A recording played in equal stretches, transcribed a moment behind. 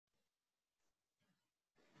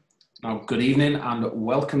Now, good evening and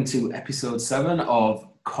welcome to episode 7 of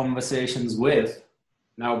Conversations With.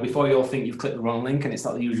 Now, before you all think you've clicked the wrong link and it's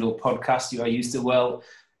not the usual podcast you are used to, well,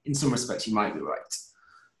 in some respects you might be right.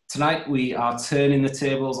 Tonight we are turning the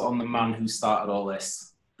tables on the man who started all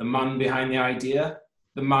this. The man behind the idea,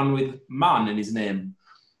 the man with man in his name.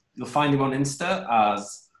 You'll find him on Insta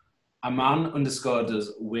as aman_does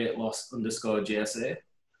weight loss_JSA.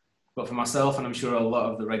 But for myself, and I'm sure a lot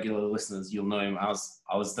of the regular listeners, you'll know him as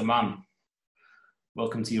I Was The Man.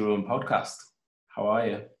 Welcome to your own podcast. How are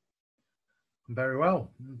you? I'm very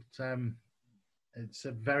well. It's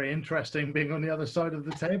very interesting being on the other side of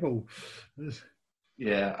the table.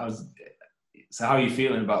 Yeah, so how are you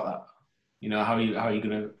feeling about that? You know, how are you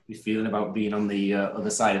going to be feeling about being on the other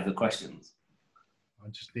side of the questions? I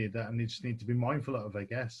just need that, and I just need to be mindful of, I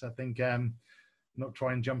guess. I think not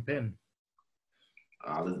try and jump in.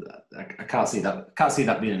 I can't see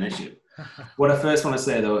that being an issue. What I first want to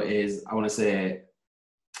say though is I want to say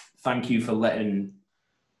thank you for letting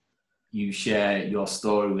you share your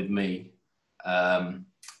story with me.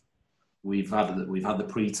 We've had the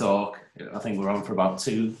pre-talk. I think we're on for about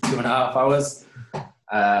two and a half hours,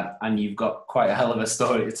 and you've got quite a hell of a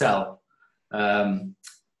story to tell.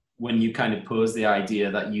 When you kind of posed the idea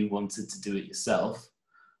that you wanted to do it yourself,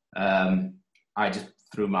 I just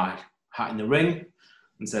threw my hat in the ring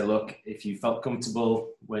and say, look, if you felt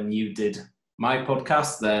comfortable when you did my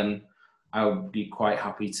podcast, then I would be quite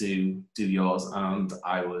happy to do yours. And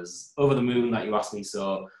I was over the moon that you asked me.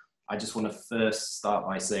 So I just want to first start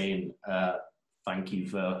by saying thank you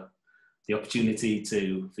for the opportunity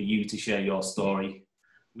for you to share your story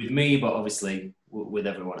with me, but obviously with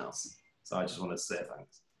everyone else. So I just want to say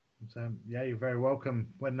thanks. Yeah, you're very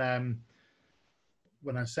welcome. When I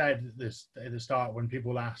said this at the start, when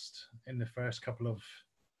people asked in the first couple of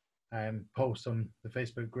posts on the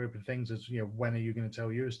Facebook group and things, as you know, when are you going to tell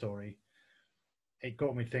your story? It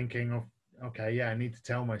got me thinking of, okay, yeah, I need to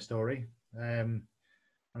tell my story. And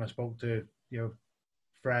I spoke to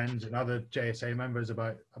friends and other JSA members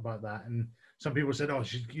about that, and some people said, oh,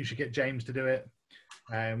 you should get James to do it.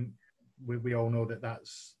 We all know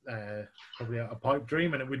that's probably a pipe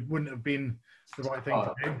dream, and it wouldn't have been the right thing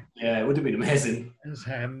to do. Yeah, it would have been amazing.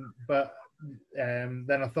 But then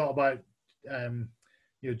I thought about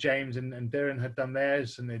James and Darren had done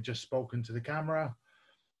theirs, and they'd just spoken to the camera.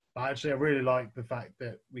 But actually, I really like the fact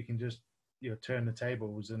that we can just turn the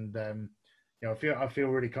tables, and I feel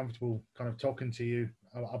really comfortable kind of talking to you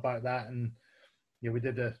about that. And we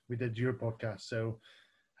did your podcast, so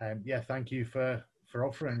thank you for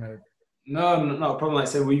offering it. No, not a problem. Like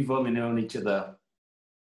I said, we've only known each other,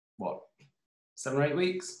 7 or 8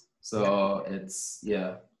 weeks? So it's,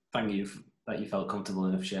 thank you that you felt comfortable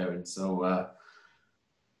enough sharing. So a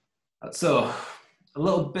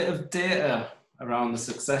little bit of data around the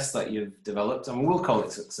success that you've developed, and we'll call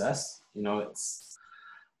it success.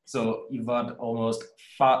 So you've had almost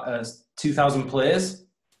 2,000 plays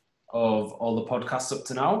of all the podcasts up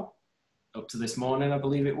to now, up to this morning, I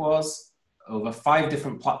believe it was. Over 5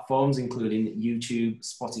 different platforms, including YouTube,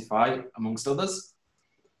 Spotify, amongst others.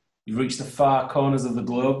 You've reached the far corners of the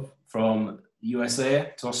globe, from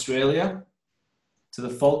USA to Australia to the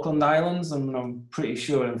Falkland Islands, and I'm pretty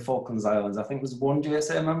sure in Falklands Islands, I think there's one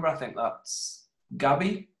JSA member. I think that's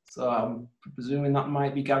Gabby. So I'm presuming that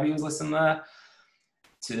might be Gabby who's listening there.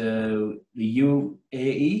 To the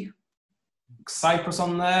UAE. Cyprus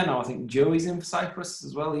on there now. I think Joey's in for Cyprus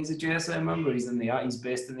as well. He's a JSA member. He's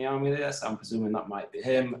based in the army there, so I'm presuming that might be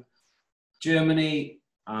him. Germany,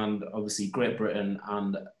 and obviously Great Britain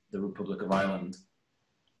and the Republic of Ireland.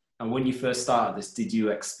 And when you first started this, did you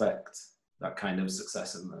expect that kind of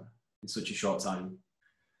success in such a short time?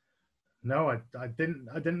 No, I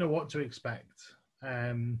didn't know what to expect.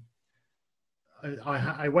 I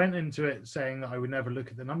went into it saying that I would never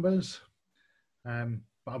look at the numbers.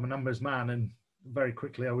 But I'm a numbers man, and very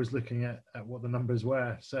quickly I was looking at what the numbers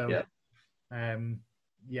were. So, I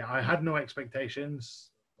had no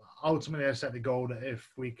expectations. Ultimately, I set the goal that if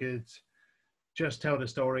we could just tell the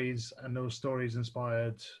stories, and those stories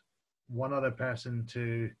inspired one other person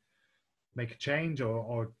to make a change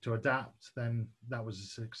or to adapt, then that was a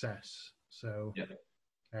success. So,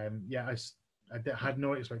 I had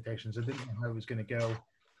no expectations. I didn't know how it was going to go.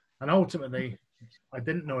 And ultimately, I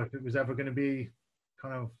didn't know if it was ever going to be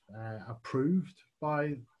kind of approved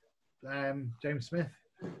by James Smith.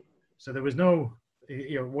 So there was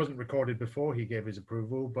it wasn't recorded before he gave his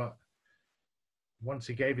approval, but once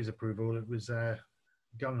he gave his approval, it was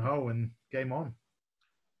gung-ho and game on.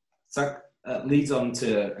 So leads on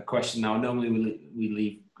to a question now. Normally we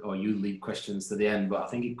leave, or you leave questions to the end, but I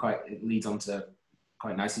think it leads on to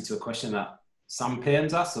quite nicely to a question that Sam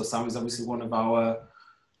Painter. So Sam is obviously one of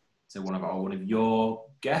your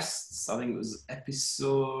guests. I think it was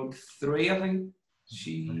episode 3. I think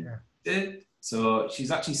she did. So she's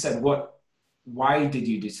actually said, why did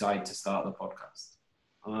you decide to start the podcast?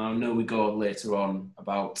 I know we go later on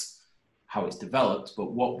about how it's developed,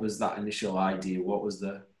 but what was that initial idea? What was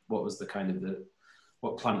the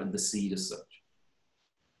what planted the seed as such?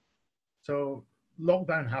 So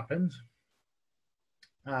lockdown happened,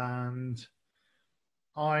 and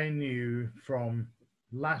I knew from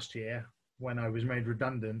last year when I was made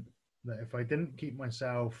redundant that if I didn't keep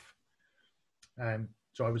myself,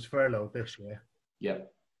 so I was furloughed this year. Yeah.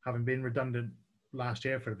 Having been redundant last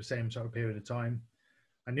year for the same sort of period of time,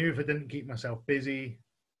 I knew if I didn't keep myself busy,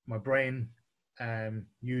 my brain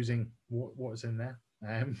using what's in there,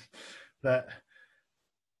 that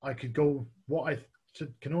I could go. What I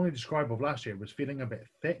can only describe of last year was feeling a bit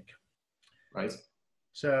thick. Right.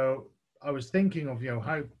 So I was thinking of,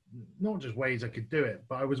 how, not just ways I could do it,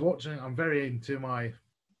 but I was watching, I'm very into my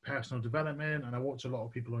personal development, and I watch a lot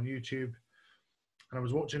of people on YouTube. And I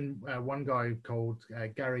was watching one guy called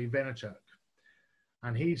Gary Vaynerchuk,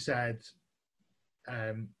 and he said,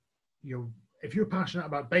 if you're passionate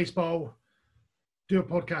about baseball, do a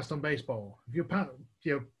podcast on baseball. If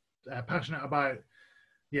you're passionate about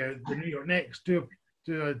the New York Knicks, do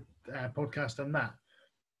a podcast on that.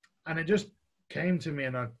 And it just came to me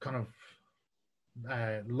in a kind of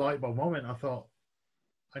light bulb moment. I thought,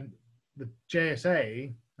 and the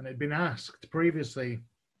JSA, and it had been asked previously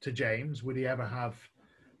to James, would he ever have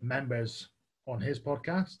members on his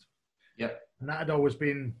podcast? Yep. And that had always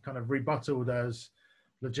been kind of rebutted as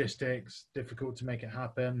logistics, difficult to make it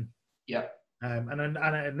happen. Yep. And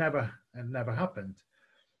it never happened.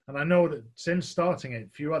 And I know that since starting it,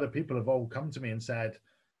 a few other people have all come to me and said,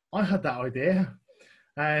 I had that idea.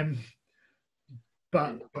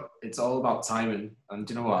 But it's all about timing. And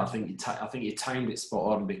do you know what? I think you timed it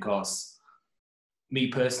spot on, because me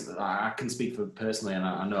personally, I can speak for personally, and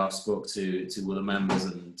I know I've spoke to other members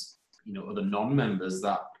and other non-members,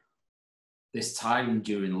 that this time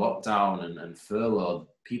during lockdown and furlough,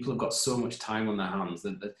 people have got so much time on their hands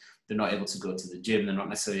that they're not able to go to the gym. They're not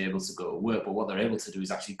necessarily able to go to work, but what they're able to do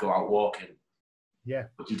is actually go out walking. Yeah.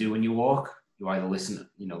 What do you do when you walk? You either listen,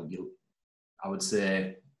 I would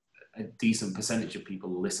say a decent percentage of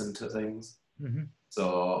people listen to things. Mm-hmm.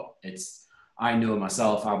 So I know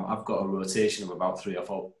myself, I've got a rotation of about 3 or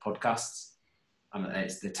 4 podcasts, and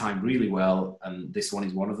they time really well, and this one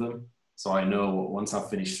is one of them. So I know once I've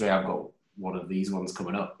finished 3, I've got one of these ones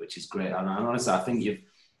coming up, which is great. And honestly, I think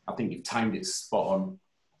you've timed it spot on.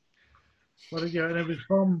 Well, and it was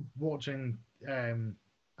from watching,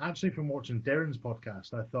 from watching Darren's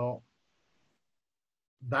podcast. I thought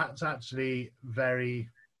that's actually very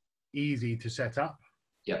easy to set up.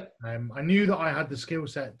 Yeah. I knew that I had the skill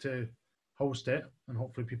set to host it, and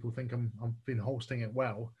hopefully people think I've been hosting it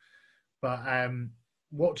well. But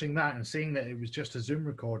watching that and seeing that it was just a Zoom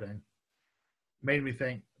recording made me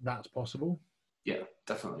think that's possible. Yeah,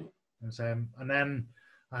 definitely. And then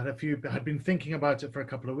I had been thinking about it for a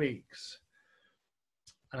couple of weeks,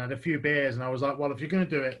 and I had a few beers, and I was like, well, if you're going to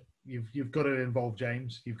do it, you've got to involve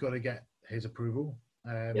James. You've got to get his approval.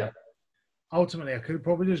 Ultimately, I could have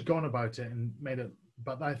probably just gone about it and made it,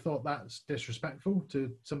 but I thought that's disrespectful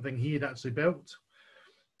to something he had actually built.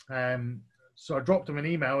 So I dropped him an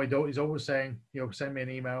email. He's always saying, send me an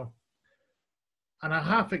email. And I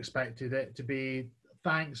half expected it to be,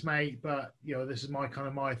 thanks, mate, but, this is my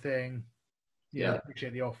thing. Yeah, I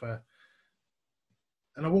appreciate the offer.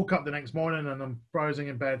 And I woke up the next morning and I'm browsing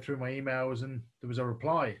in bed through my emails, and there was a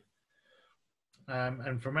reply.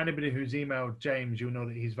 And from anybody who's emailed James, you'll know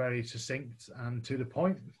that he's very succinct and to the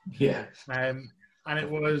point. Yeah. And it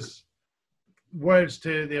was words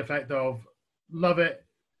to the effect of, love it,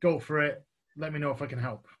 go for it, let me know if I can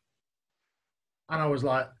help. And I was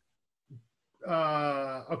like,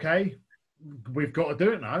 okay, we've got to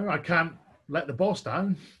do it now. I can't let the boss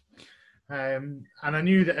down. And I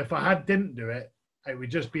knew that if I didn't do it, it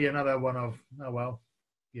would just be another one of, oh, well,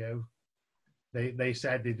 they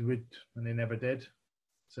said they would and they never did.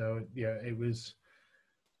 So, it was,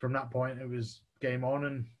 from that point, it was game on,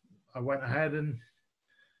 and I went ahead, and,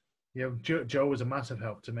 Jo was a massive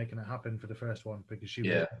help to making it happen for the first one, because she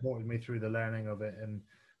supported me through the learning of it and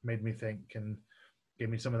made me think and gave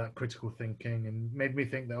me some of that critical thinking and made me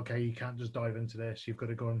think that, okay, you can't just dive into this. You've got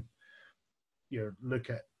to go and, look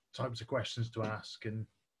at types of questions to ask and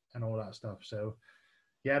all that stuff. So,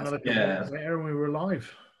 another couple of days later, and we were live.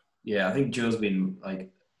 Yeah, I think Joe's been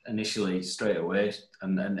initially straight away,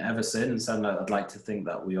 and ever since. And I'd like to think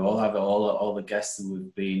that we all have all the guests that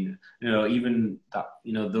we've been, even that,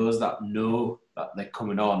 those that know that they're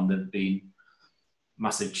coming on, they've been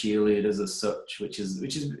massive cheerleaders as such, which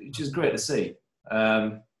is great to see.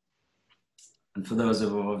 And for those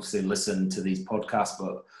who have obviously listened to these podcasts,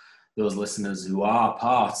 but those listeners who are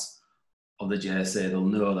part of the JSA, they'll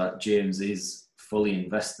know that James is fully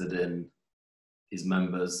invested in his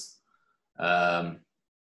members and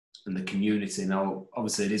the community. Now,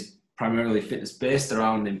 obviously, it is primarily fitness based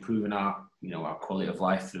around improving our quality of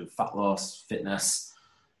life through fat loss, fitness.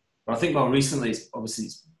 But I think more recently,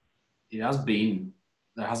 there has been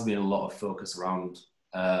a lot of focus around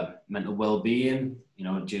mental well-being.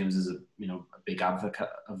 James is a big advocate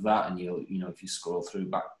of that, and if you scroll through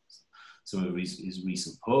back some of his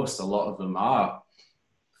recent posts, a lot of them are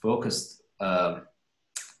focused on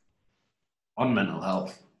mental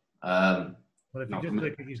health. Well, if you just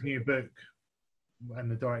look at his new book and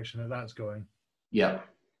the direction that's going, yeah,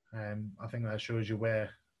 I think that shows you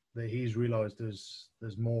that he's realised there's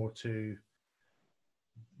more to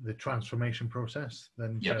the transformation process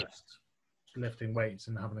than just lifting weights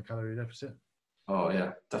and having a calorie deficit. Oh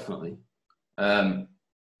yeah, definitely. And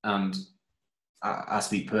I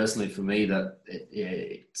speak personally for me that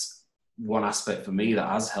it's one aspect for me that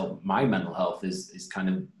has helped my mental health is kind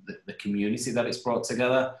of the community that it's brought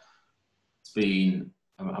together. It's been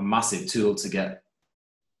a massive tool to get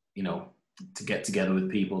together with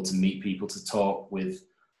people, to meet people, to talk with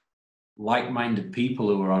like-minded people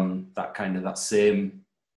who are on that same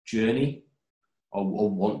journey or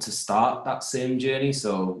want to start that same journey.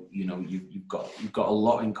 So you've got a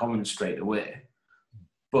lot in common straight away.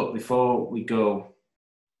 But before we go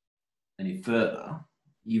any further,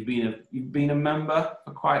 you've been a member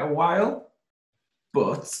for quite a while,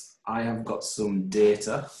 but I have got some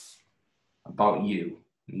data about you.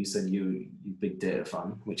 You said you're a big data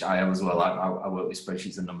fan, which I am as well. I work with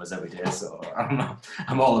spreadsheets and numbers every day, so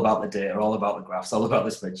I'm all about the data, all about the graphs, all about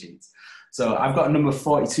the spreadsheets. So I've got number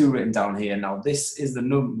 42 written down here. Now, this is the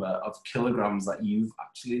number of kilograms that you've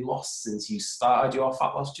actually lost since you started your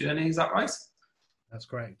fat loss journey. Is that right? That's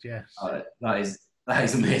correct, yes. That is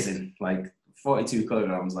amazing. Like 42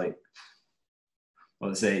 kilograms, like,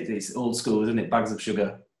 well, say it's old school, isn't it? Bags of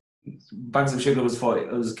sugar. Bags of sugar was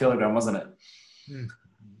a kilogram, wasn't it? Mm.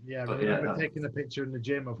 Yeah, I remember taking a picture in the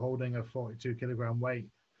gym of holding a 42 kilogram weight.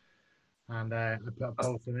 And I put a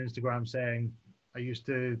post on Instagram saying, I used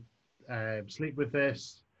to sleep with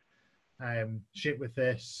this, shit with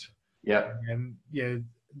this. Yeah. Go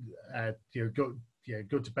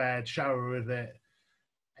to bed, shower with it.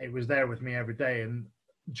 It was there with me every day, and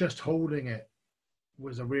just holding it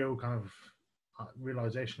was a real kind of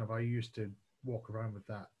realization of I used to walk around with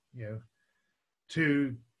that.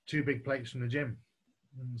 Two big plates from the gym,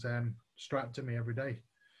 and strapped to me every day.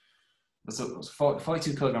 So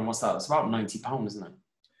 42 kilogram. What's that? It's about 90 pounds, isn't it?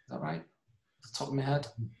 Is that right? Off the top of my head.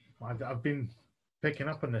 I've been picking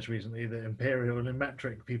up on this recently, the imperial and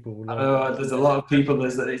metric people. There's a lot of people.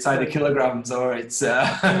 It's either kilograms or it's.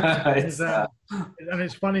 And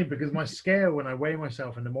it's funny because my scale when I weigh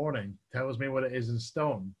myself in the morning tells me what it is in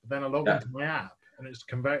stone. But then I log into my app and it's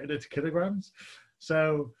converted it to kilograms.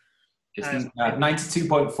 So it's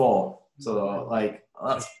 92.4. So like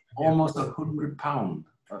that's almost 100 pounds.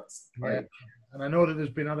 That's right. And I know that there's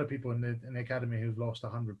been other people in the academy who've lost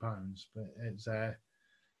 100 pounds, but it's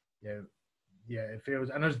it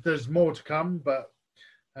feels, and there's more to come, but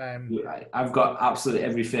I've got absolutely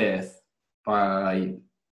every faith by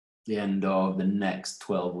the end of the next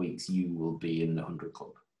 12 weeks you will be in the 100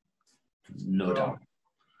 club. No doubt.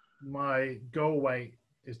 My goal weight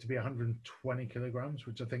is to be 120 kilograms,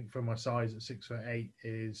 which I think for my size at 6'8"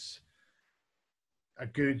 is a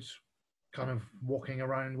good kind of walking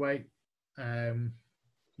around weight. When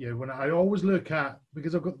I always look at,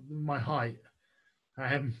 because I've got my height,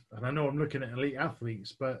 and I know I'm looking at elite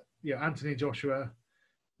athletes, but Anthony Joshua,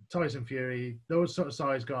 Tyson Fury, those sort of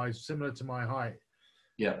size guys similar to my height,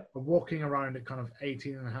 are walking around at kind of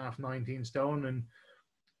 18.5, 19 stone, and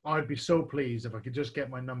I'd be so pleased if I could just get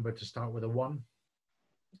my number to start with a 1,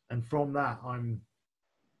 and from that I'm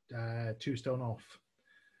 2 stone off,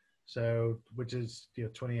 so which is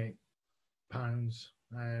 28 pounds.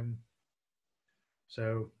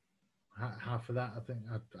 So half of that, I think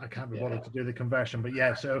I can't be bothered to do the conversion, but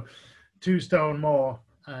so 2 stone more,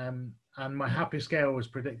 and my happy scale was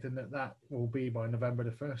predicting that will be by November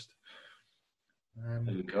the 1st.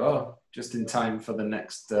 There we go, just in time for the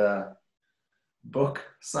next book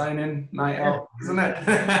signing night out, isn't it?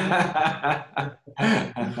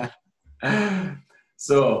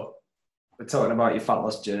 So we're talking about your fat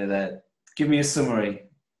loss journey there. Give me a summary.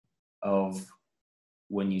 of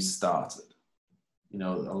when you started? You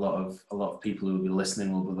know, a lot of people who will be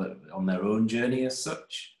listening will be on their own journey as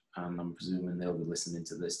such, and I'm presuming they'll be listening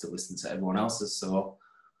to this to listen to everyone else's. So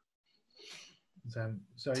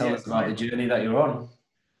tell us about the journey that you're on.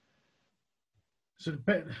 So,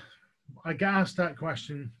 I get asked that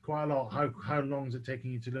question quite a lot. How long is it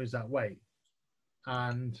taking you to lose that weight?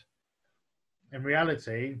 And in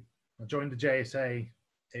reality, I joined the JSA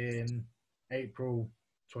in April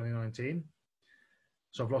 2019.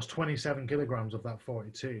 So I've lost 27 kilograms of that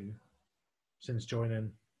 42 since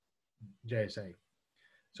joining JSA.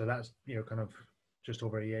 So that's, you know, kind of just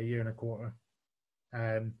over a year and a quarter.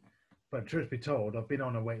 But truth be told, I've been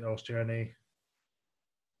on a weight loss journey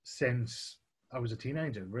since I was a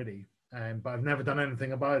teenager, really. But I've never done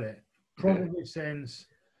anything about it. Probably since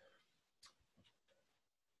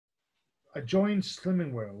I joined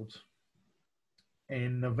Slimming World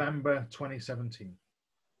in November 2017.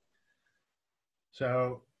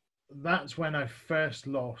 So that's when I first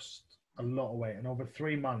lost a lot of weight, and over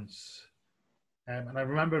 3 months. And I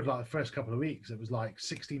remember like the first couple of weeks, it was like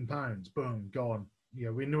 16 pounds, boom, gone. You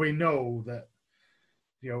know, we know that,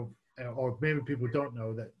 you know, or maybe people don't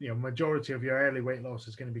know that, you know, majority of your early weight loss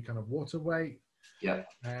is going to be kind of water weight. Yeah.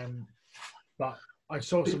 But I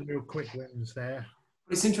saw some real quick wins there.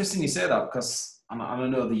 It's interesting you say that, because I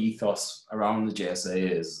know the ethos around the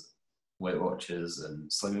JSA is Weight Watchers and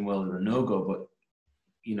Slimming World are a no-go, but,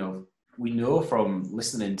 you know, we know from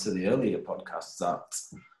listening to the earlier podcasts that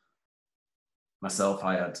myself,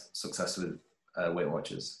 I had success with Weight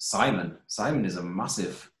Watchers. Simon is a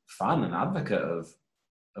massive fan and advocate of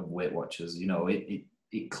Weight Watchers. You know, it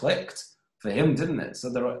clicked for him, didn't it? So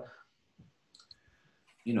there are,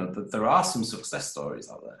 you know, there are some success stories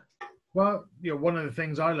out there. Well, you know, one of the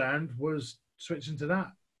things I learned was switching to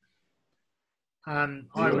that. And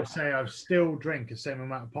I would say I still drink the same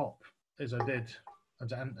amount of pop as I did.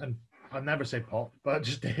 And I never say pop, but I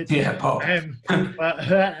just did. Yeah, pop. But,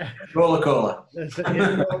 roller cola.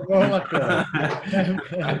 Roller cola.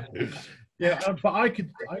 Yeah, but I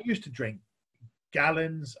used to drink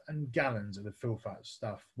gallons and gallons of the full fat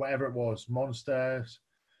stuff, whatever it was, Monsters,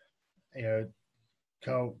 you know,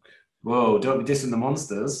 Coke. Whoa, don't be dissing the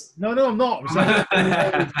Monsters. No, I'm not.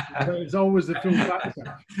 It's always the full fat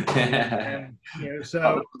stuff. You know,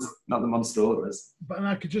 so not the Monster Ultras. But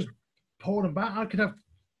I could just pour them back. I could have,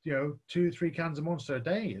 you know, 2-3 cans of Monster a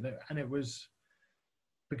day, and it was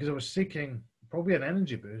because I was seeking probably an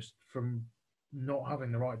energy boost from not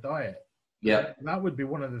having the right diet. Yeah, that would be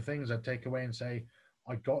one of the things I'd take away and say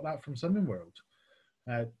I got that from Slimming World.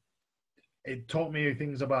 It taught me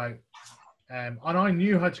things about, and I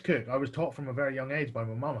knew how to cook. I was taught from a very young age by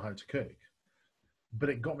my mum how to cook, but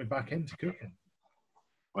it got me back into cooking.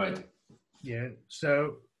 Right. Yeah,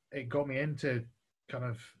 so it got me into kind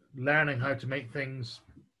of learning how to make things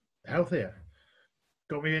healthier.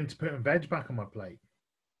 Got me into putting veg back on my plate.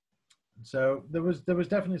 So there was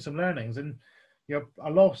definitely some learnings, and you know, I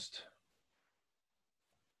lost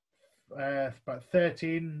about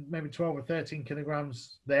 13, maybe 12 or 13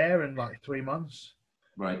 kilograms there in like 3 months.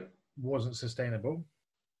 Right. Wasn't sustainable.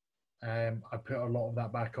 I put a lot of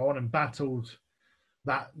that back on and battled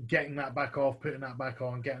that, getting that back off, putting that back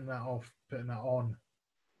on, getting that off, putting that on,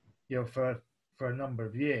 you know, for a number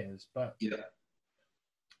of years. But yeah,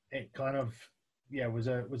 it kind of, yeah, was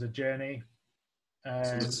a journey.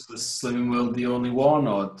 So was the Slimming World the only one,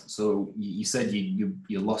 or so you said you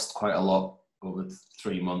lost quite a lot over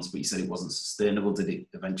 3 months, but you said it wasn't sustainable. Did it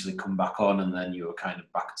eventually come back on, and then you were kind of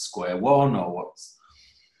back at square one, or what's?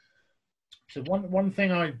 So one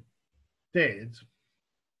thing I did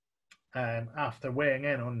after weighing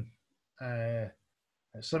in on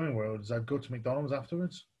Slimming World is I'd go to McDonald's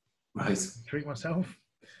afterwards. Right. Treat myself.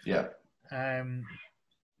 Yeah.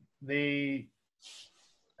 Because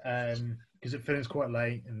it finished quite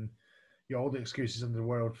late, and you know, all the excuses in the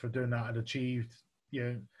world for doing that I'd achieved, you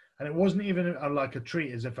know, and it wasn't even like a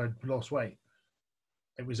treat as if I'd lost weight.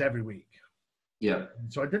 It was every week. Yeah.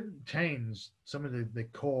 So I didn't change some of the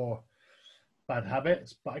core bad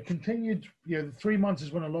habits, but I continued, you know, the 3 months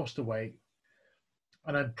is when I lost the weight,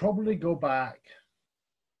 and I'd probably go back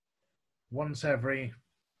once every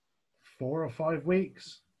 4 or 5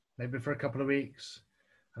 weeks, maybe for a couple of weeks,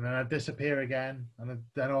 and then I'd disappear again, and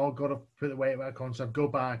then I'll got to put the weight back on, so I'd go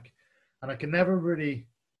back, and I can never really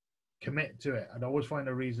commit to it. I'd always find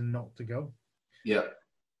a reason not to go. Yeah.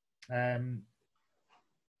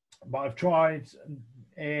 But I've tried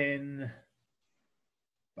in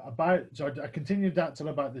about, so I continued that till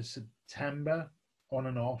about this September, on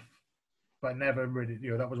and off, but never really,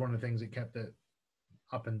 you know, that was one of the things that kept it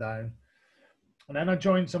up and down. And then I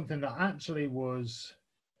joined something that actually was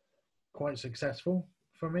quite successful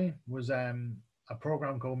for me was a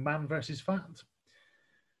program called Man versus Fat,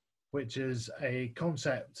 which is a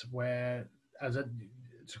concept where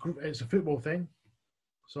it's a football thing.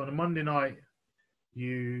 So on a Monday night,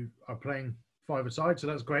 you are playing five-a-side, so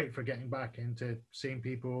that's great for getting back into seeing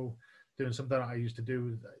people, doing something that I used to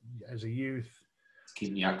do as a youth.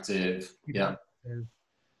 Keeping you active. Yeah.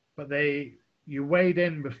 But you weighed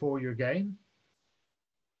in before your game.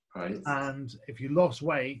 Right. And if you lost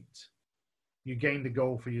weight, you gained a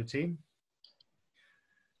goal for your team.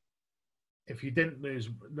 If you didn't lose,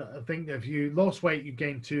 I think if you lost weight, you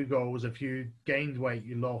gained 2 goals. If you gained weight,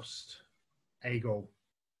 you lost a goal.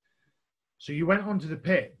 So you went onto the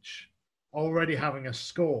pitch already having a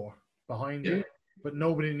score behind you, but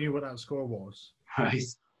nobody knew what that score was. Right.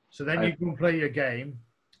 So then you go and play your game,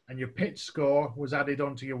 and your pitch score was added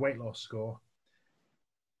onto your weight loss score.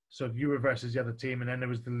 So you were versus the other team, and then there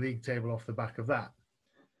was the league table off the back of that.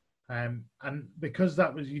 And because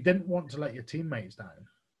that was, you didn't want to let your teammates down,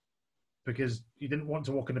 because you didn't want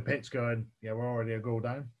to walk in the pitch going, yeah, we're already a goal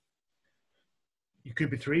down. You could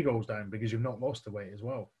be 3 goals down because you've not lost the weight as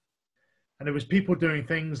well. And there was people doing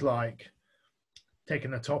things like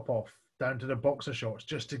taking the top off down to the boxer shorts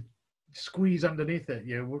just to squeeze underneath it.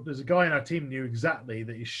 You know, there's a guy in our team knew exactly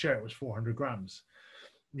that his shirt was 400 grams.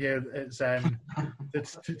 Yeah, it's I've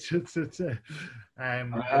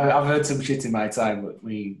heard some shit in my time, but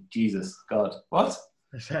Jesus, God, what?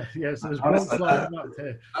 Yes, there's blokes lining up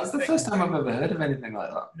to. That's the first time I've ever heard of anything like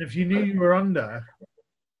that. And if you knew you were under,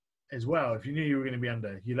 as well, if you knew you were going to be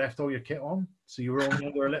under, you left all your kit on, so you were only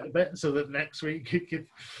under a little bit, so that next week you could.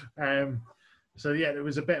 So yeah, there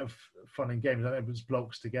was a bit of fun and games. I think it was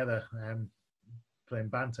blokes together playing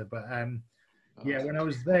banter, but yeah, when I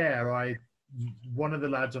was there, one of the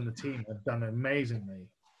lads on the team had done amazingly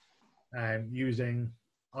using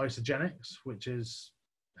Isogenics, which is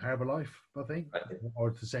Herbalife, I think, or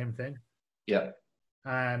it's the same thing. Yeah.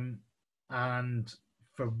 And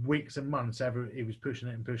for weeks and months, he was pushing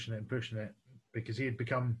it and pushing it and pushing it because he had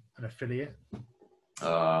become an affiliate.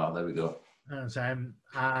 Oh, there we go.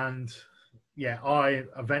 And yeah, I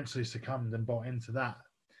eventually succumbed and bought into that.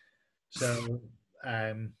 So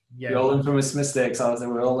yeah, we're all infamous mistakes.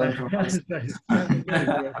 We're all infamous.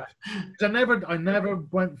 I never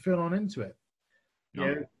went full on into it.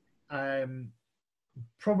 No. Yeah.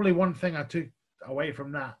 Probably one thing I took away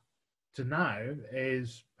from that to now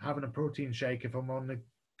is having a protein shake if I'm on the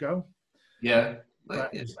go. Yeah.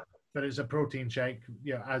 But it's a protein shake,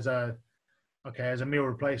 you know, as a meal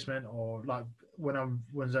replacement, or like when I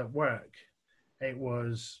was at work, that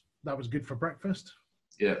was good for breakfast.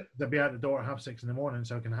 Yeah. They'll be out the door at 6:30 in the morning,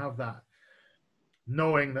 so I can have that,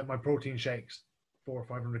 knowing that my protein shake's 400 or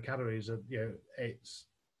 500 calories. You know, it's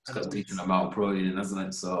got a decent amount of protein, hasn't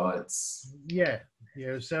it? So it's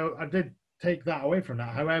so I did take that away from that.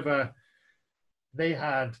 However, they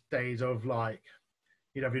had days of like,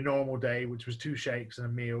 you'd have your normal day, which was 2 shakes and a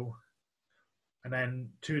meal, and then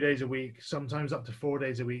 2 days a week, sometimes up to 4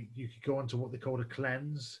 days a week, you could go on to what they called a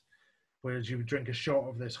cleanse, whereas you would drink a shot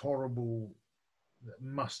of this horrible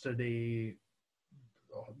mustardy,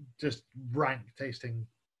 just rank tasting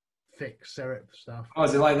thick syrup stuff. Oh,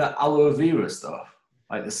 is it like that aloe vera stuff?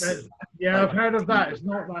 Like this? Yeah, I've heard of that. It's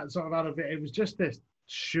not that sort of aloe vera. It was just this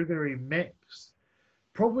sugary mix,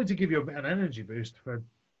 probably to give you a bit of an energy boost for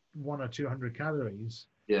 100 or 200 calories.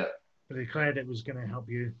 Yeah. But they declared it was going to help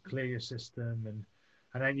you clear your system,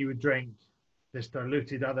 and then you would drink this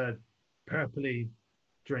diluted other purpley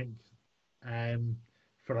drink,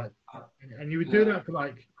 for like, and you would do that for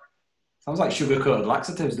like. Sounds like sugar-coated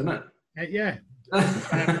laxatives, doesn't it? Yeah.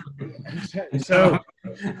 So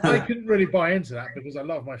I couldn't really buy into that because I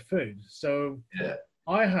love my food. So yeah.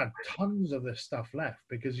 I had tons of this stuff left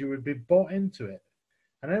because you would be bought into it.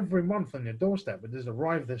 And every month on your doorstep would just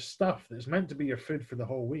arrive this stuff that's meant to be your food for the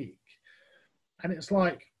whole week. And it's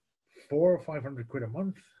like 400 or 500 quid a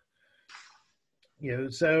month. You know,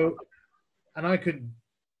 so, and I couldn't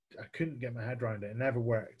get my head around it. It never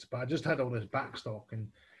worked. But I just had all this backstock, and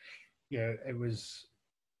you know, it was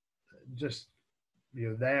just, you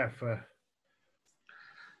know, there for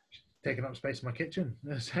taking up space in my kitchen.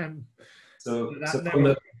 So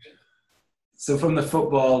from the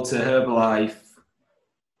football to Herbalife,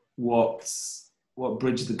 what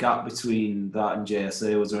bridged the gap between that and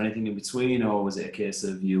JSA? Was there anything in between, or was it a case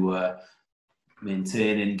of you were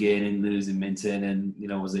maintaining, gaining, losing, maintaining? You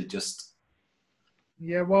know, was it just?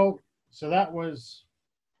 Yeah, well, so that was.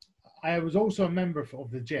 I was also a member of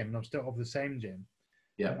the gym, and I'm still of the same gym.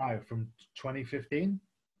 Yeah. Now from 2015,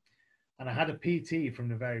 and I had a PT from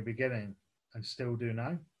the very beginning, and still do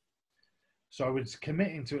now. So I was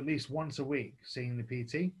committing to at least once a week seeing the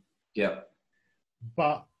PT. Yeah.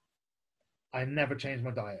 but I never changed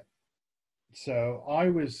my diet. So I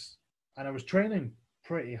was training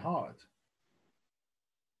pretty hard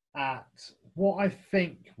at what I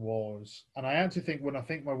think was, and I actually think when I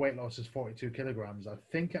think my weight loss is 42 kilograms, I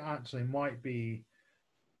think it actually might be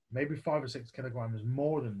maybe 5 or 6 kilograms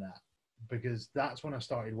more than that, because that's when I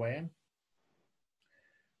started weighing.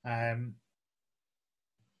 And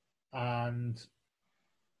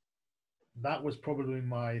that was probably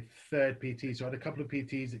my third PT. So I had a couple of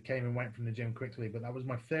PTs that came and went from the gym quickly, but that was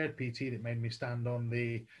my third PT that made me stand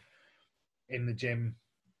in the gym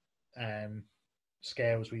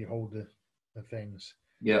scales where you hold the things.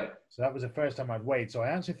 Yeah. So that was the first time I'd weighed. So I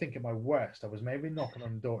actually think at my worst, I was maybe knocking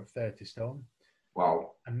on the door at 30 stone.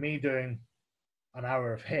 Wow. And me doing an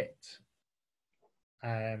hour of HIIT,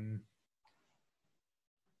 I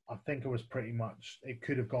think it was pretty much, it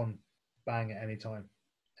could have gone bang at any time.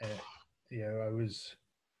 I was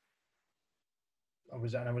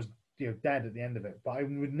dead at the end of it. But I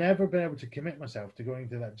would never been able to commit myself to going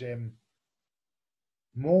to that gym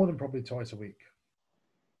more than probably twice a week,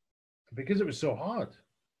 because it was so hard.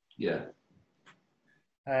 Yeah.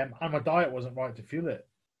 And my diet wasn't right to fuel it.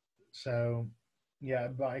 So, yeah,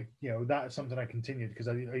 but that's something I continued because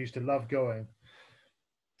I used to love going.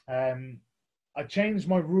 I changed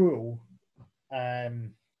my rule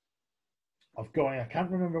of going. I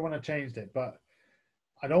can't remember when I changed it, but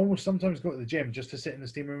I'd almost sometimes go to the gym just to sit in the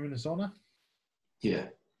steam room in the sauna. Yeah.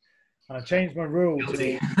 And I changed my rule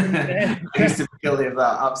Guilty. to. I used to be guilty of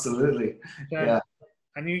that. Absolutely. So, yeah.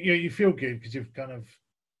 And you feel good because you've kind of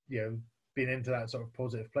been into that sort of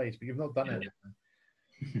positive place, but you've not done it.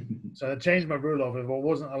 So I changed my rule of it. I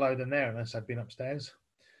wasn't allowed in there unless I'd been upstairs.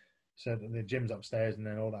 So the gym's upstairs, and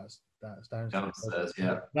then all that's downstairs.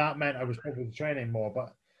 Yeah. That meant I was probably training more,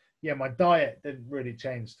 but yeah, my diet didn't really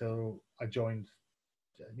change till I joined.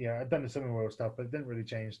 I'd done the Slimming World stuff, but it didn't really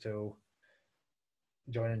change till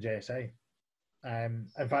joining JSA. In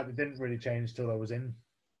fact, it didn't really change till I was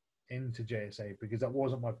into JSA, because that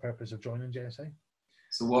wasn't my purpose of joining JSA.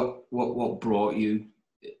 So what brought you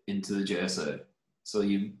into the JSA? So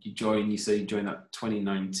you say you joined that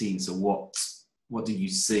 2019. So what did you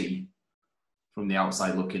see from the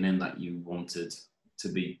outside looking in that you wanted to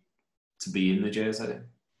be in the JSA?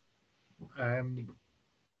 I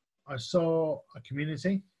saw a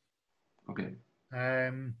community. Okay.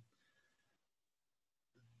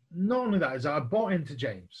 Not only that, is I bought into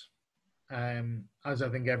James, as I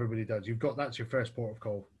think everybody does. That's your first port of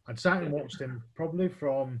call. I'd sat and watched him probably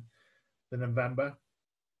from the November,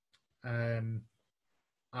 and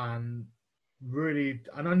I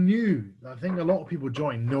knew. I think a lot of people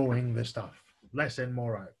join knowing this stuff, less in,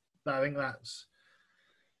 more out. I think that's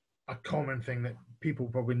a common thing that people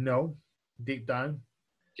probably know deep down.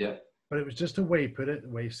 Yeah. But it was just the way he put it, the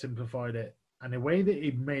way he simplified it, and the way that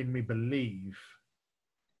he made me believe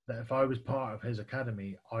that if I was part of his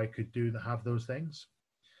academy, I could have those things.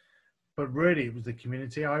 But really, it was the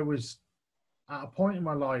community. I was at a point in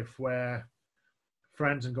my life where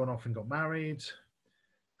friends had gone off and got married.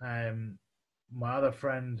 My other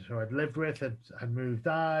friend who I'd lived with had moved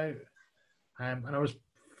out. And I was,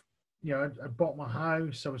 I bought my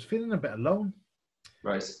house. I was feeling a bit alone.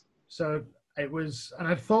 Right. So it was, and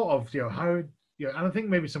I thought of, how, and I think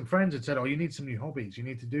maybe some friends had said, oh, you need some new hobbies. You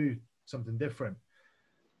need to do something different.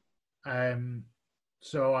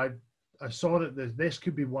 So I saw that this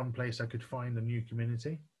could be one place I could find a new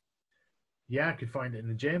community. Yeah, I could find it in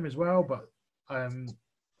the gym as well, but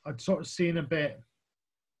I'd sort of seen a bit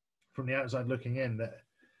from the outside looking in that,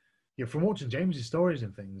 from watching James's stories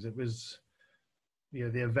and things, it was, the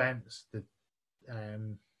events, the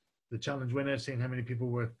challenge winners, seeing how many people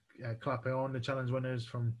were clapping on the challenge winners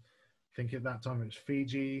from, I think at that time it was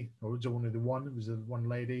Fiji, or was it only the one? It was the one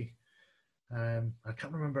lady. I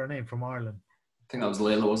can't remember her name, from Ireland. I think that was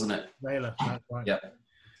Layla, wasn't it? Layla, that's right. Yeah.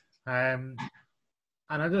 And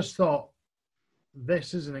I just thought,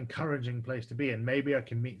 this is an encouraging place to be, and maybe I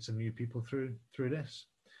can meet some new people through this.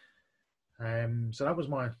 So that was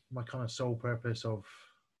my kind of sole purpose of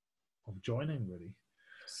joining, really.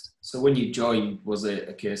 So when you joined, was it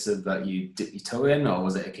a case of that you dipped your toe in, or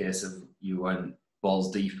was it a case of you went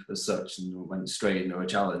balls deep as such and went straight into a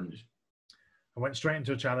challenge? I went straight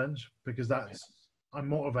into a challenge because I'm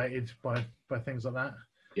motivated by things like that.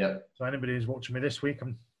 Yeah. So anybody who's watching me this week,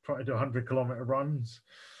 I'm trying to do 100-kilometer runs.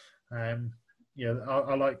 I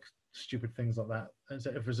like stupid things like that. And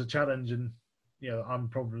so if there's a challenge, and I'm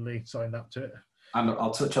probably signed up to it. And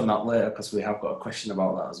I'll touch on that later because we have got a question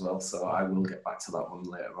about that as well. So I will get back to that one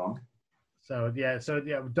later on. So we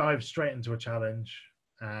dive straight into a challenge,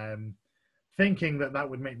 thinking that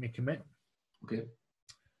would make me commit. Okay.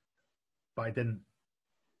 but I didn't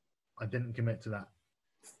commit to that.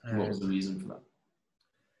 What was the reason for that?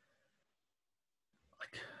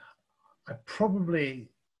 I probably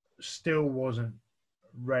still wasn't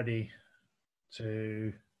ready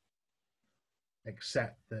to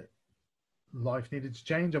accept that life needed to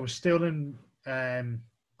change. I was still in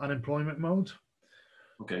unemployment mode.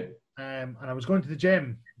 Okay. And I was going to the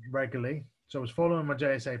gym regularly. So I was following my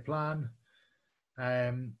JSA plan.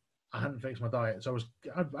 I hadn't fixed my diet. So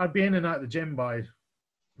I'd be in and out of the gym by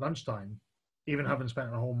lunchtime, even having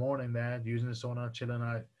spent a whole morning there using the sauna, chilling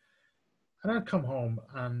out. And I'd come home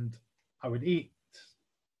and I would eat,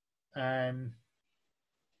 and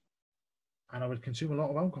I would consume a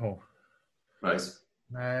lot of alcohol. Right.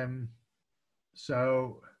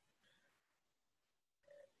 So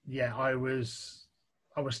yeah, I was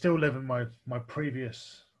still living my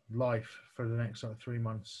previous life for the next sort of 3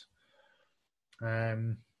 months,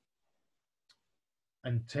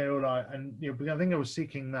 until I think I was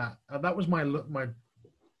seeking that. That was my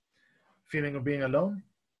feeling of being alone.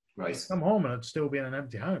 Right. I'd come home and I'd still be in an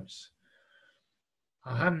empty house.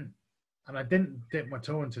 I didn't dip my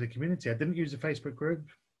toe into the community. I didn't use the Facebook group.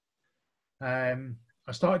 I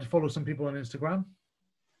started to follow some people on Instagram.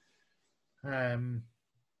 And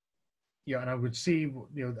I would see,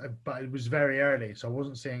 but it was very early, so I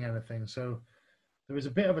wasn't seeing anything. So there was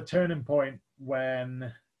a bit of a turning point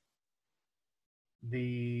when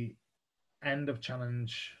the end of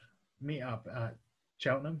challenge meetup at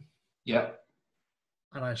Cheltenham. Yeah.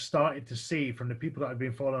 And I started to see from the people that I've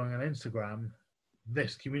been following on Instagram,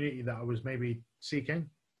 this community that I was maybe seeking.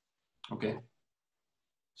 Okay.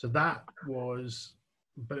 So that was,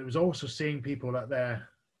 but it was also seeing people at their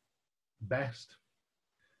best.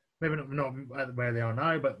 Maybe not at where they are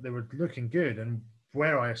now, but they were looking good and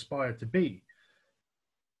where I aspired to be.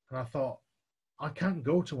 And I thought, I can't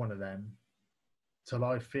go to one of them till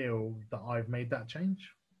I feel that I've made that change.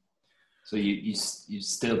 So you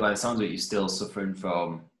still, by the sounds of it, you're still suffering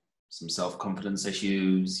from some self-confidence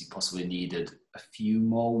issues. You possibly needed a few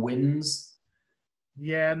more wins.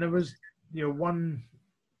 Yeah, and there was, one.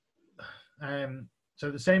 So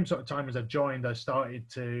at the same sort of time as I joined, I started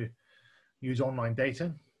to use online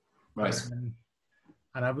dating. Right.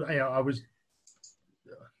 And I was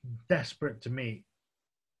desperate to meet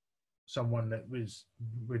someone that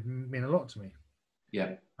would mean a lot to me.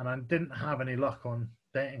 Yeah. And I didn't have any luck on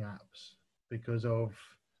dating apps because of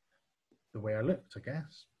the way I looked, I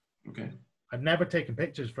guess. Okay. I'd never taken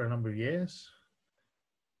pictures for a number of years.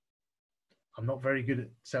 I'm not very good at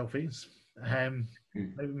selfies.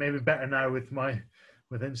 Maybe better now with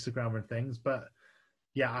Instagram and things, but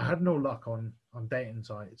yeah, I had no luck on dating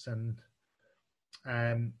sites, and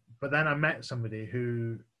but then I met somebody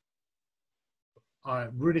who I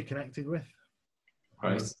really connected with,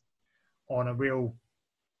 right, on a real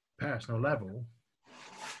personal level,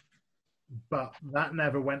 but that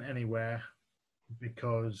never went anywhere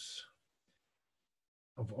because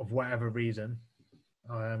of whatever reason.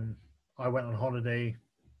 I went on holiday,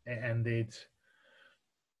 it ended.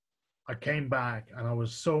 I came back and I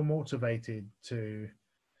was so motivated to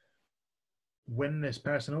win this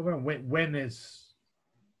person over. And win is,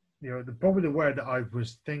 probably the word that I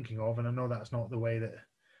was thinking of, and I know that's not the way that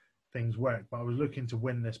things work, but I was looking to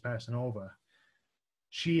win this person over.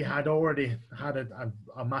 She had already had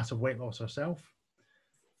a massive weight loss herself.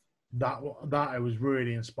 That I was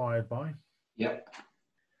really inspired by. Yep.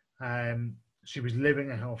 She was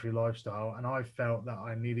living a healthy lifestyle, and I felt that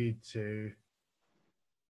I needed to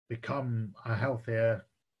become a healthier,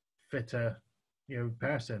 fitter,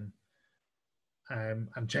 person,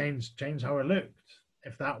 and change how I looked.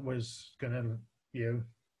 If that was going to,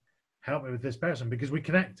 help me with this person, because we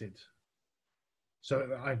connected.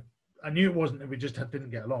 So I knew it wasn't that we just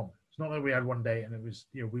didn't get along. It's not that we had one date and it was,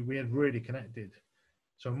 we had really connected.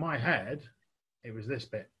 So in my head, it was this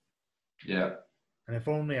bit. Yeah. And if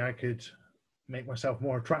only I could make myself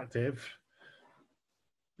more attractive.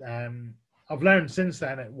 I've learned since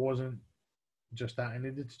then it wasn't just that I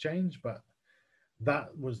needed to change, but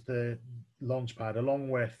that was the launch pad, along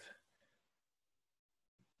with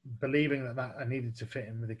believing that I needed to fit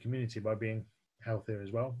in with the community by being healthier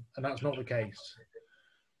as well. And that's not the case.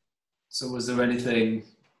 So was there anything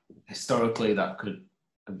historically that could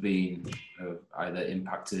have been either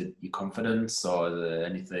impacted your confidence, or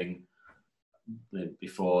anything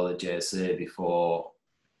before the JSA, before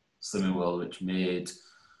Slimming World, which made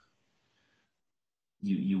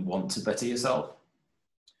you want to better yourself?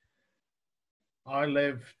 I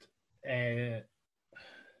lived,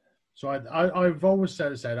 so I've always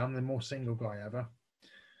said I'm the most single guy ever.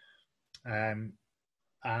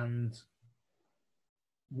 And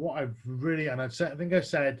what I've really, and I think I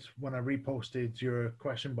said when I reposted your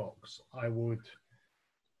question box, I would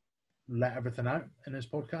let everything out in this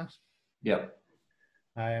podcast. Yeah.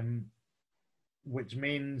 Which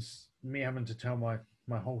means me having to tell my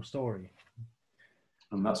whole story.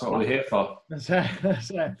 And that's what we're here for. That's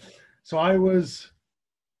it. So I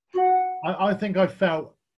think I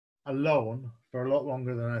felt alone for a lot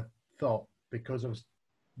longer than I thought because of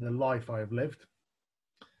the life I have lived.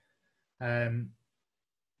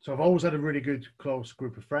 So I've always had a really good, close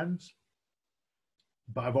group of friends,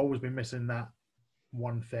 but I've always been missing that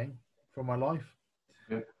one thing from my life.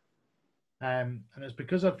 Yeah. And it's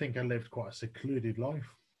because I think I lived quite a secluded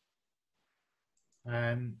life.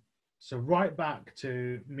 So right back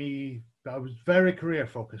to me, I was very career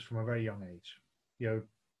focused from a very young age.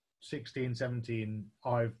 16, 17,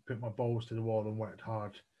 I've put my balls to the wall and worked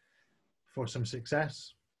hard for some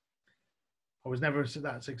success. I was never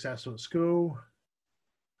that successful at school.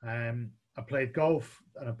 I played golf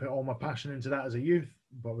and I put all my passion into that as a youth,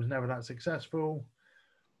 but was never that successful.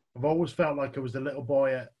 I've always felt like I was the little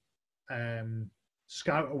boy at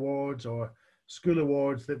Scout Awards or school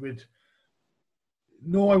awards that would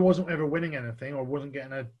know I wasn't ever winning anything or wasn't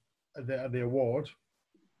getting the award,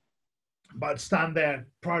 but I'd stand there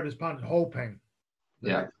proud as pants, hoping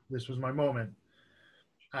that this was my moment.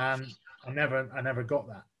 And I never got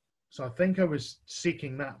that. So I think I was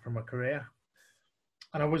seeking that from a career,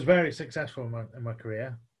 and I was very successful in my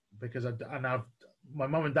career because my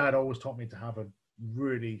mum and dad always taught me to have a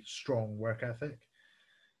really strong work ethic.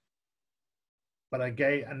 But I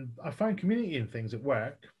found community in things at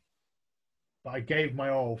work, but I gave my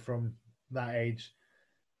all from that age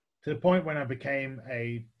to the point when I became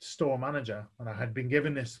a store manager and I had been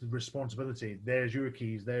given this responsibility. There's your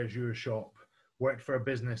keys, there's your shop. Worked for a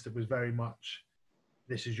business that was very much,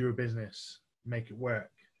 this is your business, make it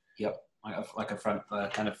work. Yep, like a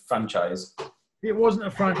kind of franchise. It wasn't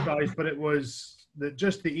a franchise, but it was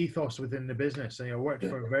just the ethos within the business. And I worked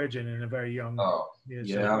for Virgin in a very young.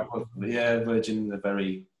 Virgin, they're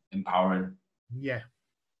very empowering. Yeah.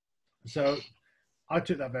 So I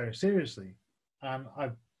took that very seriously, and I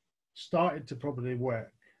started to probably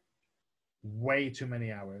work way too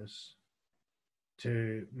many hours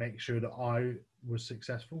to make sure that I was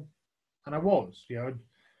successful. And I was,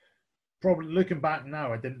 probably looking back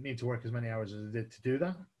now, I didn't need to work as many hours as I did to do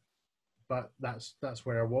that, but that's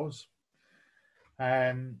where I was.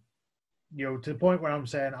 To the point where I'm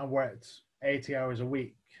saying I worked 80 hours a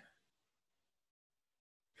week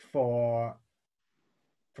from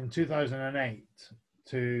 2008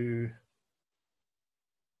 to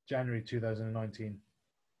January 2019.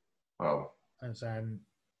 Wow. And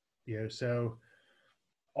so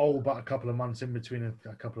all but a couple of months in between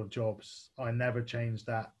a couple of jobs, I never changed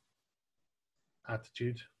that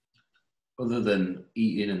attitude. Other than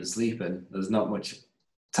eating and sleeping, there's not much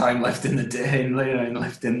time left in the day and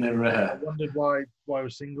left in the. I wondered why I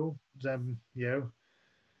was single.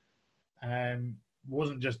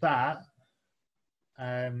 Wasn't just that.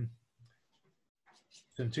 So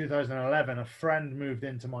in 2011, a friend moved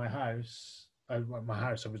into my house. I was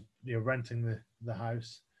renting the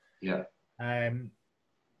house. Yeah.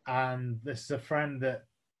 And this is a friend that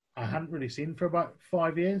I hadn't really seen for about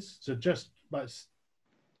 5 years. So just about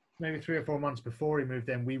maybe 3 or 4 months before he moved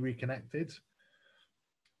in, we reconnected.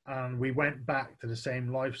 And we went back to the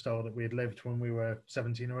same lifestyle that we had lived when we were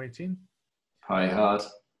 17 or 18. Party hard.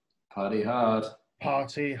 Party hard.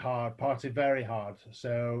 Party hard. Party very hard.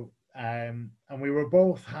 So, and we were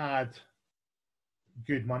both had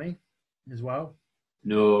good money as well.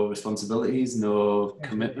 No responsibilities, no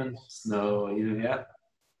commitments, yeah.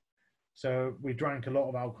 So we drank a lot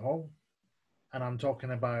of alcohol, and I'm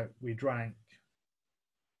talking about we drank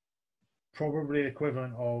probably the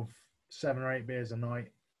equivalent of 7 or 8 beers a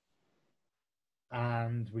night,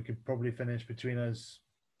 and we could probably finish between us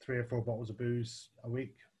 3 or 4 bottles of booze a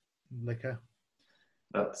week, liquor.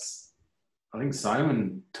 I think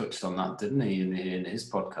Simon touched on that, didn't he, in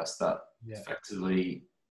his podcast, that effectively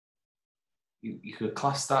you could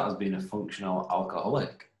class that as being a functional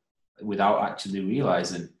alcoholic without actually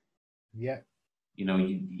realizing. Yeah.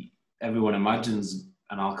 Everyone imagines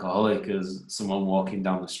an alcoholic as someone walking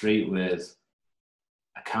down the street with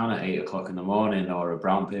a can at 8 o'clock in the morning or a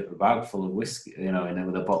brown paper bag full of whiskey, and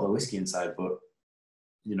with a bottle of whiskey inside. But,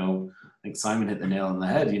 I think Simon hit the nail on the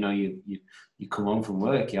head. You come home from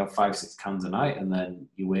work, you have 5-6 cans a night, and then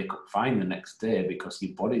you wake up fine the next day because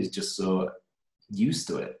your body's just so used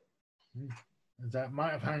to it. That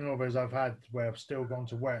amount of hangovers I've had where I've still gone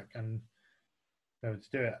to work and been able to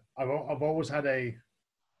do it. I've always had a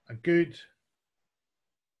good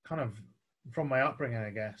kind of, from my upbringing,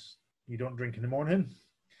 I guess, you don't drink in the morning.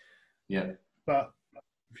 Yeah. But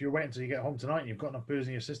if you're waiting until you get home tonight and you've got enough booze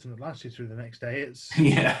in your system that lasts you through the next day, it's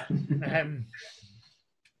Yeah.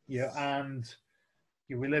 and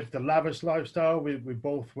we lived the lavish lifestyle. We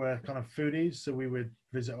both were kind of foodies, so we would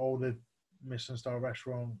visit all the Michelin star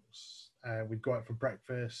restaurants. We'd go out for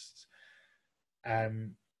breakfast.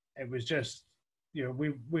 It was just,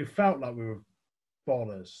 we felt like we were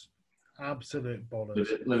ballers, absolute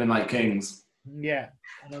ballers. Living like kings. Yeah,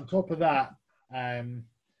 and on top of that,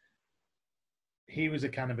 he was a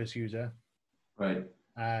cannabis user, Right.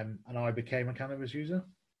 and I became a cannabis user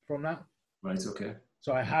from that. Right. Okay.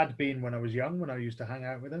 So I had been when I was young, when I used to hang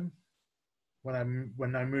out with him. When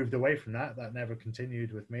I moved away from that, that never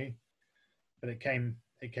continued with me, but it came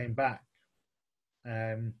back.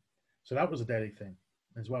 So that was a daily thing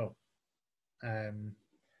as well, and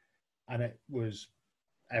it was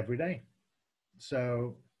every day.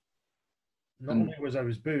 So not only was I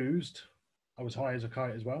boozed, I was high as a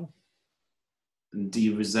kite as well. And do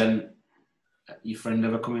you resent your friend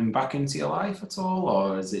ever coming back into your life at all,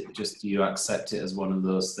 or is it just you accept it as one of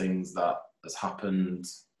those things that has happened,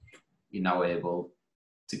 you're now able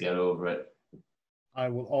to get over it? I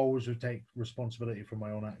will always take responsibility for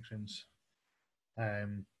my own actions.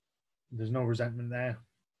 There's no resentment there.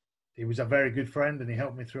 He was a very good friend and he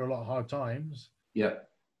helped me through a lot of hard times. Yeah.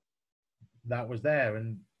 That was there,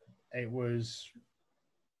 and it was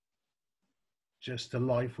just the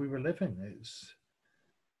life we were living.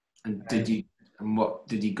 And did you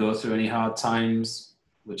go through any hard times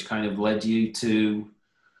which kind of led you to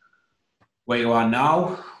where you are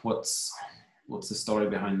now? What's the story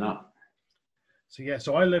behind that?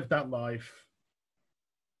 So I lived that life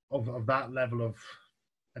of that level of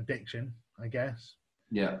addiction, I guess.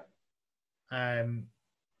 Yeah. And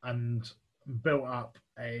built up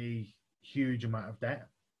a huge amount of debt.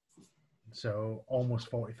 So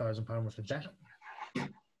almost £40,000 worth of debt.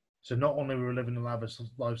 So not only were we living a lavish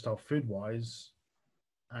lifestyle food-wise,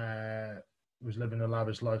 was living a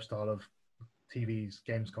lavish lifestyle of TVs,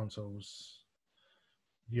 games, consoles,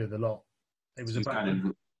 the lot. It was about kind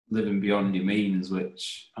of living beyond your means,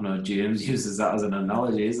 which I know James uses that as an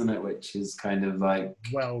analogy, isn't it? Which is kind of like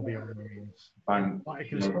well beyond your means. Bang, I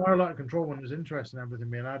can spiral out of control when there's interest in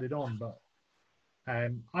everything being added on, but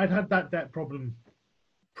I'd had that debt problem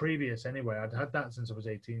previous anyway. I'd had that since I was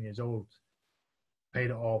 18 years old.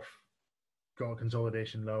 Paid it off, got a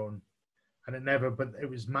consolidation loan, and but it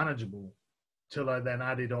was manageable till I then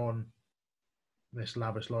added on this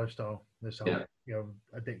lavish lifestyle, this whole,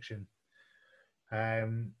 addiction.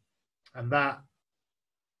 And that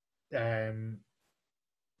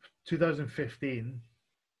 2015,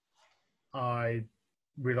 I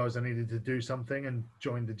realized I needed to do something and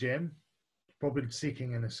joined the gym, probably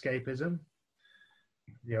seeking an escapism,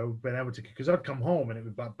 being able to, because I'd come home and it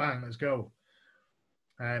would be like, bang, let's go.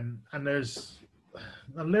 And there's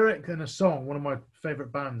a lyric in a song. One of my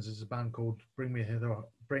favorite bands is a band called Bring Me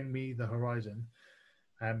the Horizon.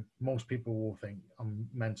 Most people will think I'm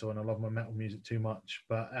mental and I love my metal music too much,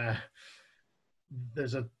 but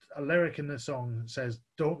there's a lyric in the song that says,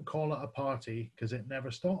 "Don't call it a party because it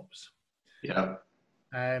never stops." Yeah.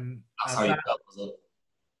 That's how you felt, was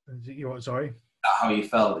it? You what? Sorry. How you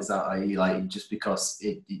felt? Is that how you like just because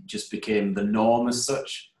it just became the norm as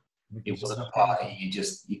such? It wasn't a party.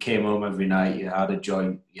 You came home every night. You had a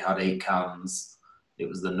joint. You had 8 cans. It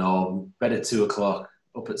was the norm. Bed at 2:00,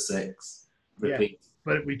 up at 6. Repeat. Yeah,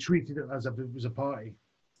 but we treated it as if it was a party.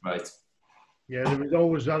 Right. Yeah, there was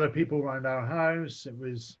always other people around our house. It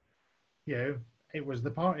was, it was the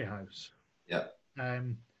party house. Yeah.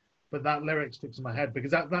 But that lyric sticks in my head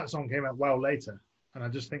because that song came out well later, and I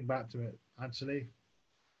just think back to it. Actually,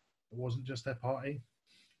 it wasn't just their party;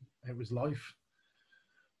 it was life.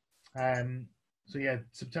 So yeah,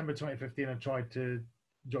 September 2015, I tried to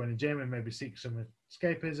join a gym and maybe seek some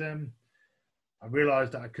escapism. I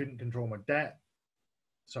realized that I couldn't control my debt.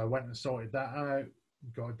 So I went and sorted that out,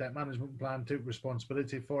 got a debt management plan, took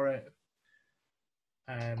responsibility for it,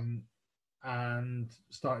 and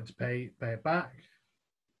started to pay it back.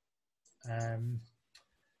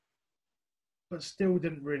 But still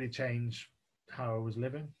didn't really change how I was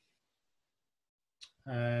living.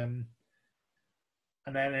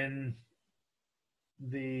 And then in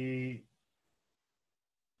the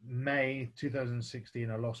May 2016,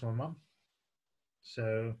 I lost my mum.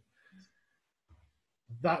 So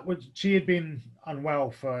she had been unwell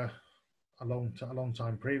for a long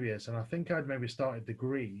time previous, and I think I'd maybe started to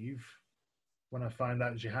grieve when I found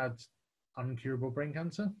out she had uncurable brain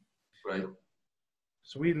cancer. Right.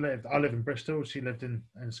 So I live in Bristol, she lived in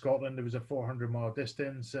Scotland. It was a 400-mile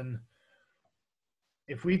distance, and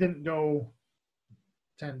if we didn't go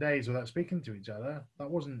 10 days without speaking to each other, that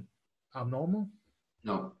wasn't abnormal.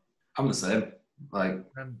 No, I'm the same. Like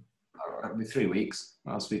Um, every 3 weeks,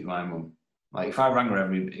 I'll speak to my mum. Like if I rang her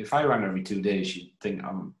every 2 days, she'd think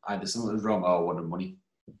I'm either something was wrong or I wanted money.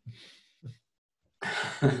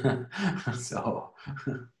 So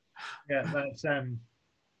yeah,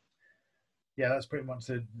 that's pretty much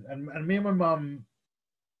it. And me and my mum,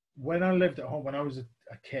 when I lived at home, when I was a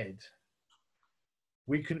kid,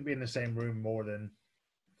 we couldn't be in the same room more than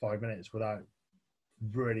 5 minutes without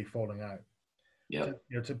really falling out. yeah,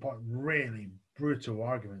 To point really brutal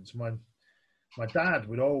arguments. My dad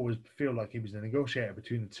would always feel like he was the negotiator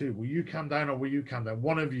between the two. Will you calm down or will you calm down?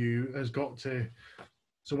 One of you has got to.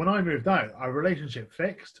 So when I moved out, our relationship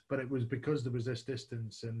fixed, but it was because there was this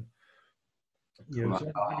distance, and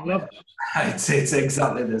so I loved. it's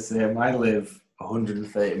exactly the same. I live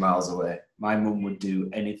 130 miles away. My mum would do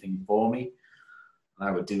anything for me, and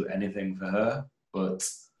I would do anything for her, but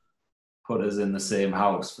put us in the same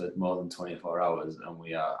house for more than 24 hours and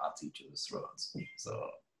we are at each other's throats.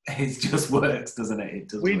 So it just works, doesn't it? It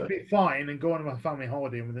does We'd work. be fine and go on a family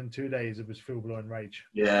holiday, and within 2 days it was full blown rage.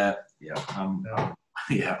 Yeah,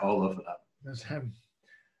 yeah, all over that.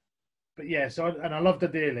 But yeah, and I loved her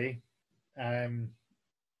dearly.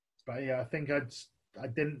 But yeah, I think I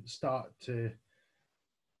didn't start to.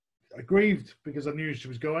 I grieved because I knew she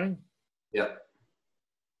was going. Yeah.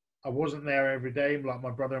 I wasn't there every day. Like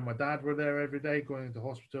my brother and my dad were there every day, going into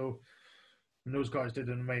hospital. And those guys did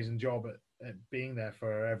an amazing job at being there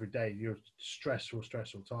for her every day. You're stressful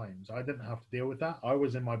times. I didn't have to deal with that. I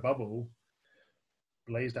was in my bubble,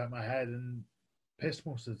 blazed out my head and pissed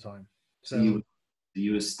most of the time. So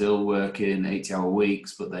you were still working 80-hour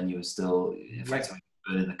weeks, but then you were still effectively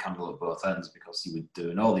burning the candle at both ends because you were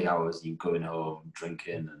doing all the hours, you going home,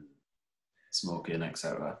 drinking and smoking,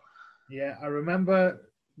 etc. Yeah, I remember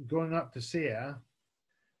going up to see her,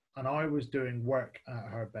 and I was doing work at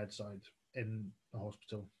her bedside in the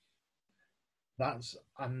hospital.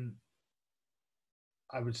 And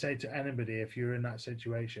I would say to anybody, if you're in that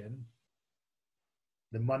situation,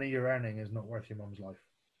 the money you're earning is not worth your mum's life.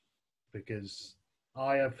 Because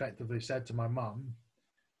I effectively said to my mum,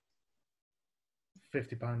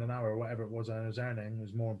 £50 an hour or whatever it was I was earning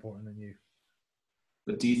was more important than you.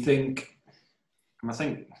 But do you think, I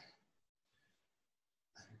think,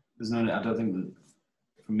 I don't think that,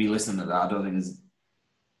 from me listening to that, I don't think there's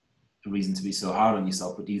a reason to be so hard on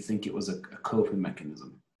yourself, but do you think it was a coping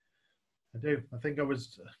mechanism? I do. I think I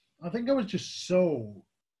was just so,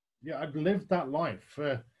 I'd lived that life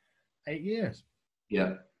for 8 years.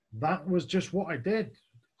 Yeah. That was just what I did.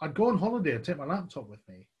 I'd go on holiday, I'd take my laptop with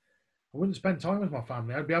me. I wouldn't spend time with my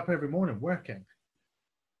family. I'd be up every morning working.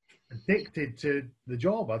 Addicted to the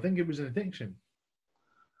job. I think it was an addiction.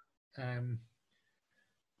 My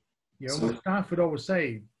staff would always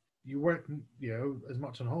say, you work, as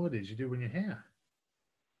much on holidays as you do when you're here.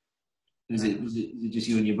 Was it just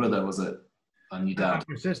you and your brother, was it? And your dad?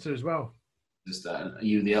 My sister as well. Just are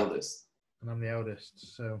you the eldest? And I'm the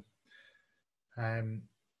eldest. So,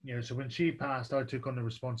 so when she passed, I took on the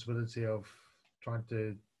responsibility of trying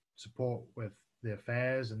to support with the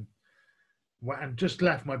affairs and just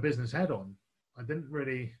left my business head on. I didn't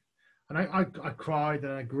really, and I cried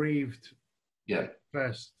and I grieved. Yeah.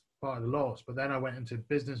 First part of the loss, but then I went into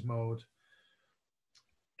business mode,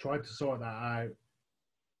 tried to sort that out.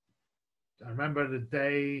 I remember the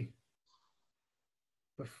day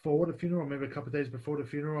before the funeral, maybe a couple of days before the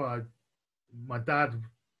funeral, my dad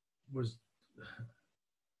was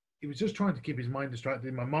just trying to keep his mind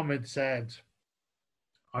distracted. My mum had said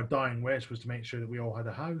our dying wish was to make sure that we all had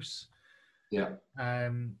a house. Yeah.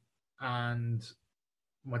 And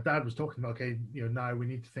my dad was talking about, okay, now we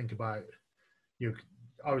need to think about,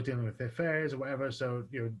 I was dealing with the affairs or whatever. So,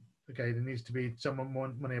 okay, there needs to be some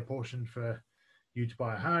money apportioned for you to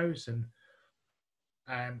buy a house. And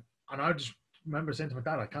I just remember saying to my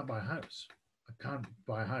dad, I can't buy a house. I can't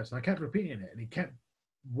buy a house. And I kept repeating it. And he kept,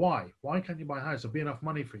 why? Why can't you buy a house? There'll be enough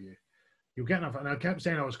money for you. You'll get enough. And I kept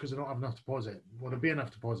saying, it's because I don't have enough deposit. Well, there'll be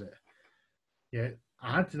enough deposit. Yeah.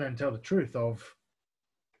 I had to then tell the truth of,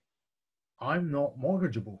 I'm not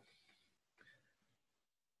mortgageable.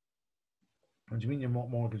 What do you mean you're not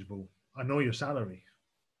mortgageable? I know your salary.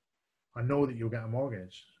 I know that you'll get a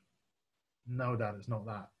mortgage. No, Dad, it's not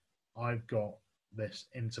that. I've got this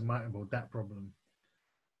insurmountable debt problem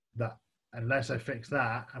that unless I fix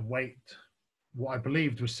that and wait what I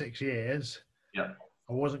believed was 6 years, I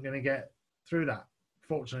wasn't going to get through that.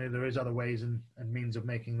 Fortunately, there is other ways and means of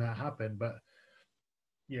making that happen. But,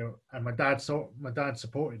 and my dad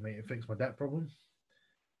supported me to fix my debt problem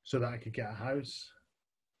so that I could get a house.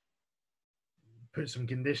 Put some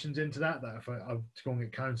conditions into that if I to go and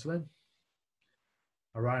get counselling.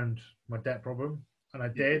 around my debt problem, and I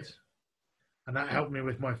did, and that helped me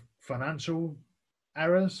with my financial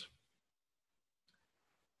errors.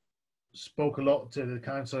 Spoke a lot to the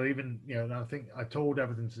council, even, you know, and I think I told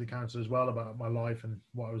everything to the council as well about my life and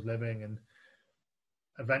what I was living, and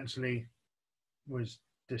eventually was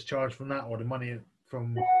discharged from that, or the money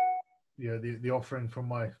from, you know, the offering from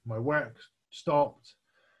my work stopped.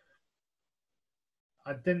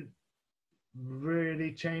 I didn't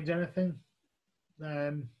really change anything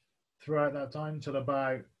throughout that time till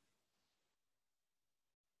about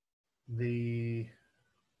the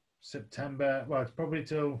September. Well, it's probably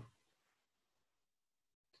till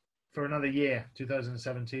for another year,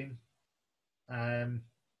 2017,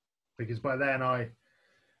 because by then I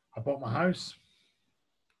bought my house,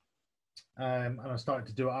 and I started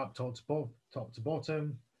to do it up top to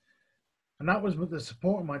bottom, and that was with the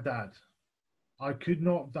support of my dad. I could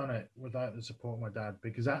not have done it without the support of my dad,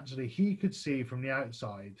 because actually he could see from the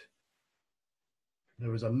outside there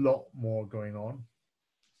was a lot more going on.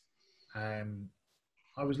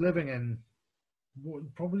 I was living in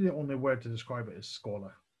probably the only word to describe it is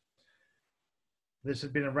squalor. This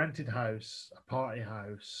had been a rented house, a party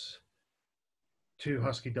house, 2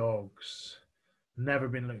 husky dogs, never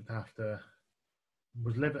been looked after.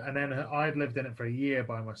 Was living, and then I'd lived in it for a year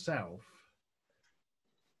by myself,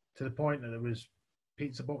 to the point that there was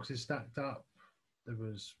pizza boxes stacked up, there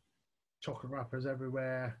was chocolate wrappers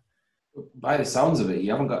everywhere. By the sounds of it,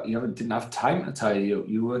 didn't have time to tidy up.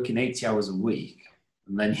 You were working 80 hours a week,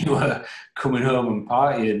 and then you were coming home and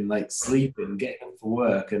partying, like sleeping, getting up for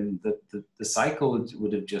work, and the cycle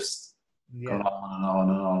would have just gone on and on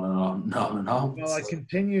and on and on and on and on. Well, I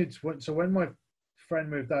continued. So when my friend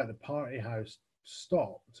moved out, the party house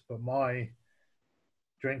stopped, but my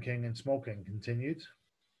drinking and smoking continued.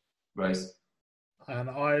 Right. And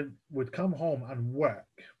I would come home and work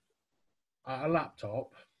at a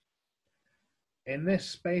laptop in this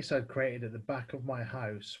space I'd created at the back of my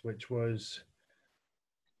house, which was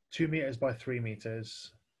 2 meters by 3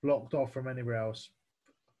 meters, blocked off from anywhere else,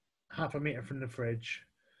 half a meter from the fridge.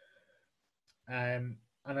 And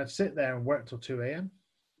I'd sit there and work till 2 a.m.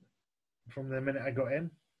 from the minute I got in,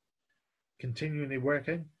 continually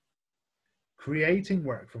working, creating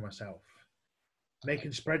work for myself,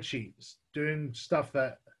 making spreadsheets, doing stuff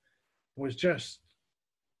that was just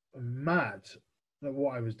mad at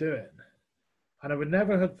what I was doing. And I would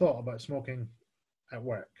never have thought about smoking at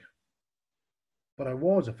work, but I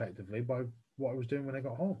was effectively by what I was doing when I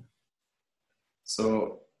got home.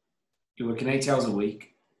 So you're working 80 hours a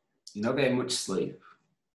week, you're not getting much sleep,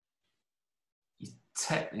 you're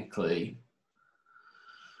technically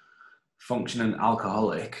functioning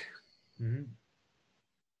alcoholic,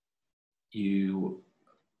 you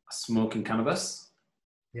are smoking cannabis.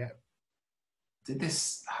 Yeah. Did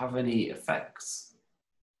this have any effects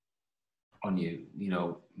on you,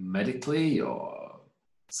 medically or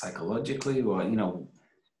psychologically, or,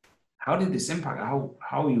 how did this impact? How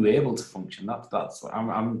are you able to function? That's what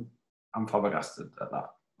I'm flabbergasted at that.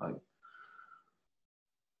 Like,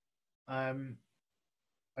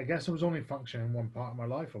 I guess I was only functioning in one part of my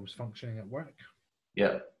life. I was functioning at work.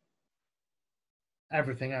 Yeah.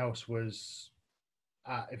 Everything else was,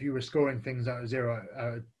 if you were scoring things out of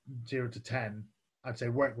 0 to 10, I'd say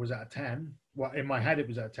work was at a 10. Well, in my head, it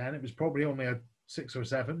was at a 10. It was probably only a 6 or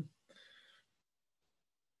 7.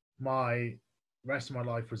 My rest of my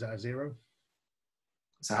life was at a 0.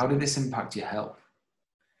 So how did this impact your health?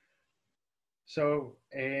 So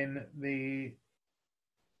in the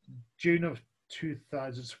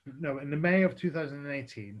in the May of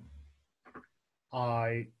 2018,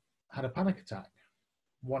 I had a panic attack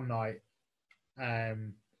one night.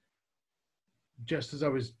 Just as I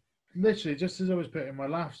was putting my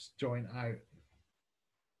last joint out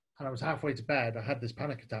and I was halfway to bed, I had this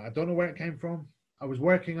panic attack. I don't know where it came from. I was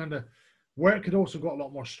working under work had also got a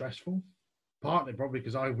lot more stressful, partly probably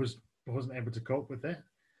because I wasn't able to cope with it.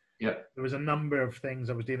 Yeah. There was a number of things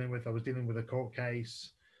I was dealing with. I was dealing with a court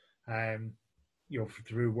case,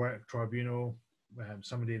 through work tribunal,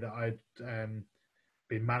 somebody that I'd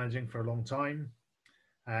been managing for a long time.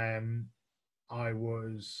 I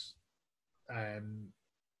was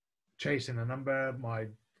chasing a number. I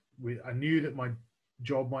knew that my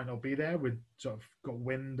job might not be there. We'd sort of got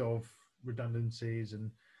wind of redundancies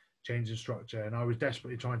and change in structure, and I was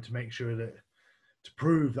desperately trying to make sure that to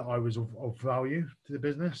prove that I was of value to the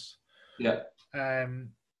business. Yeah.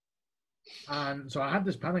 And so I had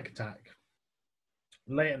this panic attack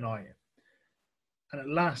late at night, and it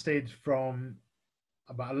lasted from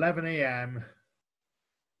about 11 a.m.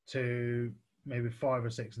 to maybe 5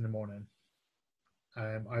 or 6 in the morning.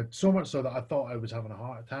 I had so much so that I thought I was having a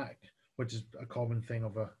heart attack. which is a common thing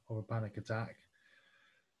of a panic attack.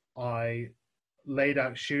 I laid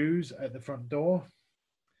out shoes at the front door.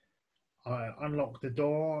 I unlocked the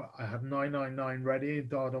door. I had 999 ready,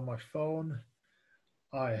 dialed on my phone.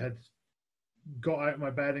 I had got out of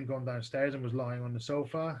my bed and gone downstairs and was lying on the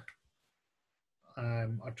sofa.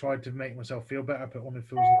 I tried to make myself feel better, put on the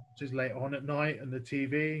Fools and Horses late on at night and the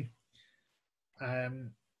TV.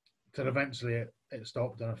 Till eventually it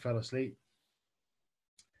stopped and I fell asleep.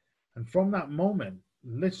 And from that moment,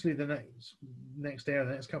 literally the next day or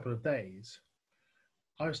the next couple of days,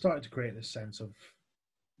 I started to create this sense of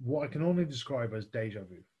what I can only describe as deja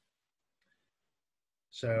vu.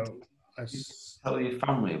 So I tell your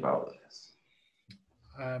family about this.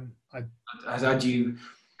 Had you,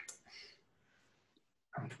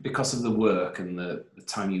 because of the work and the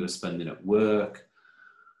time you were spending at work,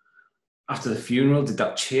 after the funeral, did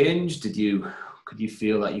that change? Could you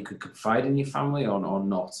feel that you could confide in your family or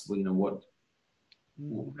not? Well, you know what?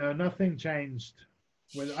 No, nothing changed.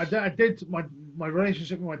 I did. My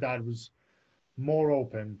relationship with my dad was more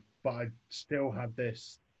open, but I still had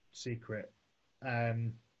this secret.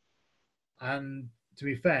 And to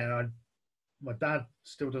be fair, my dad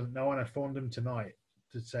still doesn't know, and I phoned him tonight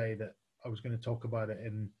to say that I was going to talk about it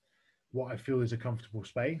in what I feel is a comfortable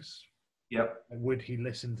space. Yep. Would he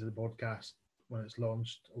listen to the podcast when it's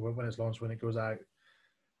launched, or when it goes out,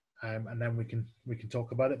 and then we can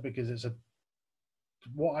talk about it, because it's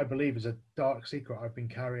what I believe is a dark secret I've been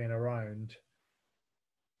carrying around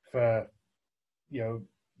for, the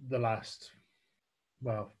last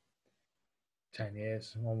 10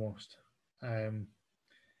 years almost, and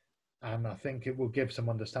I think it will give some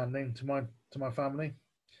understanding to my family.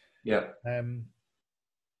 Yeah.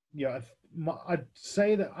 I'd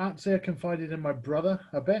say I confided in my brother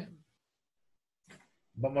a bit,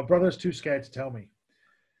 but my brother's too scared to tell me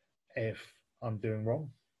if I'm doing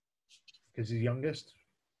wrong because he's youngest.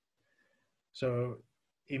 So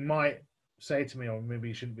he might say to me, "Oh, maybe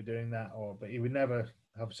you shouldn't be doing that," but he would never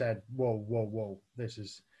have said, "Whoa, this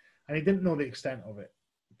is," and he didn't know the extent of it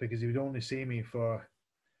because he would only see me for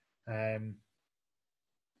 10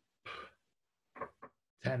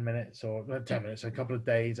 minutes or not 10 minutes, a couple of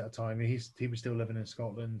days at a time. He was still living in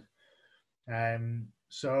Scotland.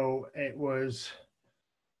 So it was,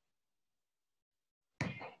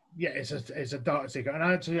 it's a dark secret. And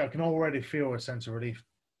actually, I can already feel a sense of relief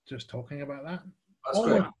just talking about that. That's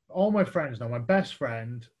great. All my friends know. My best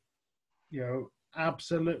friend,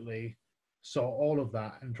 absolutely saw all of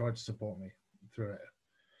that and tried to support me through it.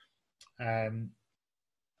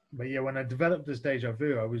 But yeah, when I developed this deja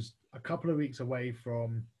vu, I was a couple of weeks away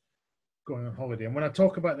from going on holiday. And when I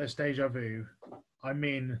talk about this deja vu, I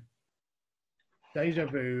mean deja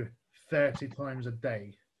vu 30 times a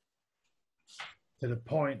day, to the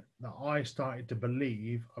point that I started to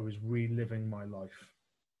believe I was reliving my life.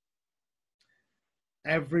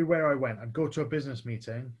 Everywhere I went, I'd go to a business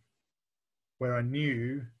meeting where I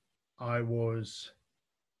knew I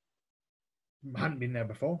hadn't been there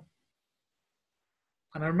before.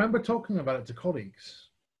 And I remember talking about it to colleagues,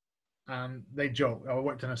 and they joked. I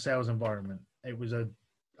worked in a sales environment. It was a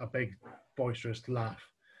big, boisterous laugh.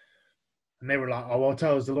 And they were like, "Oh, well,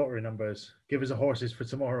 tell us the lottery numbers. Give us the horses for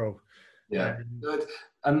tomorrow." Yeah, good.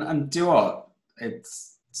 And do you know what?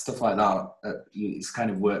 It's stuff like that. It's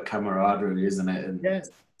kind of work camaraderie, isn't it? And yeah.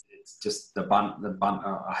 It's just the banter.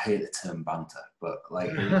 I hate the term banter, but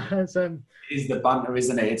like it's the banter,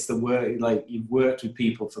 isn't it? It's the work. Like, you've worked with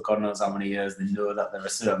people for God knows how many years. They know that there are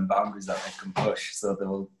certain boundaries that they can push, so they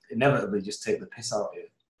will inevitably just take the piss out of you.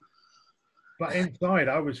 But inside,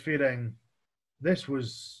 I was feeling this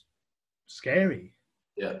was scary.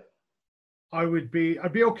 Yeah. I'd be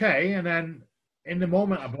okay, and then in the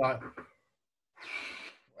moment I'd be like,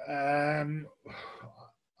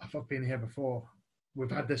 I've been here before. We've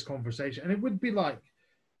had this conversation, and it would be like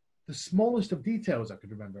the smallest of details I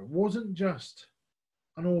could remember. It wasn't just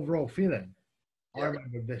an overall feeling. Yeah. I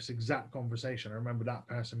remember this exact conversation. I remember that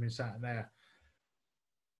person being sat in there,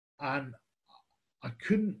 and I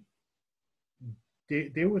couldn't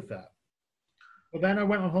deal with that. But then I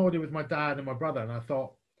went on holiday with my dad and my brother, and I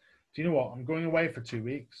thought, do you know what? I'm going away for 2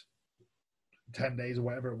 weeks, 10 days or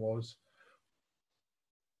whatever it was.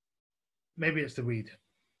 Maybe it's the weed.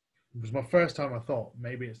 It was my first time I thought,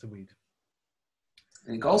 maybe it's the weed.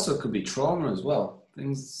 It also could be trauma as well.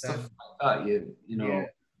 Stuff like that, you know. Yeah.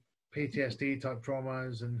 PTSD type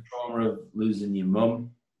traumas and... Trauma of losing your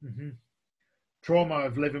mum. Mm-hmm. Trauma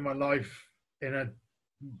of living my life in a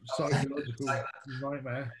psychological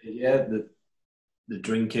nightmare. Yeah, the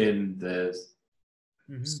drinking, the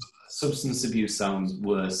substance abuse sounds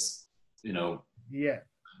worse, you know. Yeah.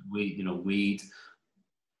 Weed.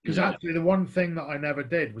 Because Yeah. actually, the one thing that I never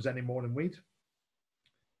did was any more than weed.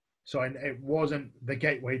 So it wasn't the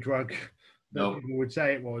gateway drug that No. people would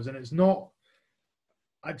say it was, and it's not.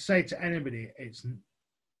 I'd say to anybody,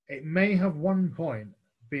 it may have one point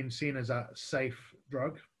been seen as a safe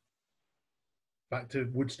drug, back to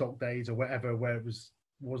Woodstock days or whatever, where it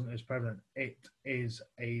wasn't as prevalent. It is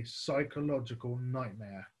a psychological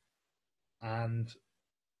nightmare, and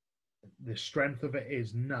the strength of it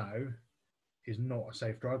is now is not a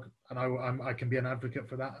safe drug, and I can be an advocate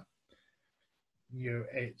for that.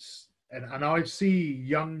 And I see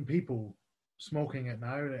young people smoking it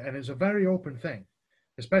now, and it's a very open thing,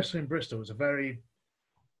 especially in Bristol. It's a very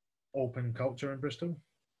open culture in Bristol,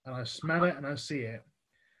 and I smell it and I see it,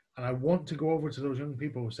 and I want to go over to those young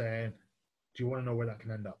people saying, "Do you want to know where that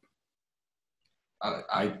can end up?"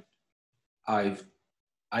 I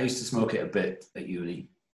used to smoke it a bit at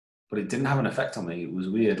uni, but it didn't have an effect on me. It was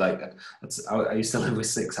weird. Like I used to live with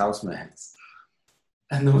 6 housemates,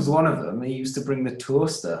 and there was one of them. He used to bring the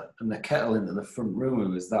toaster and the kettle into the front room. It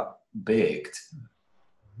was that baked.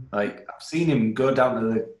 Like I've seen him go down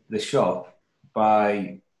to the shop,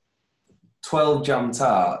 buy 12 jam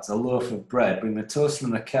tarts, a loaf of bread, bring the toaster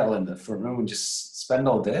and the kettle in the front room, and just spend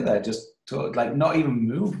all day there, just like not even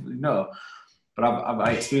move, But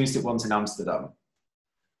I experienced it once in Amsterdam,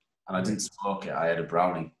 and I didn't smoke it. I had a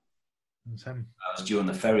brownie. Same. I was due on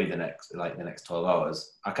the ferry the next 12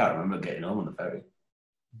 hours. I can't remember getting home on the ferry.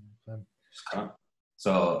 Same. Just can't.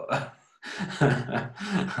 So,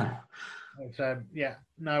 yeah.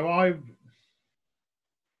 No,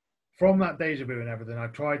 from that deja vu and everything, I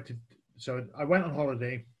tried to. So I went on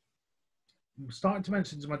holiday. Started to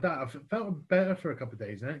mention to my dad, I felt better for a couple of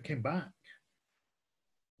days, and then it came back.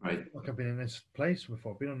 right. Like I've been in this place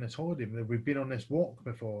before, been on this holiday, we've been on this walk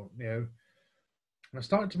before, And I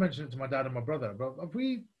started to mention it to my dad and my brother, but have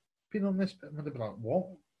we been on this? And they'd be like, what?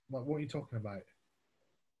 Like, what are you talking about?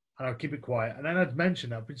 And I'd keep it quiet. And then I'd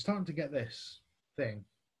mention I've been starting to get this thing.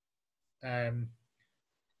 And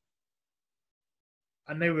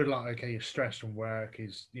they were like, okay, you're stressed from work,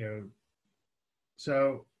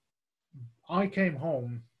 So I came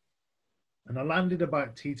home and I landed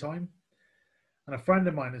about tea time. And a friend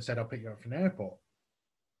of mine had said, I'll pick you up from the airport.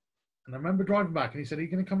 And I remember driving back and he said, are you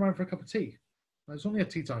going to come around for a cup of tea? And it's only a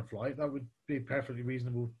tea time flight. That would be a perfectly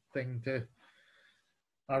reasonable thing to.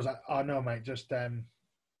 I was like, oh, no, mate, just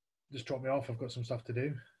drop me off. I've got some stuff to do.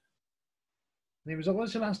 And he was like,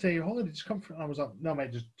 what's your last day of your holiday? Just come for it. And I was like, no,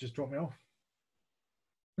 mate, just drop me off.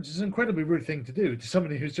 Which is an incredibly rude thing to do to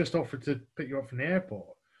somebody who's just offered to pick you up from the airport.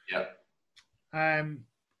 Yeah.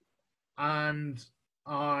 And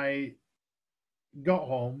I got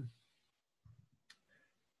home.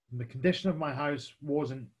 And the condition of my house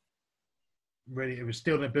wasn't really, it was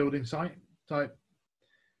still in a building site type.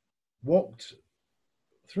 Walked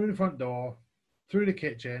through the front door, through the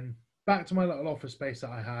kitchen, back to my little office space that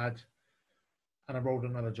I had, and I rolled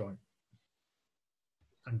another joint.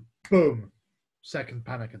 And boom, second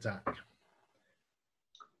panic attack.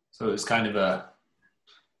 So it was kind of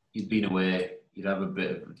you'd been away, you'd have a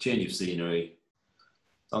bit of a change of scenery.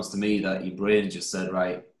 Sounds to me that your brain just said,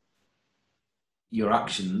 right, your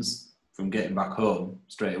actions from getting back home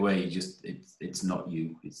straight away, it's not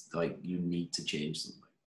you. It's like you need to change something.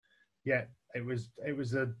 Yeah, it was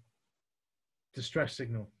a distress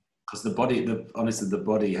signal. Because honestly, the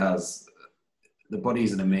body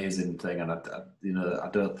is an amazing thing, and I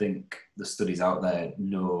don't think the studies out there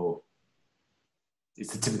know.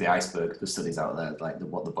 It's the tip of the iceberg. The studies out there, like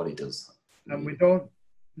what the body does, and we don't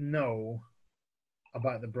know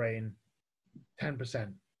about the brain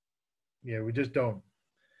 10%. Yeah, we just don't.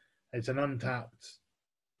 It's an untapped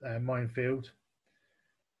minefield.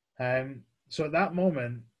 So at that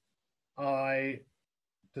moment, I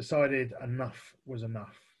decided enough was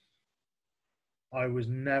enough. I was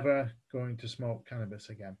never going to smoke cannabis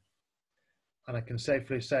again. And I can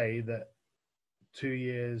safely say that 2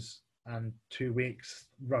 years and 2 weeks,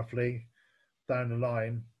 roughly, down the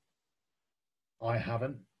line, I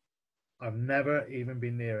haven't. I've never even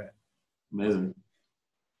been near it. Amazing.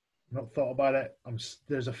 Not thought about it.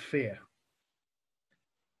 There's a fear.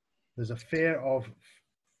 There's a fear of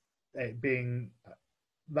it being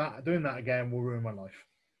that doing that again will ruin my life.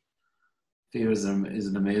 Fear is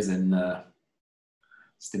an amazing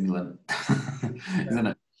stimulant, isn't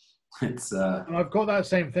it? It's. And I've got that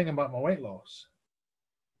same thing about my weight loss.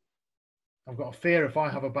 I've got a fear if I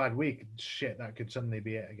have a bad week, shit, that could suddenly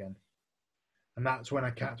be it again. And that's when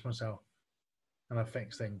I catch myself and I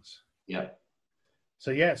fix things. Yeah. So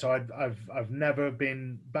yeah, so I've never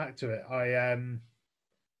been back to it.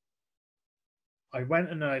 I went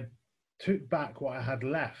and I took back what I had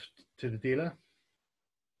left to the dealer,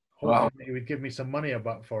 Wow. hoping that he would give me some money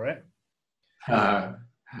about for it. Uh,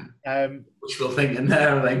 Um, wishful thinking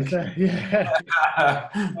there, I think. so, yeah.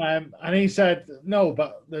 And he said, no,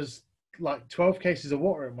 but there's like 12 cases of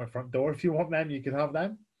water at my front door. If you want them, you can have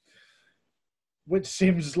them. Which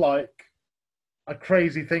seems like a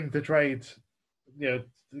crazy thing to trade. You know,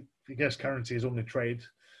 I guess currency is only trade.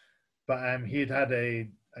 But he'd had a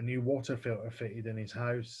new water filter fitted in his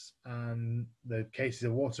house, and the cases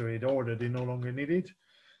of water he'd ordered he no longer needed.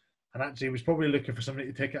 And actually, he was probably looking for somebody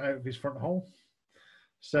to take it out of his front hall.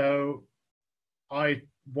 So I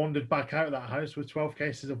wandered back out of that house with 12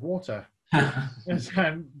 cases of water and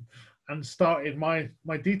started my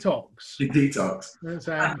detox. The detox.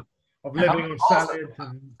 Of living on salad.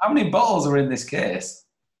 And how many bottles are in this case?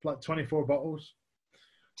 like 24 bottles.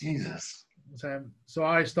 Jesus. So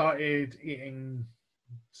I started eating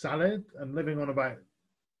salad and living on about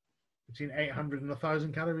between 800 and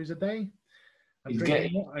 1,000 calories a day. And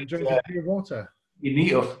drinking pure water. You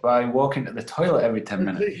meet up by walking to the toilet every 10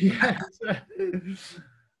 minutes. Yes.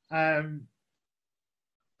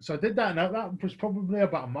 So I did that, and that was probably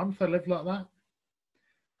about a month I lived like that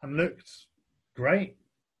and looked great.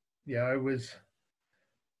 Yeah, I was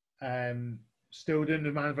still doing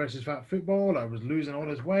the man versus fat football. I was losing all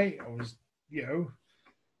this weight. I was,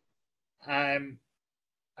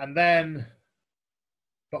 and then,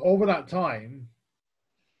 but over that time,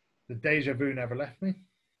 the deja vu never left me.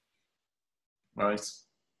 Right.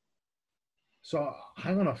 So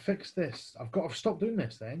hang on, I fixed this. I've got to stop doing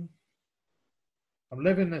this then. I'm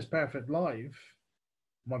living this perfect life.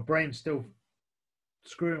 My brain's still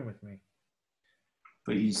screwing with me.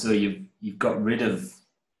 But you've got rid of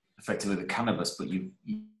effectively the cannabis, but you've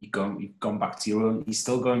gone back to your own. You're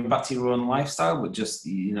still going back to your own lifestyle, but just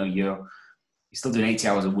you're still doing 80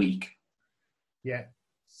 hours a week. Yeah.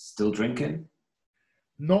 Still drinking.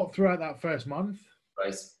 Not throughout that first month.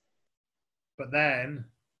 Right. But then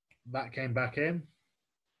that came back in.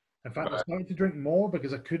 In fact, I started to drink more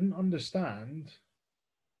because I couldn't understand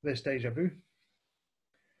this deja vu.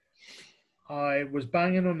 I was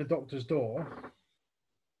banging on the doctor's door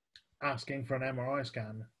asking for an MRI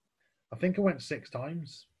scan. I think I went 6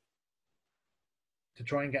 times to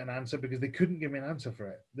try and get an answer because they couldn't give me an answer for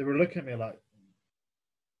it. They were looking at me like,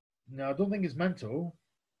 no, I don't think it's mental.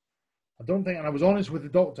 I don't think, and I was honest with the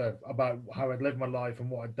doctor about how I'd lived my life and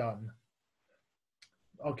what I'd done.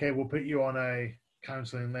 Okay, we'll put you on a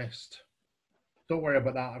counselling list. Don't worry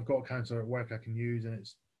about that. I've got a counsellor at work I can use, and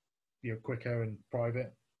it's quicker and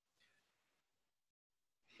private.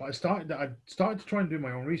 But I started to try and do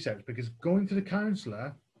my own research because going to the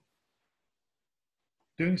counsellor,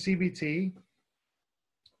 doing CBT,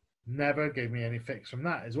 never gave me any fix from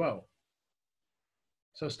that as well.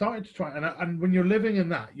 So I started to try, and when you're living in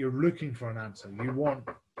that, you're looking for an answer.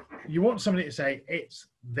 You want somebody to say, it's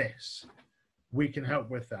this. We can help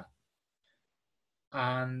with that.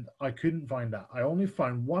 And I couldn't find that. I only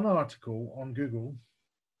found one article on Google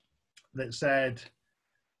that said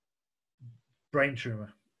brain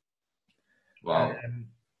tumor. Wow.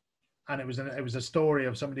 And it was a story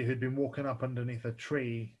of somebody who'd been walking up underneath a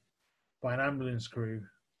tree by an ambulance crew,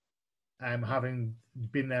 having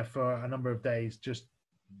been there for a number of days, just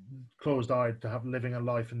closed-eyed, to have living a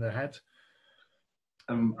life in their head.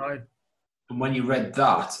 And when you read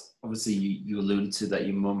that, obviously you alluded to that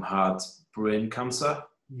your mum had brain cancer.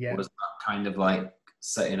 Yeah. Was that kind of like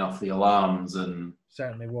setting off the alarms? And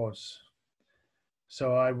certainly was.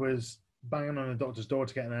 So I was banging on the doctor's door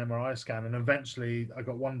to get an MRI scan, and eventually I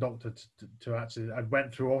got one doctor to actually. I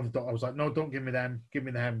went through all the doctors. I was like, no, don't give me them. Give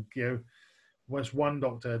me them. Was one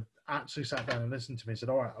doctor actually sat down and listened to me and said,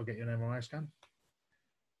 all right, I'll get you an MRI scan.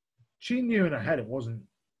 She knew in her head it wasn't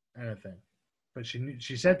anything, but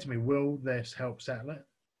she said to me, will this help settle it?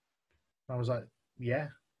 I was like, yeah,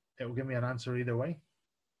 it will give me an answer either way.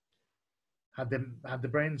 Had the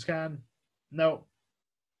brain scan? No,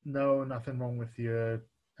 nothing wrong with your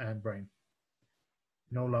brain.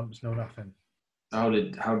 No lumps, no nothing. How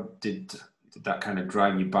did that kind of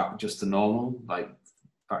drive you back just to normal, like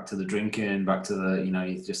back to the drinking, back to the,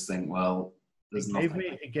 you just think, well, there's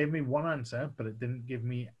nothing. It gave me one answer, but it didn't give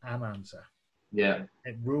me an answer. Yeah.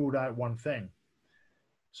 It ruled out one thing.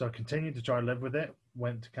 So I continued to try to live with it,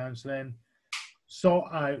 went to counselling, sought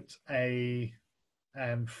out a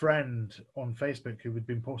friend on Facebook who had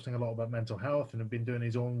been posting a lot about mental health and had been doing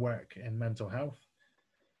his own work in mental health.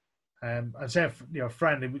 I said, a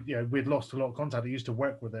friend, we'd lost a lot of contact. I used to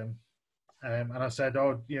work with him. And I said,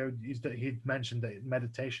 he'd mentioned that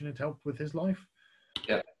meditation had helped with his life.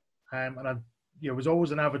 Yeah. And I was always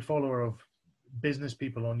an avid follower of business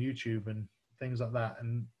people on YouTube and things like that.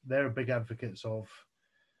 And they're big advocates of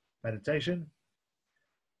meditation.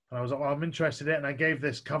 And I was like, well, I'm interested in it. And I gave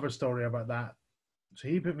this cover story about that. So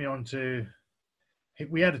he put me on to,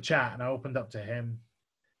 we had a chat and I opened up to him.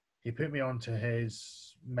 He put me on to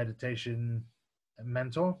his meditation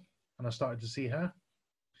mentor and I started to see her.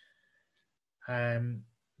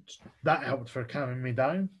 That helped for calming me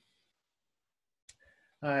down.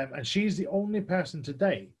 And she's the only person to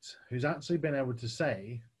date who's actually been able to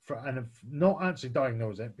say, and not actually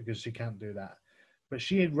diagnose it because she can't do that, but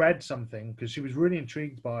she had read something because she was really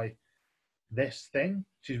intrigued by this thing.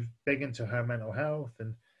 She's big into her mental health.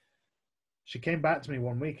 And she came back to me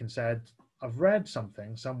one week and said, I've read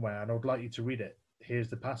something somewhere and I would like you to read it. Here's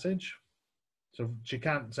the passage. So she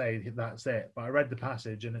can't say that's it, but I read the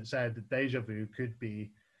passage and it said that deja vu could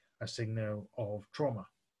be a signal of trauma.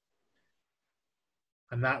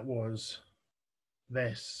 And that was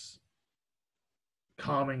this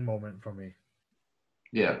calming moment for me.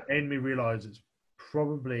 Yeah. It made me realize it's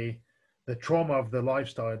probably the trauma of the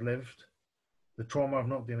lifestyle I'd lived, the trauma of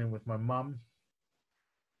not dealing with my mum,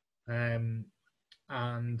 and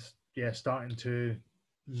yeah, starting to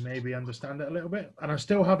maybe understand it a little bit. And I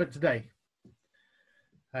still have it today.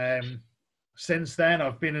 Since then,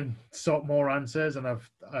 I've been and sought more answers, and I've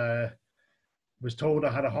was told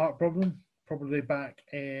I had a heart problem, probably back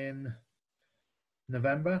in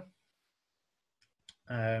November.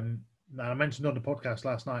 And I mentioned on the podcast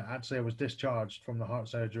last night, actually, I was discharged from the heart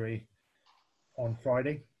surgery on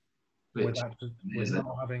Friday with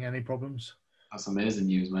not having any problems. That's amazing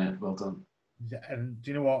news, mate. Well done. And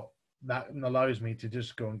do you know what? That allows me to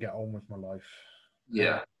just go and get on with my life.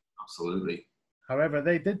 Yeah, absolutely. However,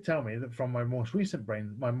 they did tell me that from my most recent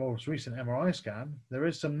MRI scan, there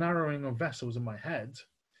is some narrowing of vessels in my head,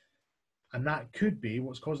 and that could be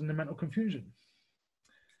what's causing the mental confusion.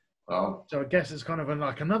 Wow. So I guess it's kind of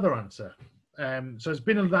like another answer. So that's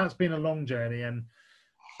been a long journey,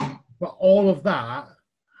 but all of that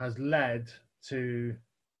has led to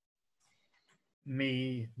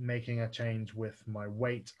me making a change with my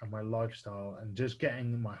weight and my lifestyle and just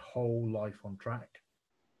getting my whole life on track.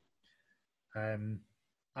 And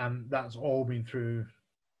that's all been through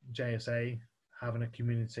JSA, having a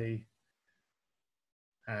community,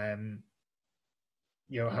 having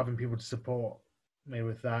people to support me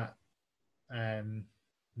with that,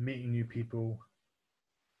 meeting new people.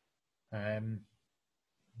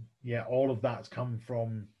 All of that's come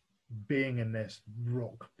from being in this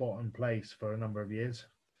rock bottom place for a number of years.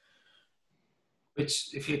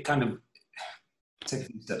 Which, if you kind of take a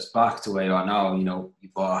few steps back to where you are now, you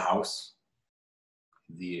bought a house,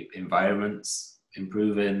 the environment's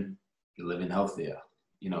improving, you're living healthier.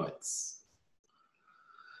 It's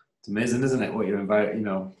amazing, isn't it? What your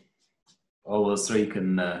environment, all those three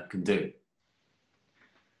can do.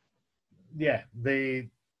 Yeah,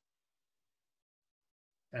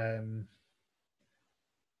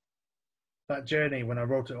 that journey when I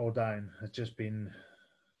wrote it all down has just been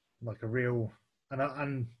like a real, and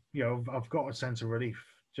I've got a sense of relief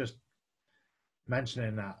just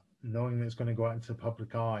mentioning that, knowing that it's going to go out into the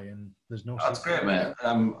public eye, and there's no. That's great, mate.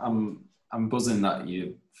 I'm buzzing that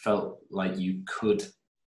you felt like you could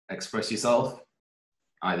express yourself,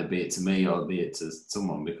 either be it to me or be it to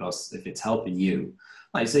someone, because if it's helping you,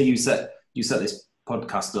 like you say, you set this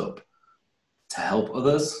podcast up to help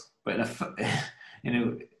others, but in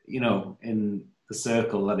the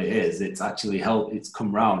circle that it is, it's actually it's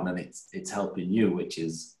come round and it's helping you, which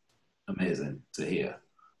is amazing to hear.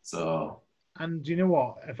 So. And do you know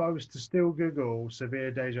what? If I was to still Google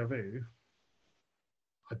severe deja vu,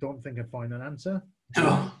 I don't think I'd find an answer.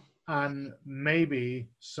 No. And maybe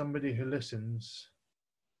somebody who listens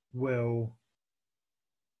will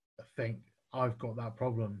think, I've got that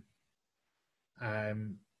problem.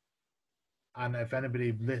 And if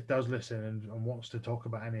anybody does listen and wants to talk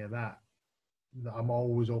about any of that, I'm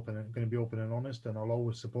always open and going to be open and honest, and I'll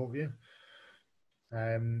always support you.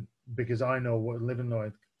 Because I know what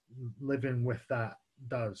living with that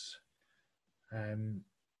does. And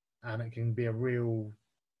it can be a real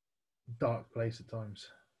dark place at times.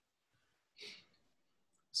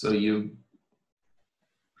 So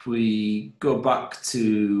if we go back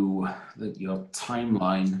to your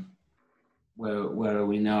timeline, where are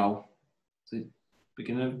we now?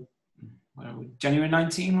 Beginning of January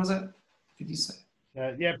 19, was it? Did you say?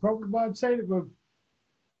 Yeah, probably. I'd say that we're.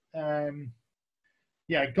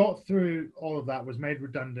 I got through all of that. Was made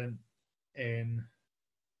redundant in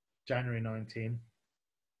January 19.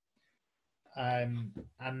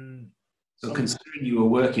 And so, considering you were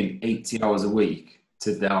working 80 hours a week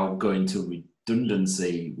to now going to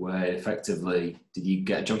redundancy, where effectively, did you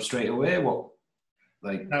get a job straight away?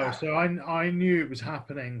 No, so I knew it was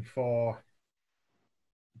happening for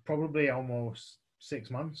probably almost 6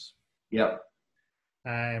 months. Yeah.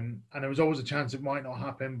 And there was always a chance it might not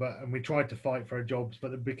happen, and we tried to fight for our jobs, but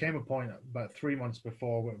there became a point about 3 months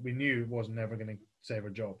before where we knew it wasn't ever going to save our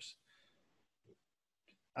jobs.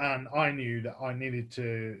 And I knew that I needed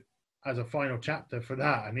to, as a final chapter for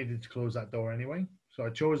that, I needed to close that door anyway. So I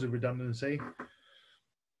chose a redundancy.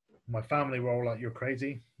 My family were all like, "You're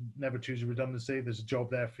crazy. Never choose a redundancy. There's a job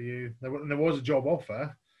there for you." There was a job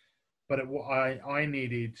offer, but I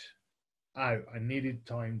needed out. I needed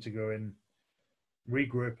time to go in,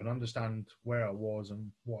 regroup, and understand where I was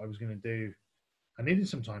and what I was going to do. I needed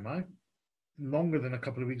some time out, longer than a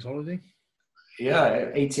couple of weeks holiday.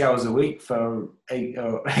 Yeah, 80 hours a week for 8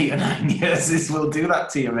 or 9 years. This will do that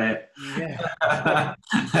to you, mate. Yeah.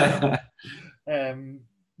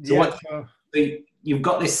 So you've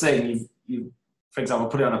got this thing, you, for example,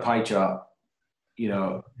 put it on a pie chart,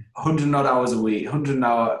 100 odd hours a week, 100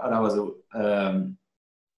 odd hours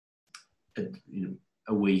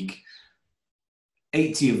a week.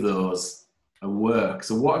 80 of those are work.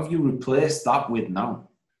 So what have you replaced that with now?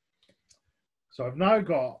 So I've now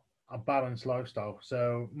got a balanced lifestyle.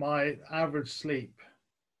 So my average sleep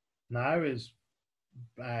now is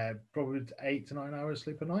probably 8 to 9 hours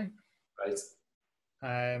sleep a night. Right.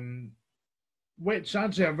 Which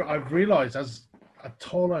actually I've realized as a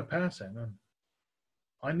taller person,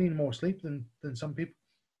 I need more sleep than some people.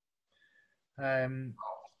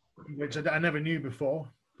 Which I never knew before,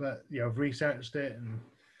 but I've researched it. And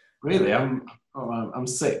really, I'm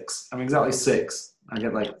 6. I'm exactly 6. I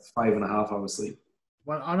get like 5.5 hours sleep.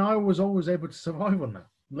 Well, and I was always able to survive on that,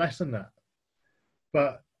 less than that.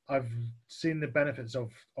 But I've seen the benefits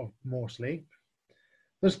of more sleep.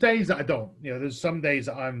 There's days that I don't. There's some days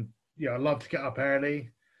that I love to get up early.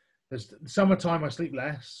 There's summertime I sleep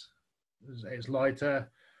less. It's lighter.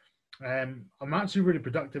 I'm actually really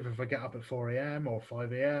productive if I get up at 4 a.m. or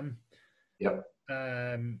 5 a.m. Yep.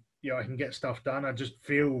 I can get stuff done. I just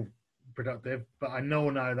feel productive. But I know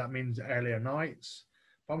now that means earlier nights.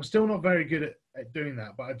 But I'm still not very good at doing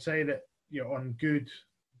that. But I'd say that on good,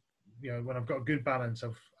 when I've got good balance,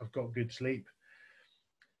 I've got good sleep.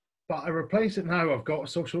 But I replace it now. I've got a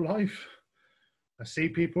social life. I see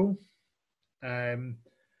people. I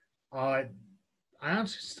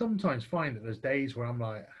actually sometimes find that there's days where I'm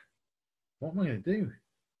like, what am I going to do?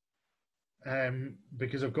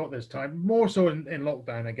 Because I've got this time, more so in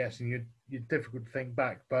lockdown, I guess, and you're difficult to think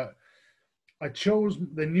back. But I chose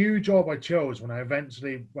the new job I chose when I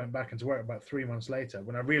eventually went back into work about 3 months later,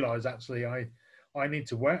 when I realized actually I need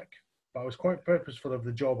to work. But I was quite purposeful of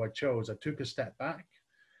the job I chose. I took a step back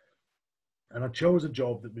and I chose a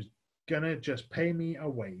job that was going to just pay me a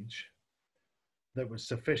wage that was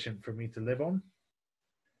sufficient for me to live on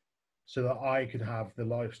so that I could have the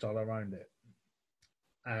lifestyle around it.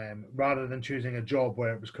 Rather than choosing a job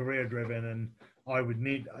where it was career driven and I would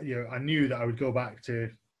need, I knew that I would go back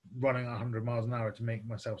to running 100 miles an hour to make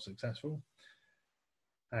myself successful.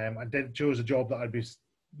 I chose a job that I'd be,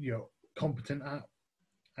 competent at,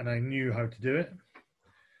 and I knew how to do it.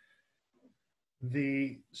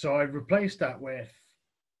 So I replaced that with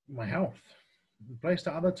my health. Replaced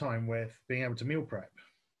that other time with being able to meal prep.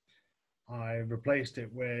 I replaced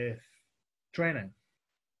it with training.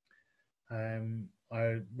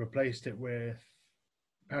 I replaced it with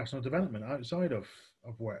personal development outside of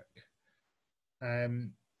work.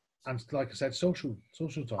 And like I said, social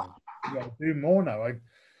time. I do more now.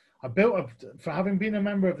 I built up, for having been a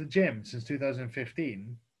member of the gym since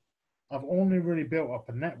 2015, I've only really built up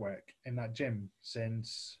a network in that gym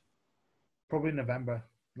since probably November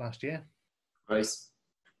last year. Right.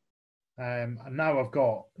 And now I've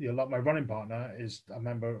got, like my running partner is a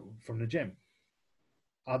member from the gym.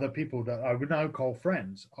 Other people that I would now call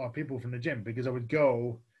friends are people from the gym, because I would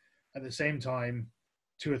go at the same time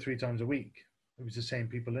 2 or 3 times a week. It was the same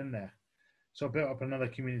people in there. So I built up another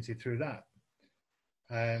community through that.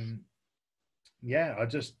 I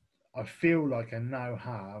feel like I now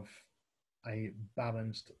have a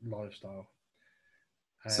balanced lifestyle.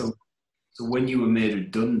 So when you were made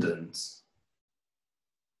redundant,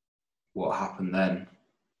 what happened then?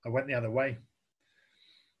 I went the other way.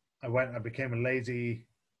 I became a lazy,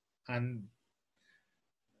 and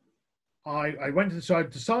I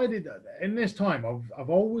decided that in this time, I've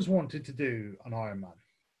always wanted to do an Ironman.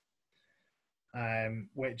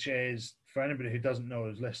 Which is, for anybody who doesn't know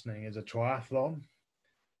who's listening, is a triathlon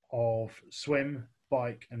of swim,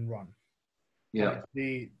 bike, and run. Yeah. It's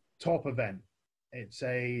the top event. It's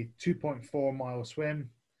a 2.4 mile swim,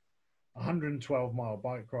 112 mile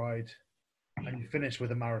bike ride, and you finish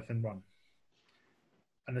with a marathon run.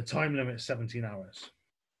 And the time limit is 17 hours.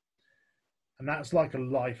 And that's like a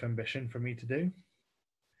life ambition for me to do.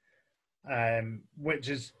 which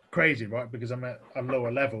is crazy, right? Because I'm at a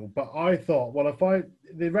lower level. But I thought, well,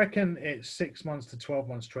 they reckon it's 6 months to 12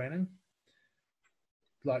 months training,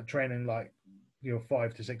 like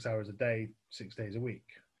 5 to 6 hours a day, 6 days a week,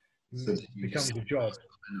 So becomes a job.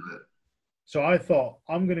 So I thought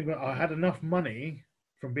I'm going to go. I had enough money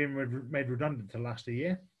from being made redundant to last a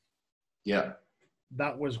year. Yeah.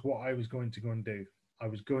 That was what I was going to go and do. I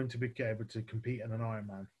was going to be able to compete in an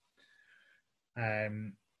Ironman.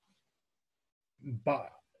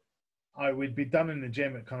 But I would be done in the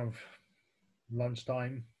gym at kind of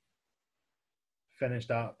lunchtime,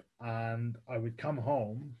 finished up, and I would come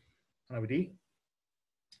home and I would eat.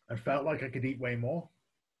 I felt like I could eat way more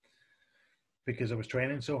because I was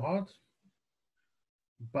training so hard.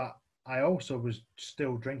 But I also was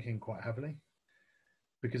still drinking quite heavily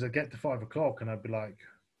because I'd get to 5 o'clock and I'd be like,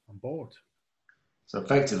 I'm bored. So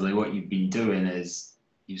effectively what you've been doing is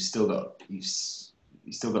you've still got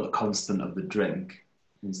the constant of the drink.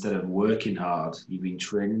 Instead of working hard, you've been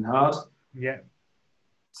training hard. Yeah.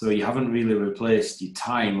 So you haven't really replaced your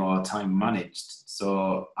time or time managed.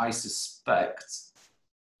 So I suspect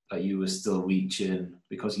that you were still reaching,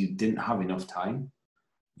 because you didn't have enough time,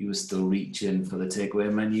 you were still reaching for the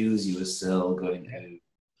takeaway menus. You were still going to...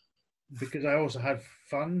 Because I also had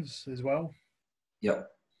funds as well. Yep.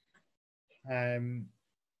 And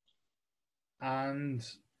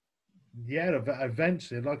yeah,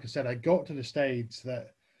 eventually, like I said, I got to the stage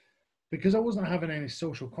that because I wasn't having any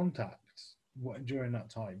social contacts during that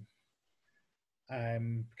time,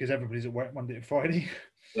 because everybody's at work Monday to Friday.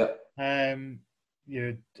 Yep.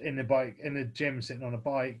 You're in the gym, sitting on a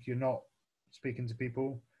bike. You're not speaking to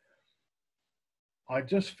people. I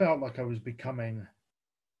just felt like I was becoming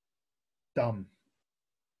dumb.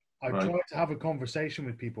 I tried to have a conversation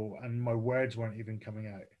with people, and my words weren't even coming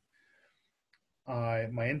out.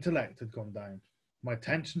 My intellect had gone down. My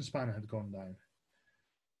attention span had gone down.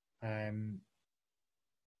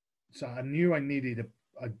 So I knew I needed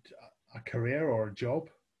a career or a job.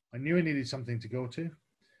 I knew I needed something to go to.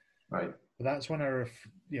 Right. But that's when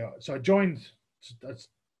so I joined. I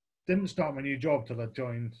didn't start my new job till I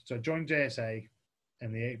joined. So I joined JSA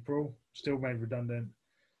in the April, still made redundant.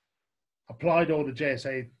 Applied all the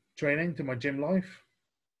JSA training to my gym life.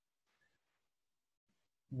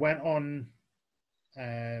 Went on,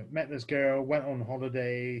 met this girl, went on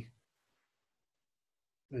holiday.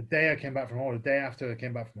 The day I came back from holiday, the day after I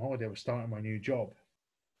came back from holiday, I was starting my new job.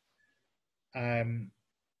 And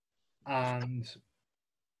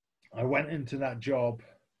I went into that job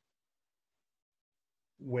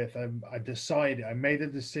with, I made a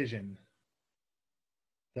decision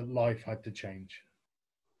that life had to change.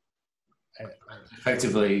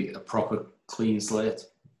 Effectively, a proper clean slate.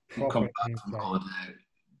 You come back from holiday,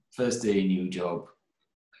 first day, new job,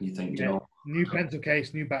 and you think, you know, new pencil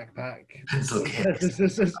case, new backpack. Pencil case.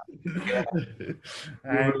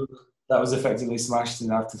 That was effectively smashed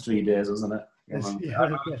in after 3 days, wasn't it? Days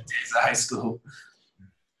at high school.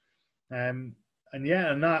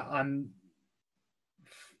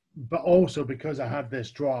 But also because I had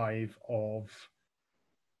this drive of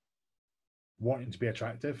wanting to be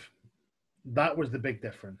attractive, that was the big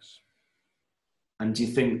difference. And do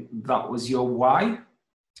you think that was your why?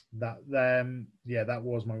 That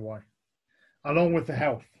was my why, along with the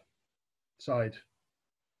health side.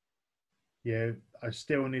 Yeah, I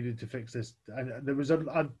still needed to fix this. And there was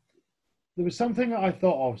something that I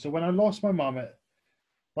thought of. So when I lost my mum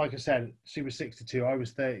like I said, she was 62, I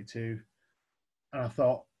was 32, and I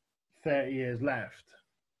thought 30 years left.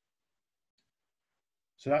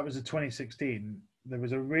 So that was in 2016. There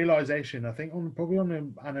was a realization, I think, probably on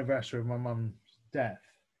the anniversary of my mum's death,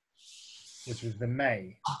 which was the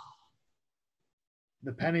May.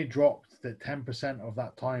 The penny dropped that 10% of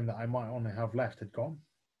that time that I might only have left had gone.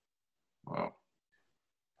 Wow.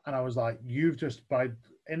 And I was like,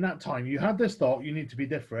 in that time, you had this thought, you need to be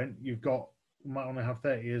different. You might only have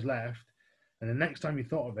 30 years left. And the next time you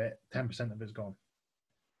thought of it, 10% of it's gone.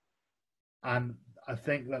 And I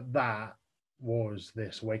think that was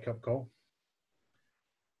this wake-up call.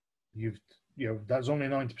 That's only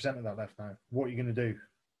 90% of that left now. What are you going to do?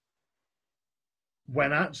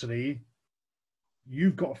 When actually,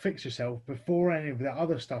 you've got to fix yourself before any of the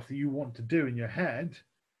other stuff that you want to do in your head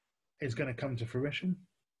is going to come to fruition.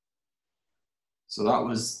 So that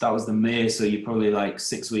was the May. So you're probably like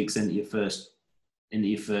 6 weeks into your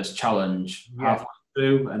first challenge, halfway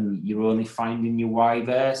through, and you're only finding your why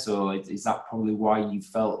there. So is that probably why you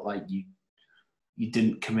felt like you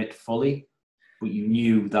didn't commit fully, but you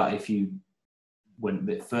knew that if you went a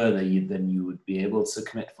bit further, then you would be able to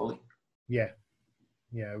commit fully? Yeah,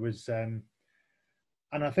 it was, and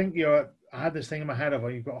I think I I had this thing in my head of, oh,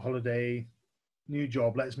 you've got a holiday, new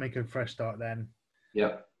job, let's make a fresh start then.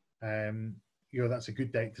 Yeah. That's a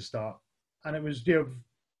good date to start. And it was,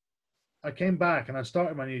 I came back and I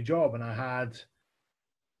started my new job and I had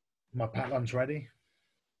my packed lunch ready.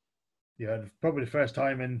 Probably the first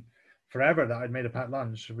time in forever that I'd made a packed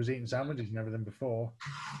lunch. I was eating sandwiches and everything before.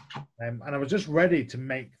 And I was just ready to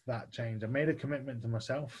make that change. I made a commitment to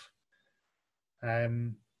myself.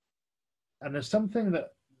 And there's something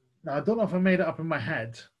that, now, I don't know if I made it up in my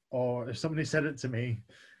head or if somebody said it to me,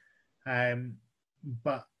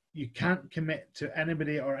 but you can't commit to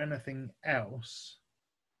anybody or anything else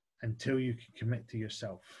until you can commit to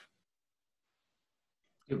yourself.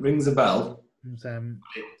 It rings a bell. And,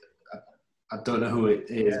 I don't know who it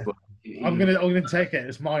is, but I'm gonna take it.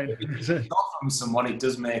 It's mine. If it's not from someone, it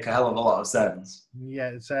does make a hell of a lot of sense.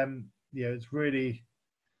 Yeah, it's really,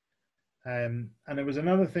 and it was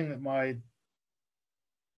another thing that my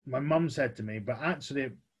mum said to me, but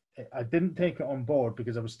actually I didn't take it on board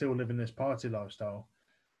because I was still living this party lifestyle.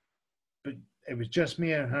 But it was just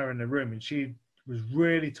me and her in the room, and she was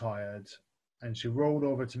really tired, and she rolled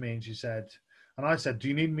over to me and she said, and I said, "Do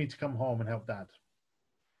you need me to come home and help Dad?"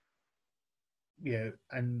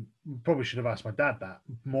 And probably should have asked my dad that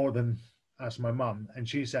more than asked my mum. And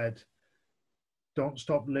she said, "Don't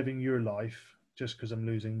stop living your life just because I'm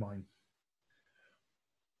losing mine."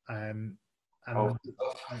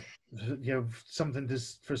 Something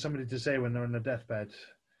for somebody to say when they're on their deathbed.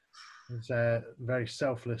 It's a very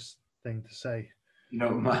selfless thing to say. Do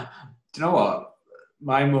you know what?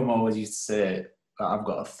 My mum always used to say that I've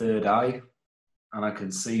got a third eye and I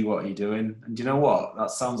can see what you're doing. And do you know what?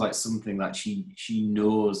 That sounds like something that she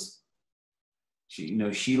knows.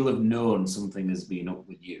 She'll have known something has been up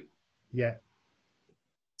with you. Yeah.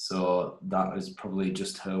 So that is probably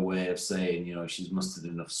just her way of saying, she's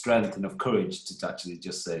mustered enough strength, enough courage to actually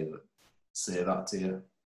just say that to you.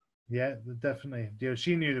 Yeah, definitely.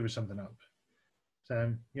 She knew there was something up.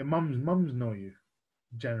 So your mums know you,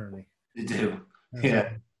 generally. They do.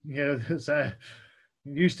 Yeah. It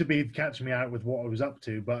used to be catching me out with what I was up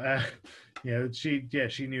to, but she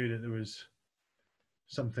knew that there was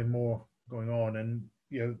something more going on, and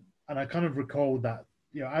and I kind of recalled that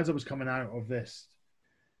as I was coming out of this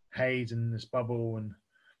haze and this bubble, and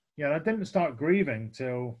I didn't start grieving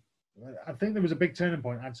till I think there was a big turning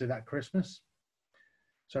point actually that Christmas.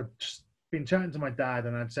 So I'd just been chatting to my dad,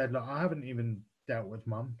 and I'd said, look, I haven't even dealt with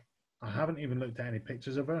Mum. I haven't even looked at any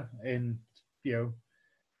pictures of her in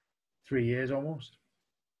 3 years almost.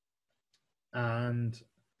 And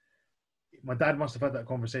my dad must have had that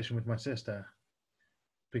conversation with my sister,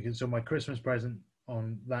 because my Christmas present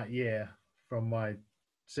on that year from my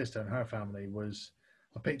sister and her family was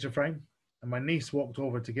a picture frame, and my niece walked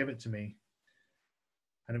over to give it to me,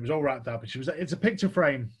 and it was all wrapped up, and she was like, "It's a picture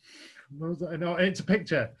frame." I was like, "No, it's a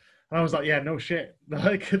picture." And I was like, "Yeah, no shit."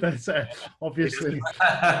 Like, that's obviously.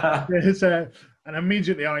 And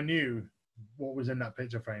immediately I knew what was in that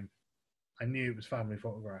picture frame. I knew it was family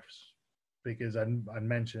photographs because I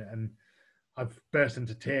mentioned it, and I've burst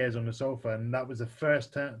into tears on the sofa, and that was the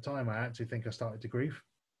first time I actually think I started to grieve.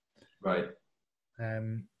 Right.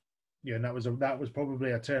 And that was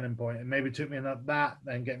probably a turning point, and maybe took me in that,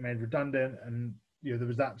 then getting made redundant, and there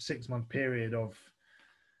was that 6-month period of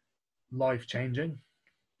life changing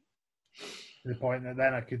to the point that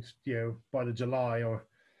then I could, by the July or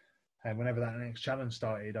whenever that next challenge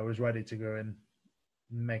started, I was ready to go and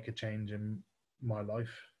make a change in my life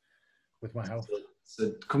with my health.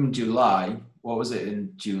 So come July, what was it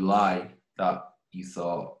in July that you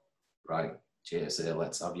thought, right, JSA,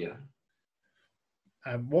 let's have you?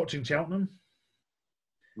 Watching Cheltenham.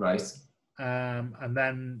 Right. And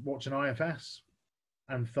then watching IFS,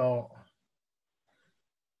 and thought,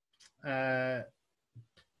 I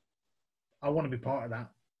want to be part of that.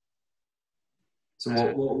 So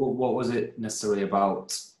what was it necessarily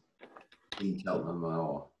about seeing Cheltenham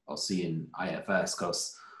or seeing IFS?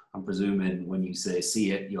 Because I'm presuming when you say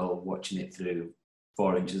see it, you're watching it through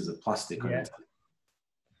 4 inches of plastic.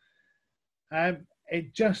 Yeah.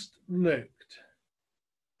 It just looked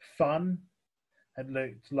fun. It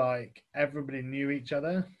looked like everybody knew each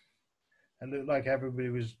other. It looked like everybody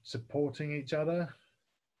was supporting each other.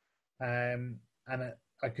 And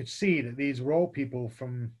I could see that these were all people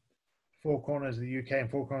from 4 corners of the UK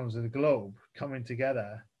and 4 corners of the globe coming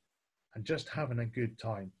together and just having a good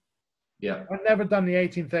time. Yeah. I've never done the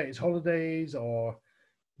 1830s holidays or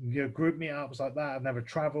group meetups like that. I've never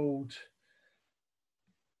traveled.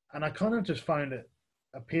 And I kind of just found it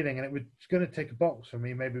appealing, and it was going to tick a box for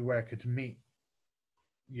me, maybe where I could meet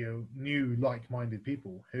new like-minded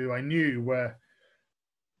people who I knew were,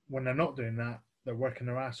 when they're not doing that, they're working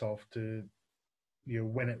their ass off to,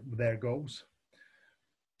 win it with their goals.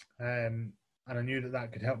 And I knew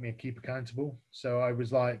that could help me keep accountable. So I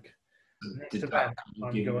was like, next Did event, that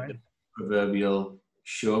I'm give you going. the proverbial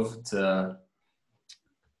shove to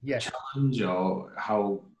Yes. challenge, or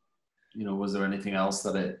how, was there anything else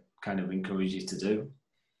that it kind of encouraged you to do?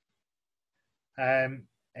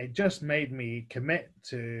 It just made me commit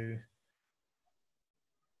to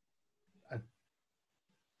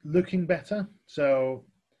looking better. So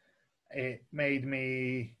it made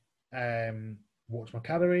me watch my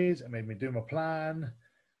calories. It made me do my plan.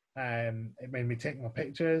 It made me take my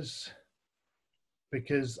pictures,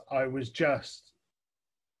 because I was just,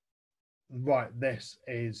 right, this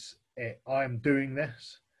is it. I'm doing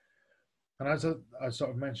this. And as I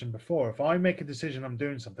sort of mentioned before, if I make a decision I'm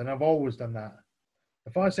doing something, I've always done that.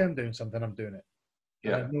 If I say I'm doing something, I'm doing it.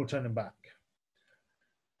 Yeah. And there's no turning back.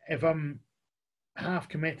 If I'm half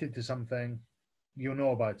committed to something, you'll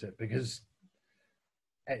know about it, because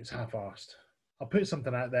it's half-arsed. I'll put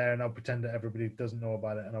something out there and I'll pretend that everybody doesn't know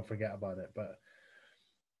about it and I'll forget about it. But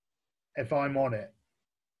if I'm on it,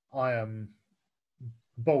 I am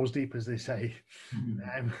balls deep, as they say.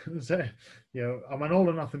 So, I'm an all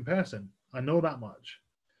or nothing person. I know that much.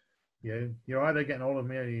 You're either getting all of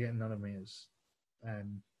me or you're getting none of me.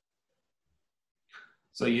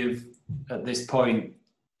 So you've, at this point,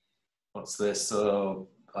 what's this? So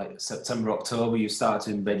like September, October, you start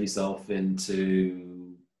to embed yourself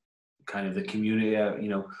into kind of the community.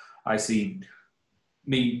 I see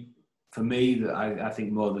for me, that I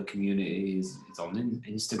think more of the community is on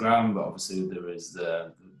Instagram, but obviously there is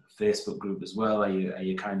the Facebook group as well. Are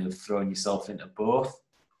you kind of throwing yourself into both?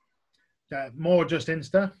 More just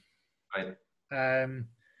Insta. Right.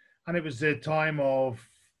 And it was the time of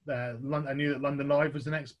I knew that London Live was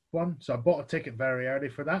the next one, so I bought a ticket very early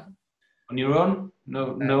for that. On your own?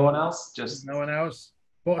 No one else? Just no one else.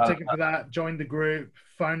 Bought a ticket for that, joined the group,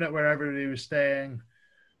 found out where everybody was staying,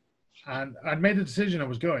 and I'd made a decision I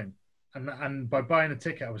was going. And by buying a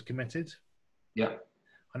ticket, I was committed. Yeah.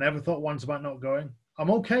 I never thought once about not going.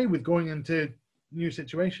 I'm okay with going into new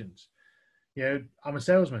situations. I'm a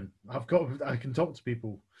salesman. I can talk to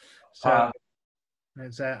people. So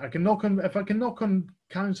it's I can knock on, if I can knock on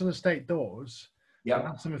council estate doors, yeah,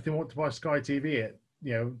 ask them if they want to buy Sky TV at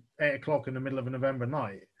 8:00 in the middle of a November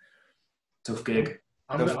night. Tough gig.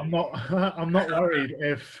 I'm not worried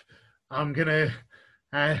if I'm gonna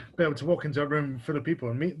be able to walk into a room full of people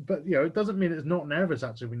and meet. But it doesn't mean it's not nervous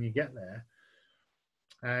actually when you get there.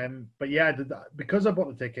 But yeah, because I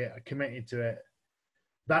bought the ticket, I committed to it.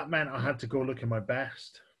 That meant I had to go looking my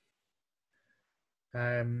best.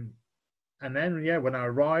 And then, when I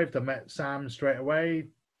arrived, I met Sam straight away.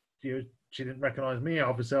 She didn't recognize me.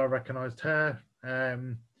 Obviously, I recognized her.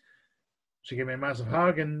 She gave me a massive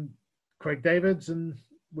hug, and Craig Davids, and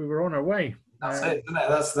we were on our way. That's it, isn't it?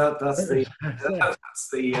 That's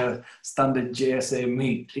the standard JSA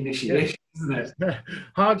meet initiation, isn't it?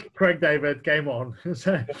 Hug, Craig David, game on.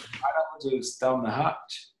 I just down the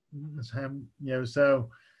hatch.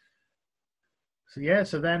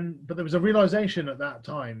 So then, but there was a realization at that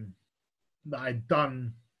time that I'd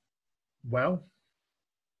done well.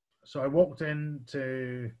 So I walked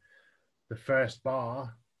into the first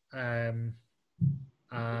bar, and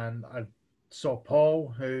I saw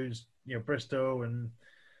Paul, who's Bristol,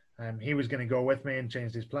 and he was going to go with me and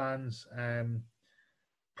changed his plans.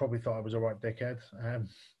 Probably thought I was a right dickhead.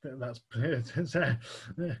 That's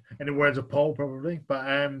in the words of Paul, probably.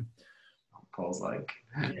 But Paul's like.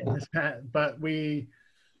 But we,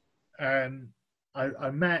 I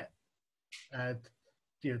met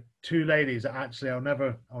two ladies that actually I'll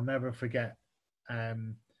never forget. That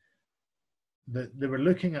they were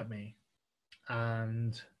looking at me,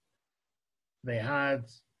 and they had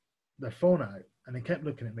their phone out, and they kept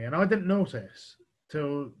looking at me, and I didn't notice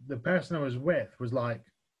till the person I was with was like,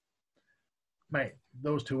 "Mate,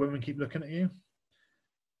 those two women keep looking at you,"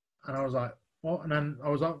 and I was like, "What?" And then I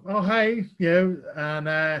was like, "Oh, hey, and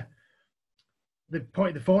they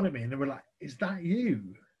pointed the phone at me, and they were like, "Is that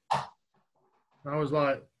you?" And I was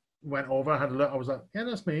like, went over, I had a look, I was like, "Yeah,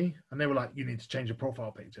 that's me," and they were like, "You need to change your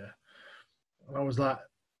profile picture," and I was like,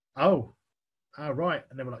 "Oh, right,"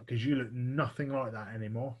 and they were like, "Because you look nothing like that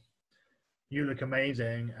anymore. You look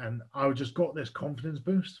amazing," and I just got this confidence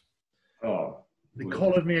boost. Oh, they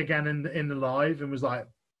collared me again in the live and was like,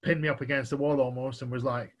 pinned me up against the wall almost, and was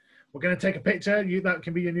like, "We're going to take a picture. That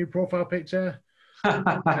can be your new profile picture." And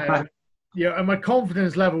my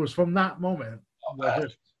confidence levels from that moment were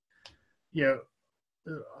just,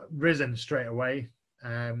 risen straight away.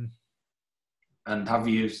 And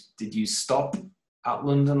did you stop at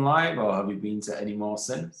London Live, or have you been to any more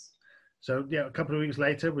since? So yeah, a couple of weeks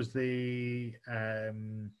later was the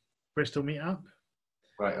Bristol meetup.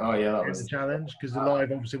 Right. Oh yeah, that End was the challenge, because the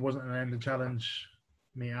live obviously wasn't an end the challenge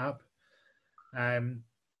meetup. And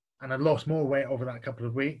I lost more weight over that couple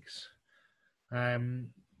of weeks. And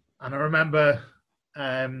I remember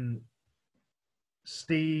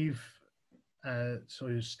Steve,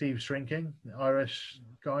 Steve Shrinking, the Irish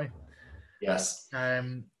guy, yes.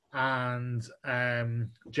 and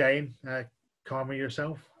Jane, Karma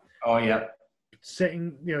Yourself, Oh yeah.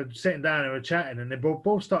 sitting down and we were chatting, and they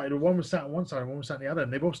both started. One was sat on one side, and one was sat on the other,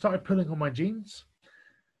 and they both started pulling on my jeans.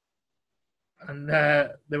 And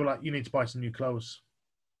they were like, "You need to buy some new clothes."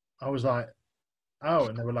 I was like, "Oh,"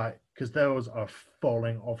 and they were like, "Because those are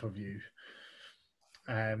falling off of you."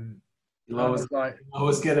 You'll I always, was like,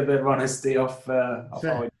 always get a bit of honesty off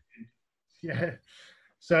so, yeah.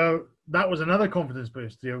 So that was another confidence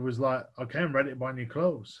boost. It was like, okay, I'm ready to buy new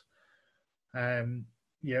clothes. And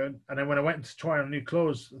then when I went to try on new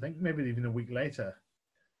clothes, I think maybe even a week later,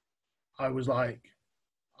 I was like,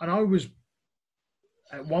 and I was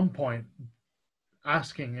at one point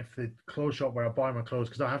asking if the clothes shop where I buy my clothes,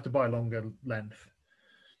 because I have to buy longer length.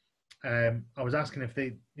 I was asking if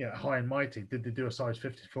they, High and Mighty, did they do a size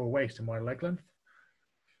 54 waist in my leg length?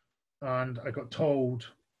 And I got told,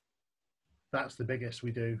 that's the biggest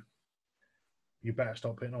we do. You better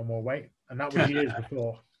stop putting on more weight. And that was years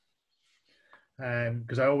before.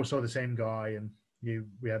 Because I always saw the same guy, and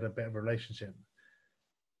we had a bit of a relationship.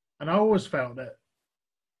 And I always felt that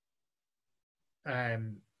I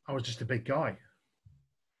was just a big guy.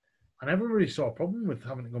 I never really saw a problem with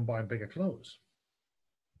having to go and buy bigger clothes.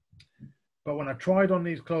 But when I tried on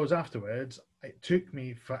these clothes afterwards, it took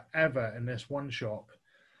me forever in this one shop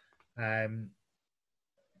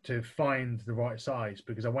to find the right size,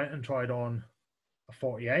 because I went and tried on a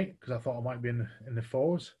 48 because I thought I might be in the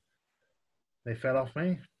fours. They fell off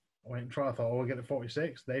me. I went and tried. I thought, I'll get the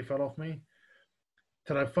 46. They fell off me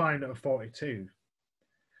till I found a 42.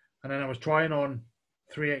 And then I was trying on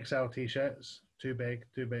 3XL t-shirts, too big.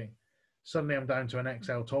 Suddenly I'm down to an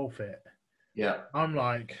XL tall fit. Yeah. I'm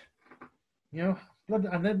like, and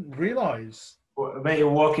then realize. Mate, you're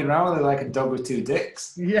walking around with like a dog with two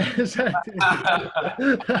dicks. Yes. I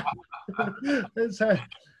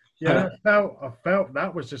felt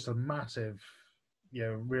that was just a massive,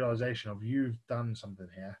 realization of, you've done something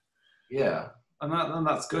here. Yeah, and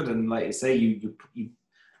that's good. And like you say, you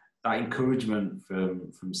that encouragement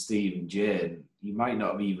from Steve and Jane, you might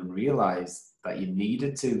not have even realised that you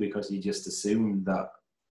needed to, because you just assumed that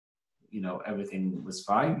everything was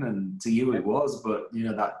fine, and to you it was. But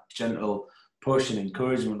that gentle push and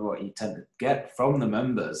encouragement, what you tend to get from the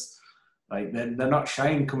members, like they're not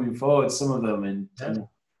shy coming forward. Some of them, and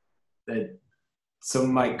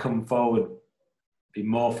some might come forward, be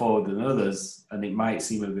more forward than others, and it might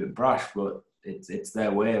seem a bit brash, but it's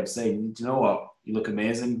their way of saying, do you know what, you look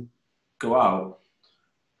amazing, go out,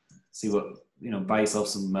 see what, buy yourself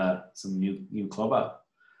some new clobber.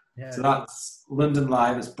 Yeah. So that's London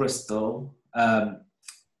Live, it's Bristol. I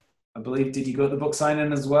believe, did you go to the book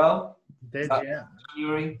signing as well? Did, yeah.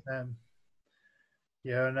 January? And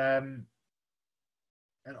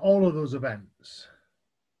all of those events,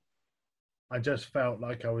 I just felt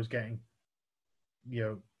like I was getting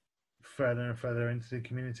further and further into the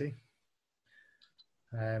community.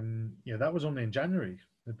 That was only in January,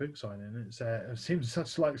 the book signing. It seems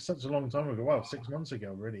such a long time ago. Well, 6 months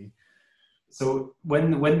ago, really. So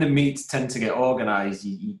when the meets tend to get organised,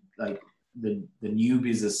 you like the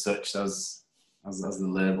newbies as such, as the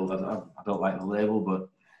label. I don't like the label, but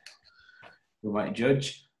we might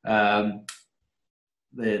judge. The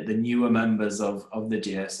newer members of the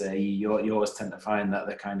GSA, you always tend to find that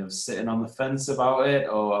they're kind of sitting on the fence about it,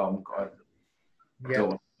 or I don't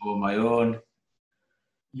want to go on my own.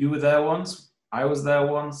 You were there once. I was there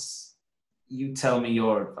once. You tell me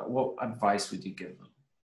what advice would you give them?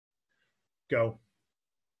 Go.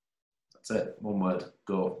 That's it. One word.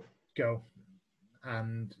 Go. Go.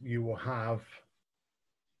 And you will have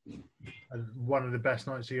one of the best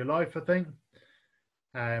nights of your life, I think.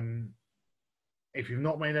 If you've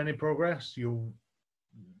not made any progress, you'll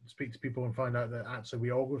speak to people and find out that actually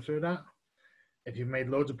we all go through that. If you've made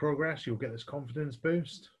loads of progress, you'll get this confidence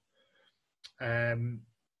boost.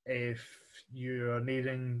 If you're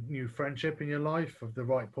needing new friendship in your life, of the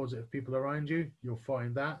right positive people around you, you'll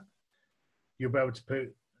find that. You'll be able to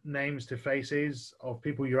put names to faces of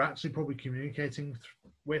people you're actually probably communicating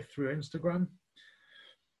with through Instagram.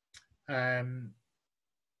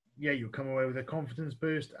 You'll come away with a confidence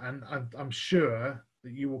boost, and I'm sure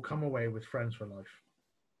that you will come away with friends for life.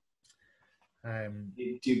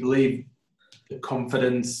 Do you believe the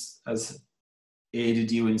confidence has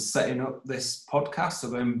aided you in setting up this podcast? So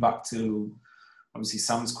going back to obviously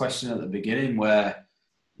Sam's question at the beginning, where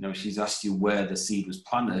she's asked you where the seed was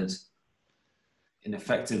planted, and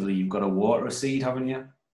effectively you've got to water a seed, haven't you,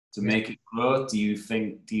 to make it grow? Do you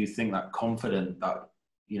think that confident that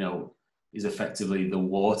is effectively the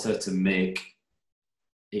water to make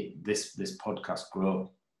this podcast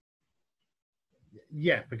grow?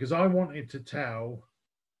 Yeah, because I wanted to tell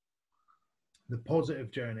the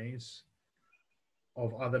positive journeys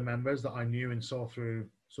of other members that I knew and saw through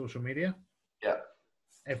social media. Yeah.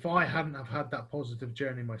 If I hadn't have had that positive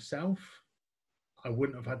journey myself, I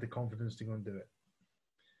wouldn't have had the confidence to go and do it,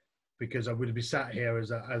 because I would have been sat here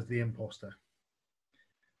as the imposter.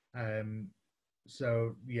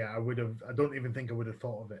 So yeah, I don't even think I would have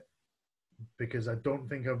thought of it, because I don't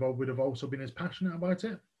think I would have also been as passionate about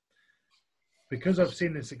it, because I've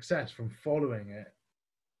seen the success from following it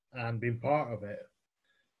and being part of it.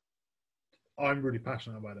 I'm really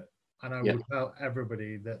passionate about it. And I would tell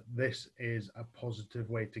everybody that this is a positive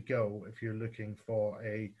way to go if you're looking for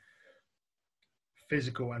a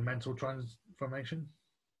physical and mental transformation,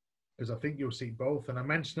 because I think you'll see both. And I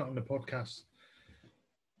mentioned it on the podcast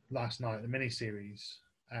last night, the mini-series,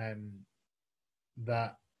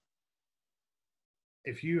 that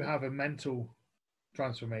if you have a mental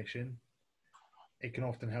transformation, it can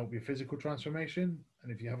often help your physical transformation.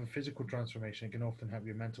 And if you have a physical transformation, it can often help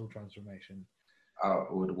your mental transformation. I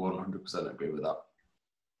would 100% agree with that.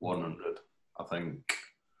 100. I think,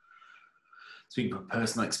 speaking from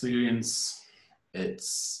personal experience, and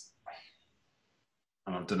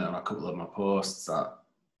I've done it on a couple of my posts, that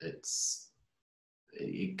it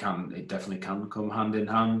definitely can come hand in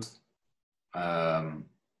hand.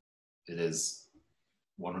 It is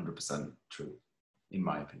 100% true, in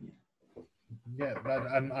my opinion. Yeah,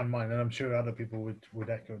 and mine, and I'm sure other people would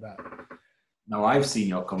echo that. Now, I've seen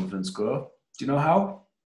your confidence grow. Do you know how?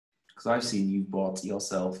 Because I've seen you bought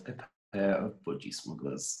yourself a pair of Budgie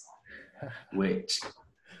Smugglers, which,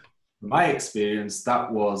 from my experience,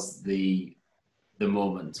 that was the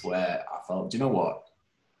moment where I felt, do you know what?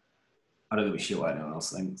 I don't give a shit what anyone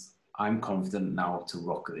else thinks. I'm confident now to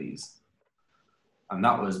rock these. And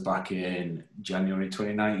that was back in January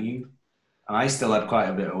 2019. And I still had quite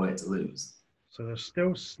a bit of weight to lose. So they're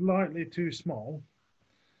still slightly too small.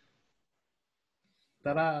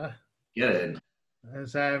 Ta-da! Get in.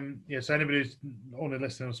 As, so anybody who's only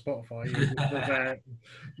listening on Spotify, you would have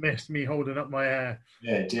missed me holding up my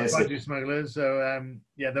Budgie Smugglers. So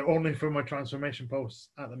they're only for my transformation posts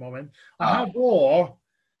at the moment. I have wore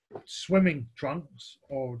swimming trunks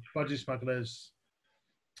or Budgie Smugglers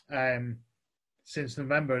since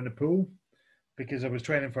November in the pool, because I was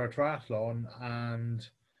training for a triathlon, and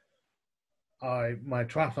my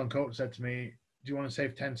triathlon coach said to me, "Do you want to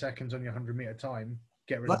save 10 seconds on your 100-meter time?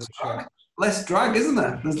 Get rid of the shirt." Less drag, isn't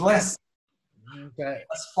there? There's less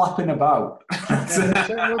flapping about.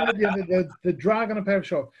 The drag on a pair of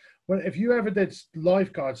shorts. Well, if you ever did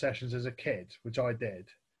lifeguard sessions as a kid, which I did,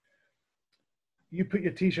 you put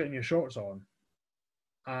your t-shirt and your shorts on,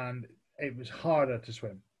 and it was harder to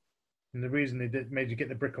swim. And the reason they made you get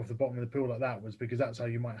the brick off the bottom of the pool like that was because that's how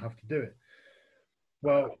you might have to do it.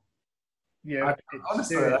 Well, yeah.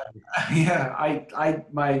 Honestly,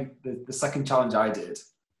 the second challenge I did,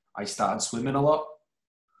 I started swimming a lot,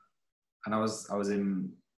 and I was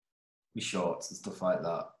in my shorts and stuff like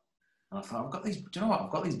that. And I thought, I've got these. Do you know what? I've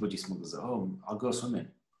got these Budgie Smugglers at home. I'll go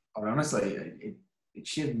swimming. And honestly, it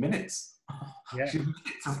shaved minutes. Yeah. Shaved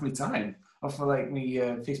minutes off my time, off for like me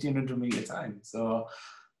 1500 meter time. So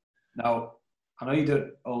now I know you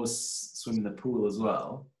don't always swim in the pool as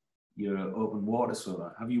well. You're an open water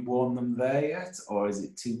swimmer. Have you worn them there yet, or is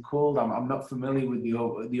it too cold? I'm not familiar with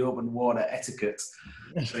the open water etiquette.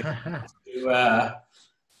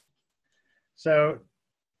 So,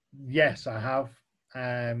 yes, I have.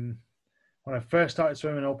 When I first started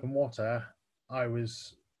swimming in open water, I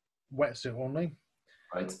was wetsuit only.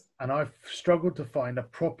 Right. And I've struggled to find a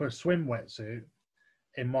proper swim wetsuit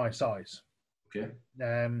in my size. Okay.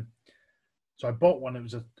 So I bought one.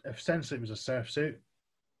 Essentially it was a surf suit.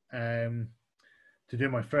 To do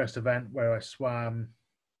my first event, where I swam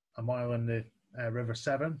a mile in the River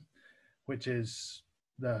Severn, which is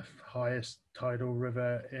the highest tidal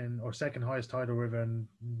river or second highest tidal river in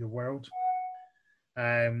the world.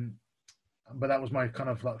 But that was my kind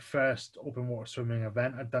of like first open water swimming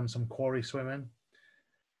event. I'd done some quarry swimming,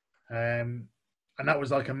 and that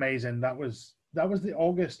was like amazing. That was the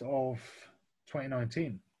August of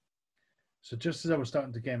 2019. So just as I was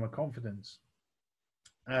starting to gain my confidence.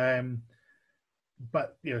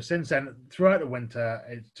 But since then, throughout the winter,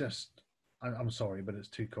 it's just, I'm sorry, but it's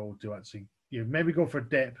too cold to actually you maybe go for a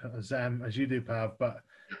dip as you do, Pav, but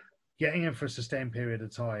getting in for a sustained period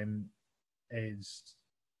of time is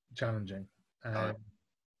challenging. And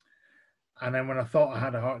then when I thought I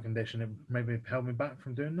had a heart condition, it maybe held me back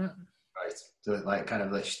from doing that. Right. So like kind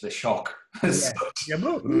of the shock. Yeah.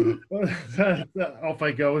 Off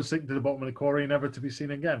I go and sink to the bottom of the quarry, never to be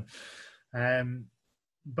seen again.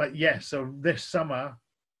 But yeah, so this summer,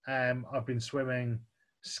 I've been swimming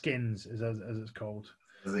skins, as it's called.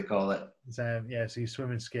 As they call it. So you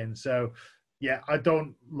swim in skins. So yeah, I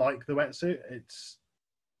don't like the wetsuit. It's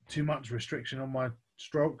too much restriction on my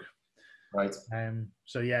stroke. Right.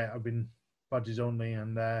 So yeah, I've been budgies only,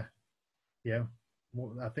 and yeah,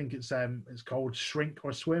 I think it's called Shrink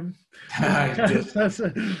or Swim.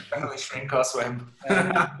 Definitely shrink or swim.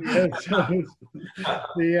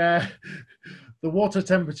 The water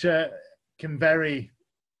temperature can vary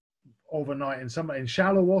overnight. In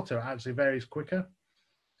shallow water, it actually varies quicker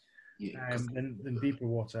than deeper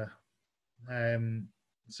water.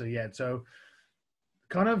 So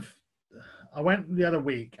kind of, I went the other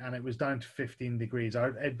week and it was down to 15 degrees.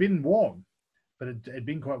 It'd been warm, but it'd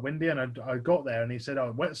been quite windy. And I got there and he said,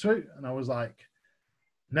 "Oh, wetsuit?" And I was like,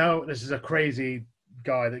 "No, this is a crazy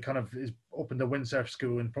guy that kind of is opened a windsurf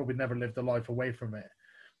school and probably never lived a life away from it."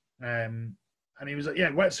 And he was like, "Yeah,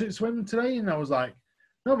 wetsuit swim today?" And I was like,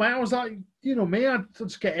 "No, mate." I was like, "You know me, I'd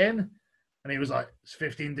just get in." And he was like, "It's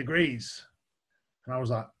 15 degrees." And I was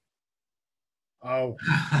like, "Oh,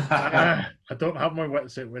 I don't have my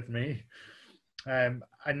wetsuit with me." And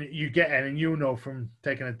you get in, and you know from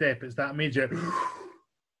taking a dip, it's that immediate.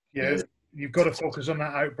 You've got to focus on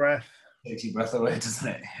that out breath. Takes your breath away, doesn't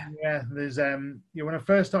it? Yeah, there's when I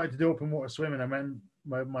first started to do open water swimming, I met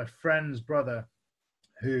my friend's brother,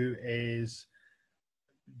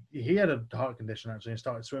 he had a heart condition actually and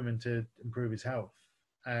started swimming to improve his health.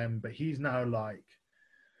 But he's now like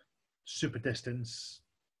super distance,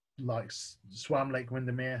 like swam Lake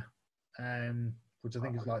Windermere, which I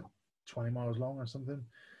think is like 20 miles long or something.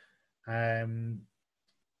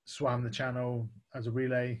 Swam the channel as a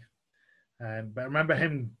relay. But I remember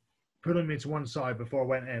him pulling me to one side before I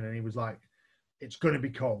went in, and he was like, "It's going to be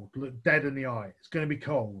cold. Look dead in the eye. It's going to be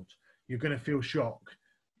cold. You're going to feel shock.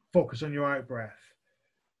 Focus on your out breath."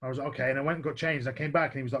 I was like, "Okay." And I went and got changed. I came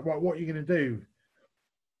back and he was like, "Right, what are you going to do?"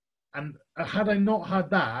 And had I not had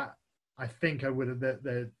that, I think I would have,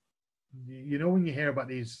 when you hear about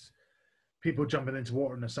these people jumping into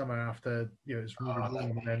water in the summer after, it's really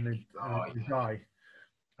warm and then they die.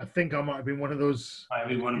 I think I might have been one of those. Might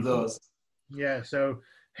be one of those. Yeah, so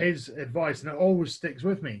his advice, and it always sticks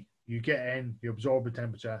with me: you get in, you absorb the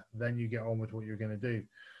temperature, then you get on with what you're going to do.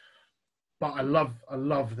 But I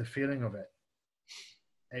love the feeling of it.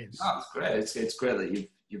 It's great. It's great that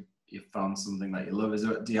you've found something that you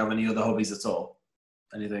love. Do you have any other hobbies at all?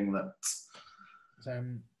 Anything that?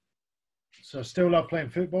 So still love playing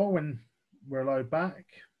football when we're allowed back.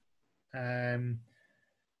 I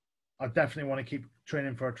definitely want to keep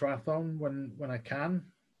training for a triathlon when I can.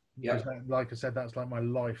 Yeah. Because like I said, that's like my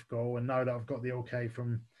life goal. And now that I've got the okay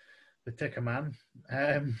from the Ticker Man,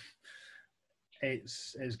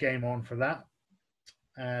 it's game on for that.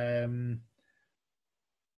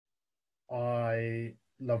 I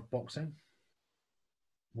love boxing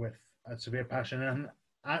with a severe passion. And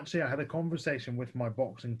actually, I had a conversation with my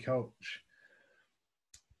boxing coach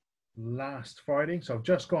last Friday. So I've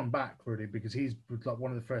just gone back, really, because he's like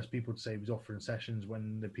one of the first people to say he was offering sessions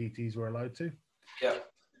when the PTs were allowed to. Yeah.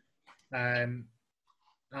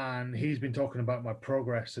 And he's been talking about my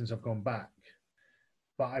progress since I've gone back.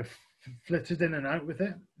 But I've flitted in and out with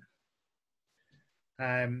it.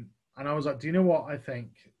 And I was like, do you know what? I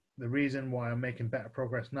think the reason why I'm making better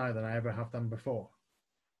progress now than I ever have done before.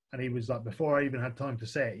 And he was like, before I even had time to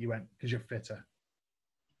say it, he went, because you're fitter.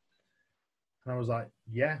 And I was like,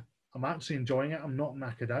 yeah, I'm actually enjoying it. I'm not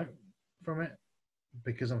knackered out from it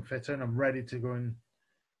because I'm fitter and I'm ready to go and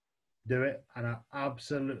do it. And I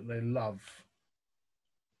absolutely love,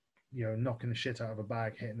 knocking the shit out of a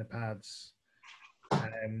bag, hitting the pads.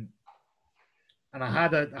 And I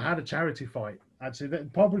had a charity fight. Actually,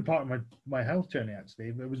 that probably part of my health journey,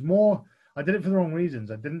 actually. But it was more, I did it for the wrong reasons.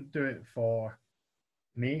 I didn't do it for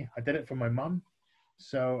me. I did it for my mum.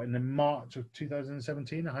 So in the March of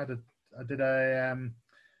 2017, I did a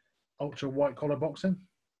ultra white collar boxing.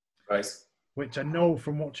 Right. Which I know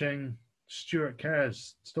from watching Stuart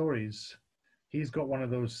Kerr's stories. He's got one of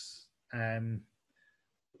those, one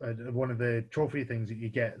of the trophy things that you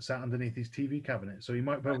get sat underneath his TV cabinet. So you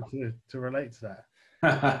might be able to relate to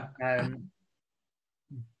that.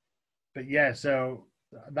 But yeah, so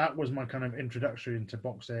that was my kind of introduction into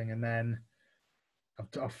boxing, and then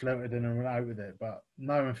I've floated in and out with it. But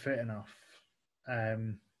now I'm fit enough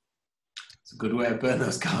It's a good way to burn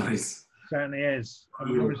those calories. Certainly is.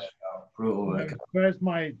 Brutal workout. Brutal workout. First,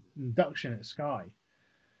 my induction at Sky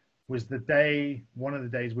was the day, one of the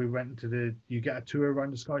days we went to you get a tour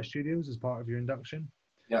around the Sky Studios as part of your induction.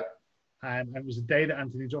 Yeah. And it was the day that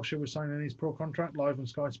Anthony Joshua was signing his pro contract live on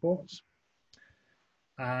Sky Sports.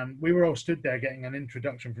 And we were all stood there getting an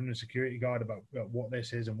introduction from the security guard about what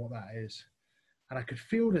this is and what that is. And I could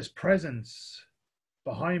feel this presence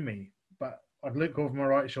behind me, but I'd look over my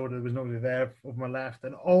right shoulder, there was nobody there, over my left,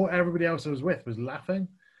 and everybody else I was with was laughing.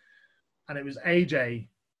 And it was AJ,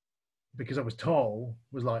 because I was tall,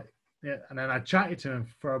 was like, yeah. And then I chatted to him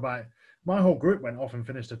for about, my whole group went off and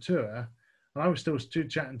finished a tour, and I was still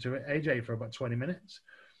chatting to AJ for about 20 minutes,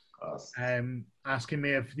 asking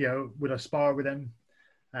me if, would I spar with him?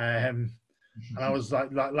 And I was like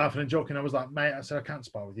laughing and joking. I was like, mate, I said, I can't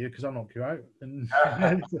spar with you because I'll knock you out. And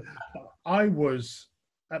I was,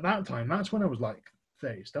 at that time, that's when I was like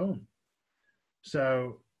 30 stone.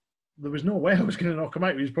 So there was no way I was going to knock him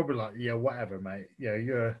out. He was probably like, yeah, whatever, mate. Yeah,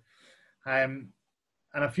 you're... and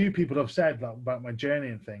a few people have said about my journey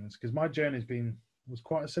and things, because my journey was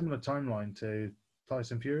quite a similar timeline to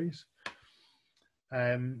Tyson Fury's.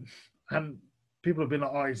 And people have been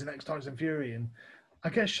like, oh, he's the next Tyson Fury. And I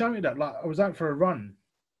get shouted at. Like, I was out for a run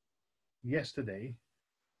yesterday,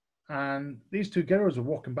 and these two girls were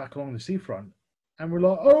walking back along the seafront, and we're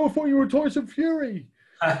like, "Oh, I thought you were Tyson Fury."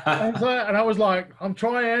 And I was like, "I'm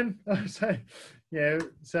trying."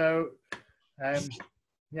 So,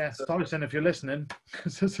 Tyson, if you're listening.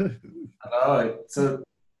 I know. So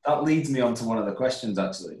that leads me on to one of the questions,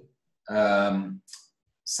 actually.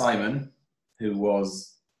 Simon, who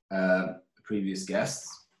was a previous guest.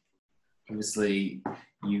 Obviously,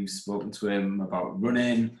 you've spoken to him about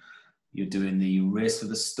running. You're doing the Race for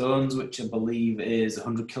the Stones, which I believe is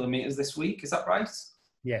 100 kilometers this week. Is that right?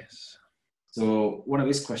 Yes. So one of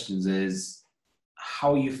his questions is,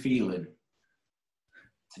 how are you feeling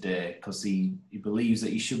today? Because he believes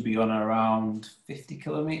that you should be on around 50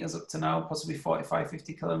 kilometers up to now, possibly 45,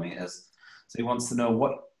 50 kilometers. So he wants to know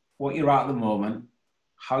what you're at the moment,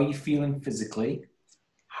 how are you feeling physically,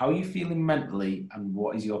 how are you feeling mentally, and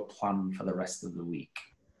what is your plan for the rest of the week?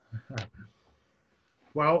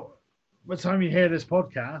 Well, by the time you hear this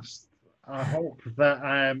podcast, I hope that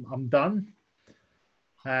I'm done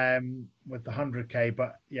with the 100K.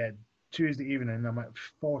 But yeah, Tuesday evening, I'm at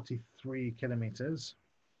 43 kilometers.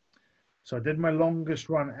 So I did my longest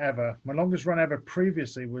run ever. My longest run ever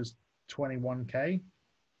previously was 21K.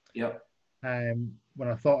 Yep. When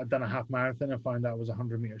I thought I'd done a half marathon, I found out it was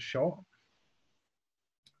 100 meters short.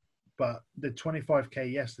 But did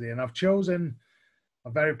 25K yesterday, and I've chosen a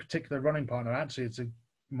very particular running partner. Actually, it's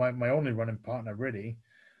my only running partner, really.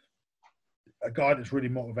 A guy that's really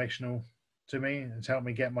motivational to me. It's helped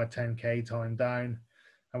me get my 10K time down.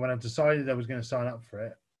 And when I decided I was going to sign up for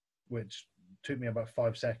it, which took me about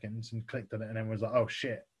 5 seconds, and clicked on it, and then was like, oh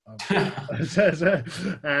shit. And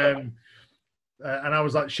I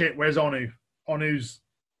was like, shit, where's Onu? Onu's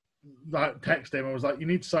like, text him. I was like, you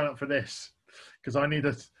need to sign up for this because I need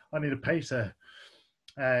a pacer.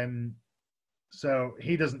 So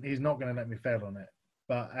he's not going to let me fail on it.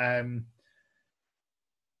 But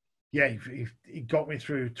yeah, he got me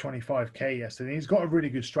through 25K yesterday. He's got a really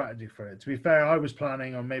good strategy for it. To be fair, I was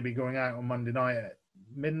planning on maybe going out on Monday night at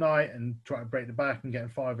midnight and trying to break the back and getting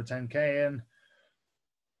 5 or 10K in.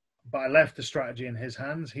 But I left the strategy in his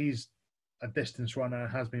hands. He's a distance runner,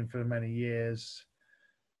 has been for many years.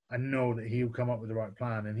 I know that he'll come up with the right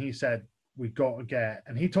plan. And he said, we got to get,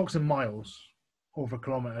 and he talks in miles over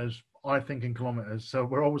kilometers. I think in kilometers. So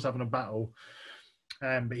we're always having a battle.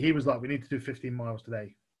 But he was like, we need to do 15 miles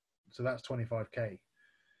today. So that's 25K.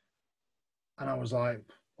 And I was like,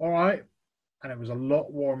 all right. And it was a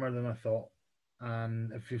lot warmer than I thought.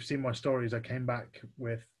 And if you've seen my stories, I came back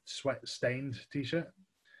with sweat-stained T-shirt.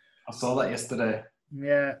 I saw that yesterday.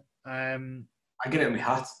 Yeah. I get it in my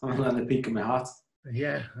hat. I'm on the peak of my hat.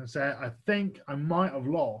 Yeah. So I think I might have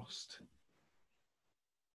lost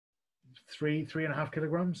 3.5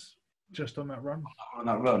 kilograms just on that run. On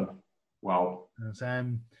that run? Wow.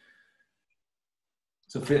 And,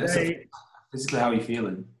 so physically, how are you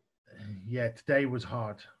feeling? Yeah, today was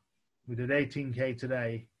hard. We did 18K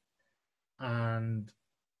today, and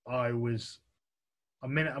I was a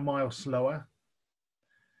minute a mile slower.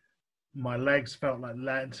 My legs felt like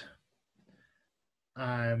lead.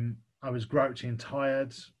 I was grouchy and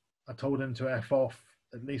tired. I told him to F off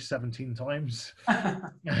at least 17 times.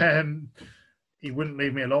 He wouldn't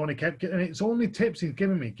leave me alone. He kept getting, and it's only tips he's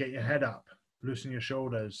giving me: get your head up, loosen your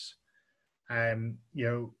shoulders, get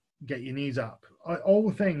your knees up. All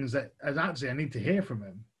things that, as actually, I need to hear from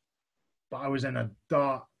him. but I was in a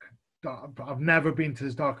dark. I've never been to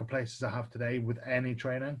as dark a place as I have today with any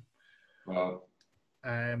training. Well,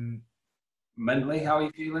 Um, mentally, how are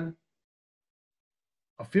you feeling?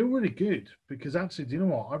 I feel really good because actually, do you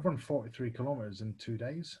know what? I've run 43 kilometers in 2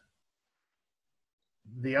 days.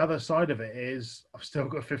 The other side of it is I've still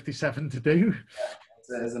got 57 to do. That's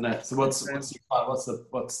it, isn't it? So what's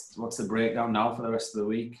the breakdown now for the rest of the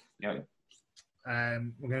week? Yeah.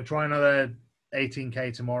 We're going to try another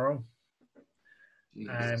 18k tomorrow.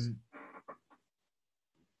 Jesus.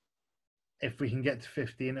 If we can get to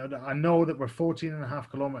 15, I know that we're 14 and a half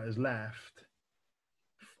kilometers left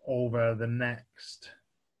over the next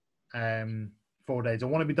 4 days. I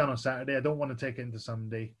want to be done on Saturday. I don't want to take it into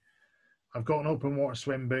Sunday. I've got an open water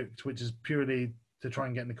swim booked, which is purely to try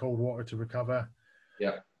and get in the cold water to recover.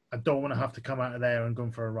 Yeah. I don't want to have to come out of there and go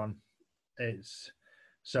for a run.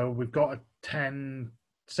 So we've got a 10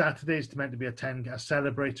 Saturdays meant to be a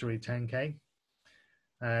celebratory 10k,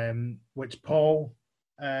 which Paul,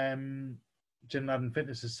 Gym Lad and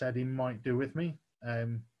Fitness, has said he might do with me,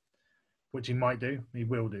 which he might do. He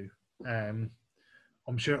will do. I'm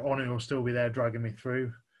sure Onu will still be there dragging me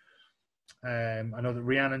through. I know that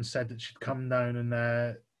Rhiannon said that she'd come down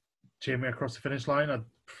and cheer me across the finish line.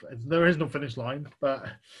 There is no finish line, but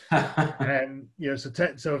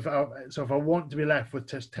so if I want to be left with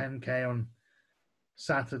just 10k on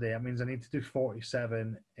Saturday, that means I need to do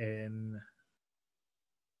 47 in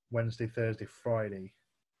Wednesday, Thursday, Friday.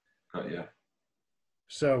 Got you.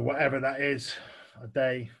 So whatever that is, a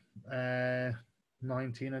day,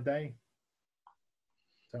 19 a day.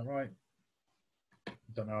 Is that right? I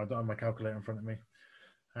don't know. I don't have my calculator in front of me.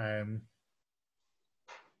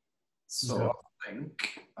 So I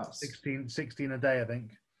think that's 16 a day, I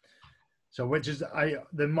think. So which is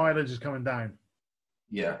the mileage is coming down.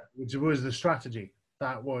 Yeah. Which was the strategy.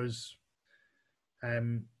 That was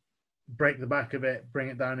break the back of it, bring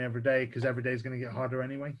it down every day, because every day is going to get harder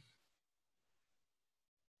anyway.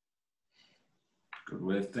 Good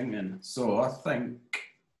way of thinking. So I think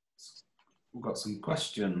we've got some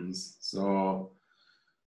questions. So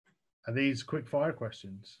are these quick fire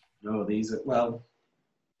questions? No, these are no.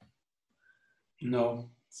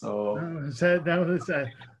 So no.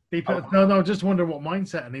 Just wonder what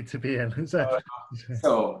mindset I need to be in. So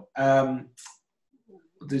we'll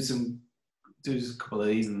do just a couple of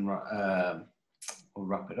these and we'll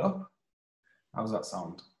wrap it up. How does that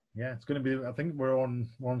sound? Yeah, it's going to be. I think we're on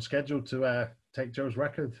schedule to take Joe's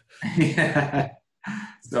record. Yeah.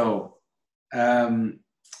 So, have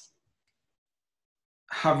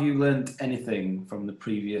you learned anything from the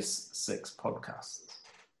previous 6 podcasts?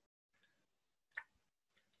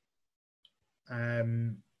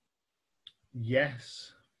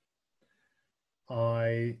 Yes.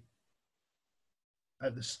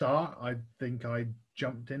 At the start, I think I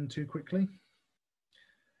jumped in too quickly.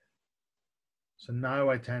 So now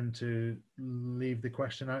I tend to leave the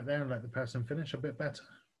question out there and let the person finish a bit better.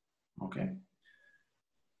 Okay.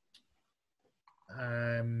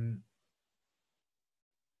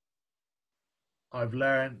 I've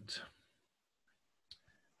learned,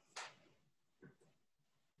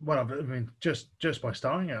 just by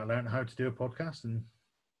starting it, I learned how to do a podcast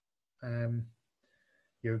and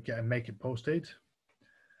make it posted.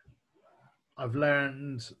 I've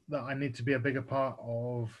learned that I need to be a bigger part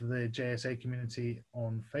of the JSA community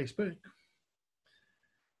on Facebook.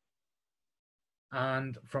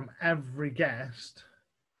 And from every guest,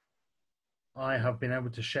 I have been able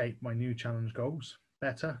to shape my new challenge goals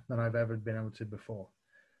better than I've ever been able to before.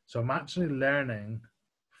 So I'm actually learning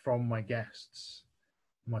from my guests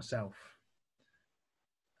myself.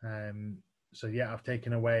 So yeah, I've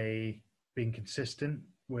taken away being consistent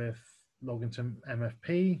with logging to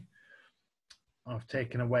MFP. I've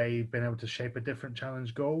taken away being able to shape a different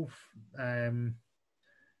challenge goal.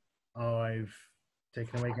 I've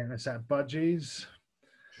taken away getting a set of budgies.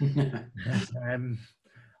 And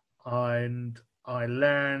I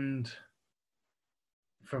learned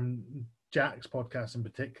from Jack's podcast in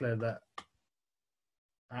particular that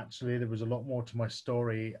actually there was a lot more to my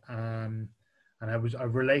story, and I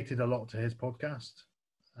related a lot to his podcast.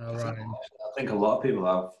 I think a lot of people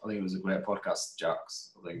have. I think it was a great podcast,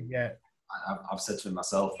 Jack's. I think yeah. I've said to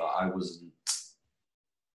myself that I wasn't.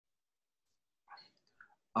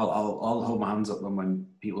 I'll hold my hands up when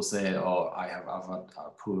people say, "Oh, I've had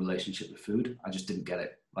a poor relationship with food." I just didn't get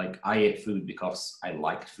it. Like, I ate food because I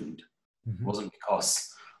liked food. Mm-hmm. It wasn't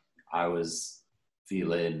because I was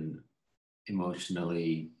feeling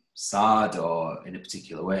emotionally sad or in a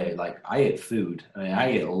particular way. Like, I ate food. I mean,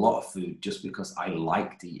 I ate a lot of food just because I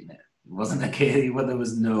liked eating it. It wasn't a case where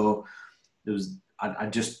I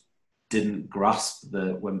just didn't grasp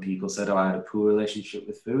when people said, "Oh, I had a poor relationship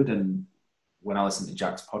with food," and when I listened to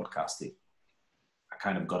Jack's podcast, I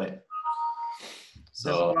kind of got it.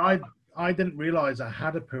 So I didn't realize I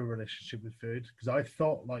had a poor relationship with food because I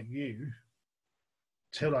thought like you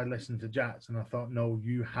till I listened to Jack's, and I thought, no,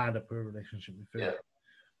 you had a poor relationship with food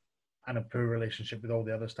and a poor relationship with all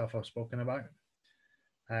the other stuff I've spoken about.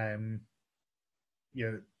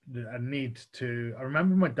 You know, I need to. I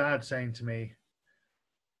remember my dad saying to me,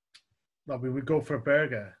 like, we would go for a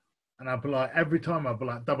burger, and I'd be like, every time I'd be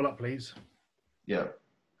like, double up, please. Yeah.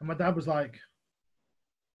 And my dad was like,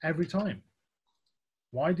 every time.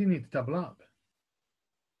 Why do you need to double up?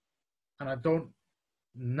 And I don't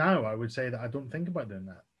now. I would say that I don't think about doing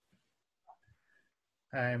that.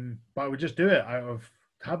 But I would just do it out of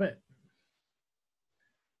habit.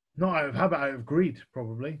 Not out of habit, out of greed,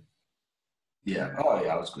 probably. Yeah. Oh,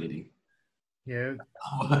 yeah, I was greedy. Yeah.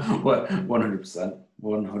 100%.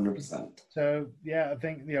 100%. So, yeah, I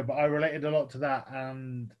think, but I related a lot to that,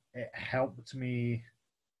 and it helped me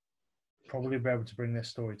probably be able to bring this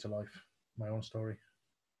story to life, my own story.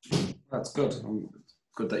 That's good.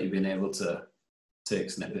 Good that you've been able to take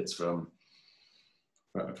snippets from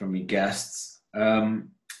your guests. I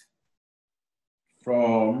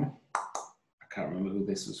can't remember who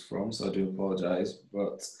this was from, so I do apologise.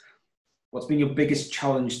 But what's been your biggest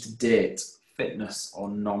challenge to date, fitness or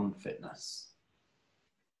non-fitness?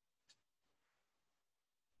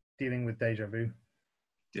 Dealing with deja vu.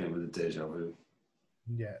 Dealing with the deja vu.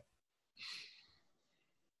 Yeah.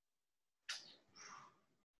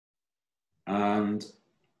 And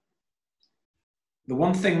the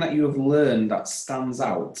one thing that you have learned that stands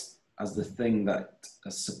out as the thing that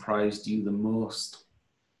has surprised you the most?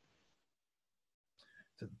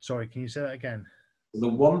 Sorry, can you say that again? The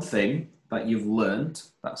one thing that you've learned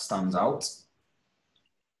that stands out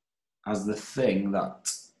as the thing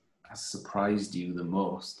that has surprised you the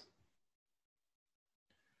most?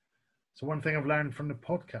 So one thing I've learned from the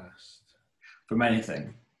podcast. From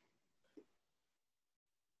anything.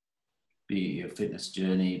 Be it your fitness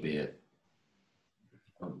journey, be it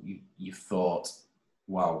you thought,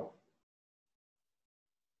 wow,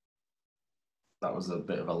 that was a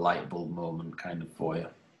bit of a light bulb moment kind of for you.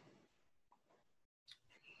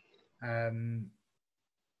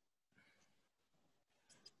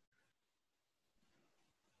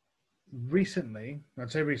 Recently,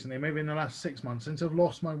 I'd say recently, maybe in the last 6 months, since I've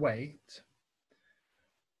lost my weight,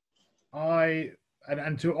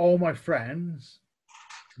 and to all my friends,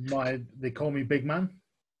 they call me Big Man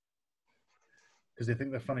because they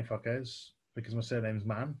think they're funny fuckers because my surname's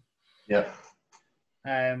Man. Yeah.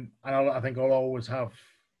 And I think I'll always have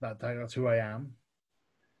that title. That's who I am.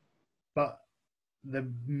 But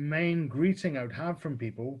the main greeting I would have from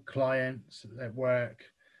people, clients at work,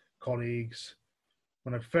 colleagues,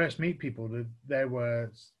 when I first meet people, there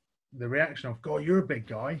was the reaction of, God, you're a big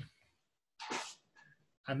guy.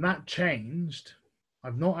 And that changed.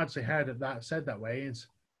 I've not actually heard that said that way. It's,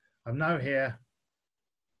 I'm now here,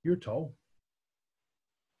 you're tall.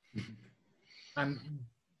 And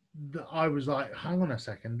I was like, hang on a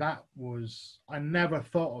second, I never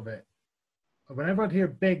thought of it. Whenever I'd hear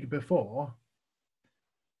big before,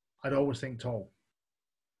 I'd always think tall.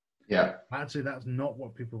 Yeah. Actually, that's not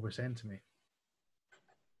what people were saying to me.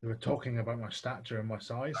 They were talking about my stature and my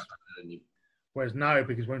size. Whereas now,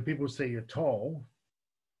 because when people say you're tall,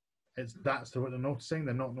 that's what they're noticing.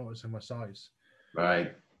 They're not noticing my size.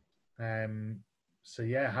 Right. So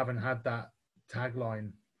yeah, having had that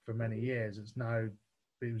tagline for many years, it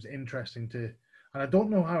was interesting and I don't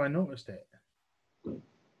know how I noticed it.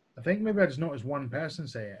 I think maybe I just noticed one person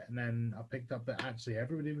say it, and then I picked up that actually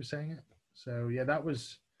everybody was saying it. So yeah, that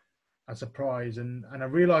was a surprise and a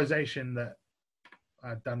realization that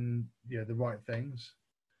I'd done the right things.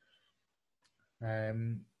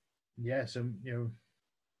 And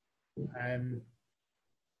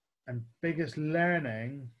biggest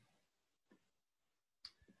learning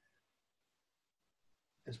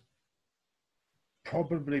has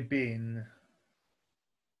probably been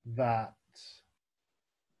that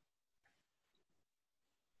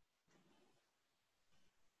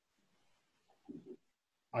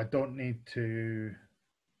I don't need to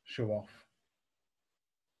show off.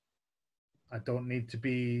 I don't need to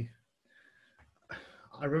be.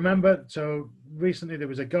 I remember, so recently there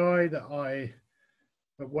was a guy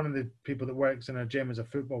one of the people that works in a gym as a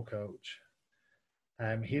football coach.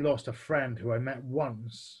 He lost a friend who I met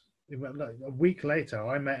once. A week later,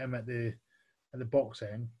 I met him at the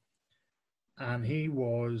boxing, and he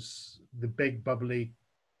was the big bubbly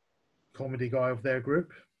comedy guy of their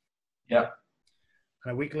group. Yeah.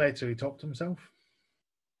 And a week later, he topped himself.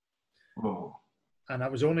 Oh. And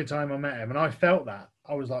that was the only time I met him. And I felt that.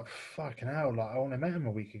 I was like, fucking hell, like I only met him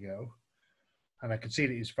a week ago. And I could see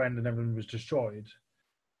that his friend and everything was destroyed.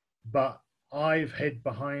 But I've hid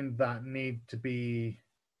behind that need to be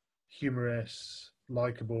humorous,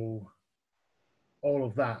 likable, all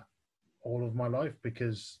of that, all of my life,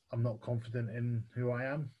 because I'm not confident in who I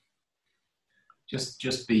am.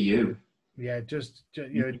 Just be you. Yeah,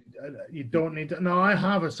 you don't need to. No, I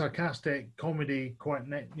have a sarcastic comedy, quite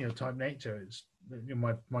type nature. It's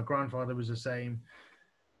my grandfather was the same,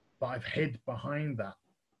 but I've hid behind that,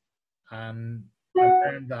 and I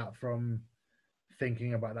learned that from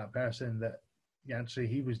thinking about that person that actually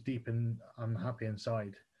he was deep and unhappy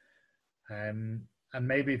inside, and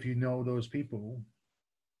maybe if you know those people,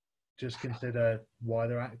 just consider why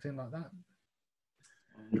they're acting like that.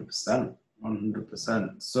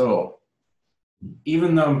 100%. So,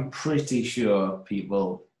 even though I'm pretty sure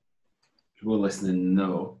people who are listening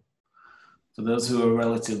know, for those who are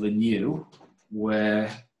relatively new,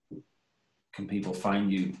 where can people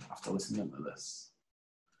find you after listening to this?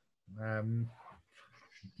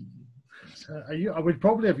 So I would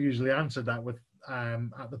probably have usually answered that with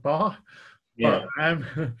at the bar, Yeah.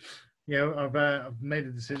 but I've made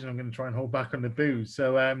a decision. I'm going to try and hold back on the booze.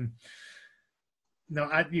 So no,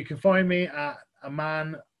 you can find me at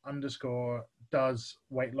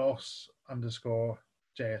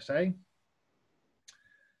aman_does_weight_loss_JSA.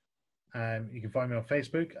 You can find me on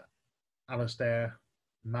Facebook, Alistair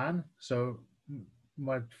Mann. So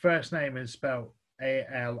my first name is spelled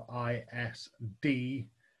ALISDAIR,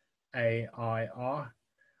 and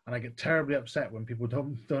I get terribly upset when people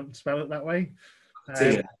don't spell it that way.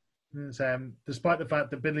 Despite the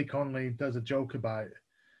fact that Billy Connolly does a joke about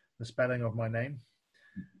the spelling of my name,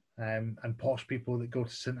 and posh people that go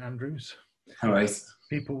to St Andrews, All right,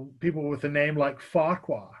 people with a name like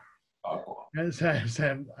Farquhar. And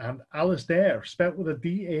Alistair, spelt with a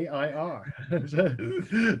DAIR.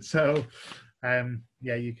 So,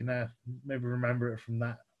 you can maybe remember it from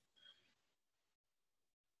that.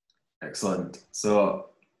 Excellent. So,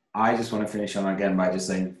 I just want to finish on again by just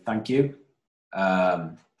saying thank you. I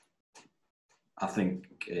think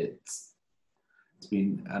it's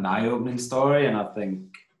been an eye-opening story, and I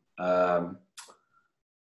think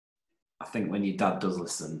when your dad does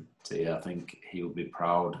listen to you, I think he will be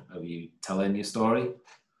proud of you telling your story.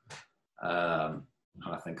 And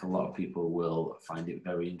I think a lot of people will find it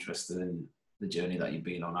very interesting in the journey that you've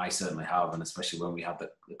been on. I certainly have, and especially when we had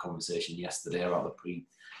the conversation yesterday about the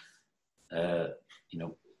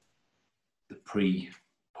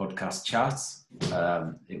pre-podcast chat.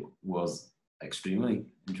 It was extremely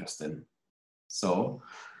interesting. So,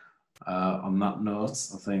 on that note,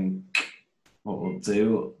 I think what we'll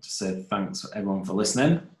do is say thanks everyone for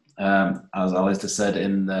listening. As Alistair said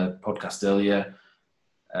in the podcast earlier,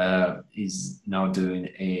 he's now doing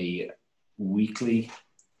a weekly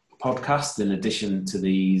podcast in addition to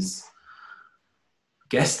these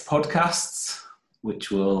guest podcasts,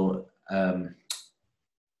 which will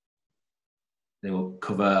they will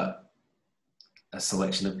cover a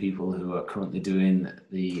selection of people who are currently doing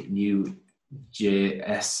the new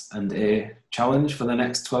JS&A challenge for the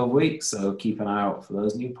next 12 weeks. So keep an eye out for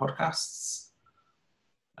those new podcasts.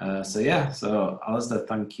 So Alistair,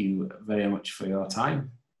 thank you very much for your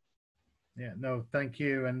time. Yeah, no, thank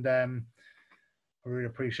you. And I really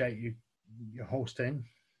appreciate you hosting.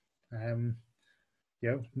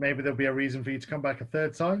 Maybe there'll be a reason for you to come back a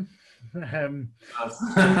third time. We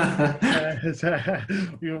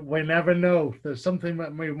never know. There's something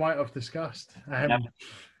that we might have discussed.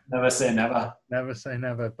 Never say never. Never say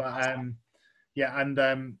never. But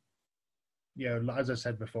as I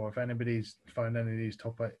said before, if anybody's found any of these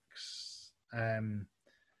topics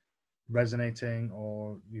resonating,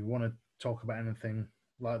 or you want to talk about anything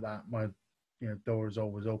like that, my door is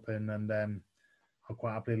always open, and I'll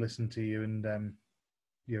quite happily listen to you and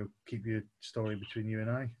keep your story between you and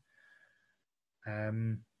I.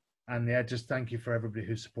 Just thank you for everybody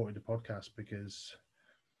who supported the podcast, because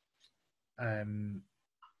I'm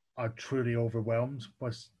truly overwhelmed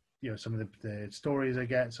by some of the stories I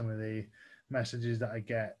get, some of the messages that I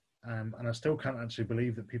get, and I still can't actually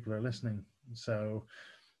believe that people are listening. So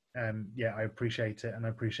I appreciate it, and I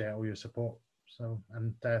appreciate all your support. So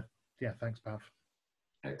thanks, Pav.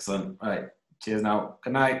 Excellent. All right, cheers now.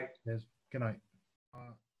 Good night. Cheers. Good night.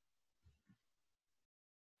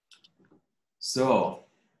 So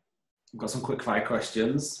I've got some quick fire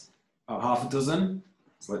questions, about half a dozen.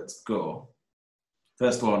 So let's go.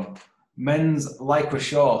 First one, men's lycra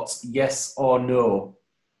shorts, yes or no?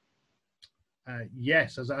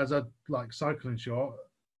 Yes, as a like cycling short,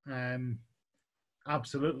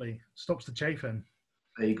 absolutely. Stops the chafing.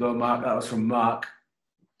 There you go, Mark. That was from Mark.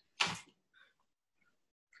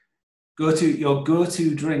 Your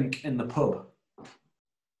go-to drink in the pub.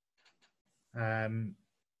 A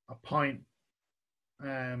pint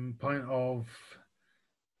of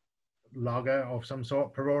lager of some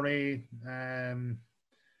sort, Peroni,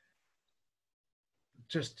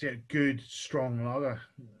 just a good strong lager.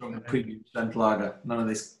 Premium strength lager. None of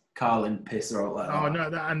this Carling piss or all like that. Oh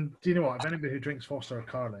no! And do you know what? If anybody who drinks Foster or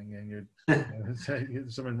Carling, and you're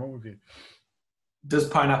there's something wrong with you. Does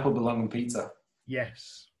pineapple belong on pizza?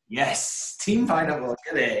 Yes. Yes, Team Pineapple.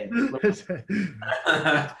 Get in.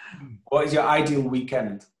 What is your ideal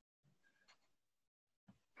weekend?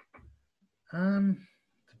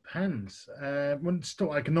 Depends. Still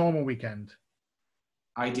like a normal weekend.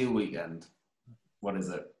 Ideal weekend. What is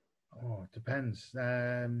it? Oh, it depends.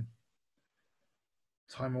 Time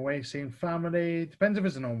away, seeing family. Depends if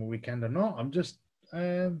it's a normal weekend or not. I'm just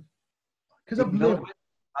because I've lived.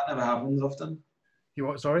 That never happens often. You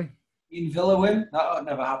what? Sorry. In Villa win? That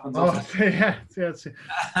never happens often.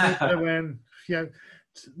 Yeah.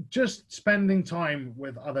 Just spending time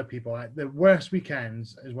with other people. The worst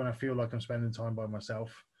weekends is when I feel like I'm spending time by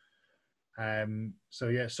myself. So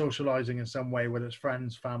yeah, socializing in some way, whether it's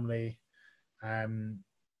friends, family,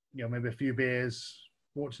 maybe a few beers,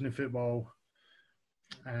 watching the football,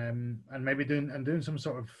 and maybe doing some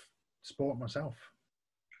sort of sport myself.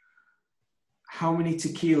 How many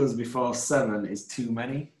tequilas before 7 is too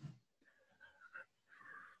many?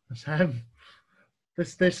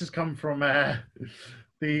 This has come from the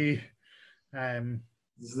this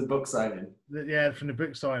is the book signing. From the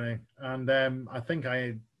book signing, and I think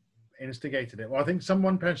I instigated it. Well, I think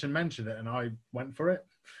one person mentioned it, and I went for it.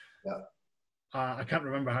 Yeah. I can't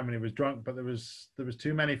remember how many was drunk, but there was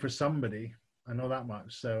too many for somebody. I know that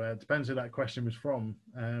much. So it depends who that question was from.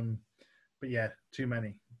 But yeah, too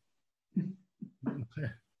many.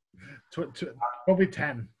 Probably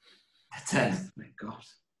 10. 10. My God.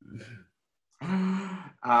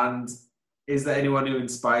 And is there anyone who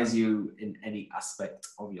inspires you in any aspect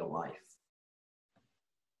of your life?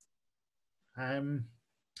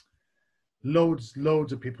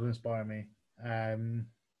 Loads of people inspire me.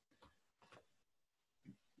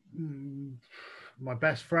 My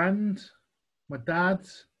best friend, my dad.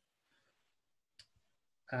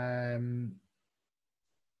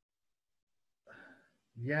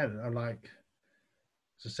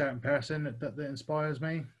 It's a certain person that inspires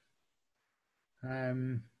me.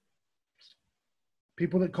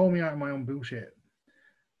 People that call me out of my own bullshit,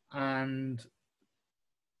 and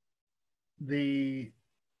the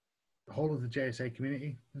whole of the JSA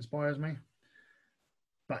community inspires me.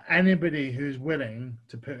 But anybody who's willing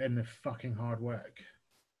to put in the fucking hard work,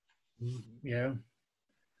 and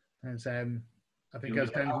I think as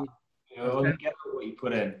Denzel, get what you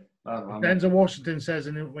put in. Denzel Washington says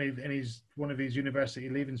in one of his university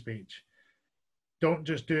leaving speech, don't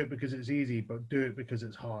just do it because it's easy, but do it because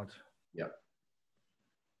it's hard. Yeah.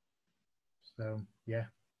 So, yeah.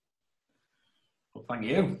 Well, thank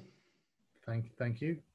you. Thank you.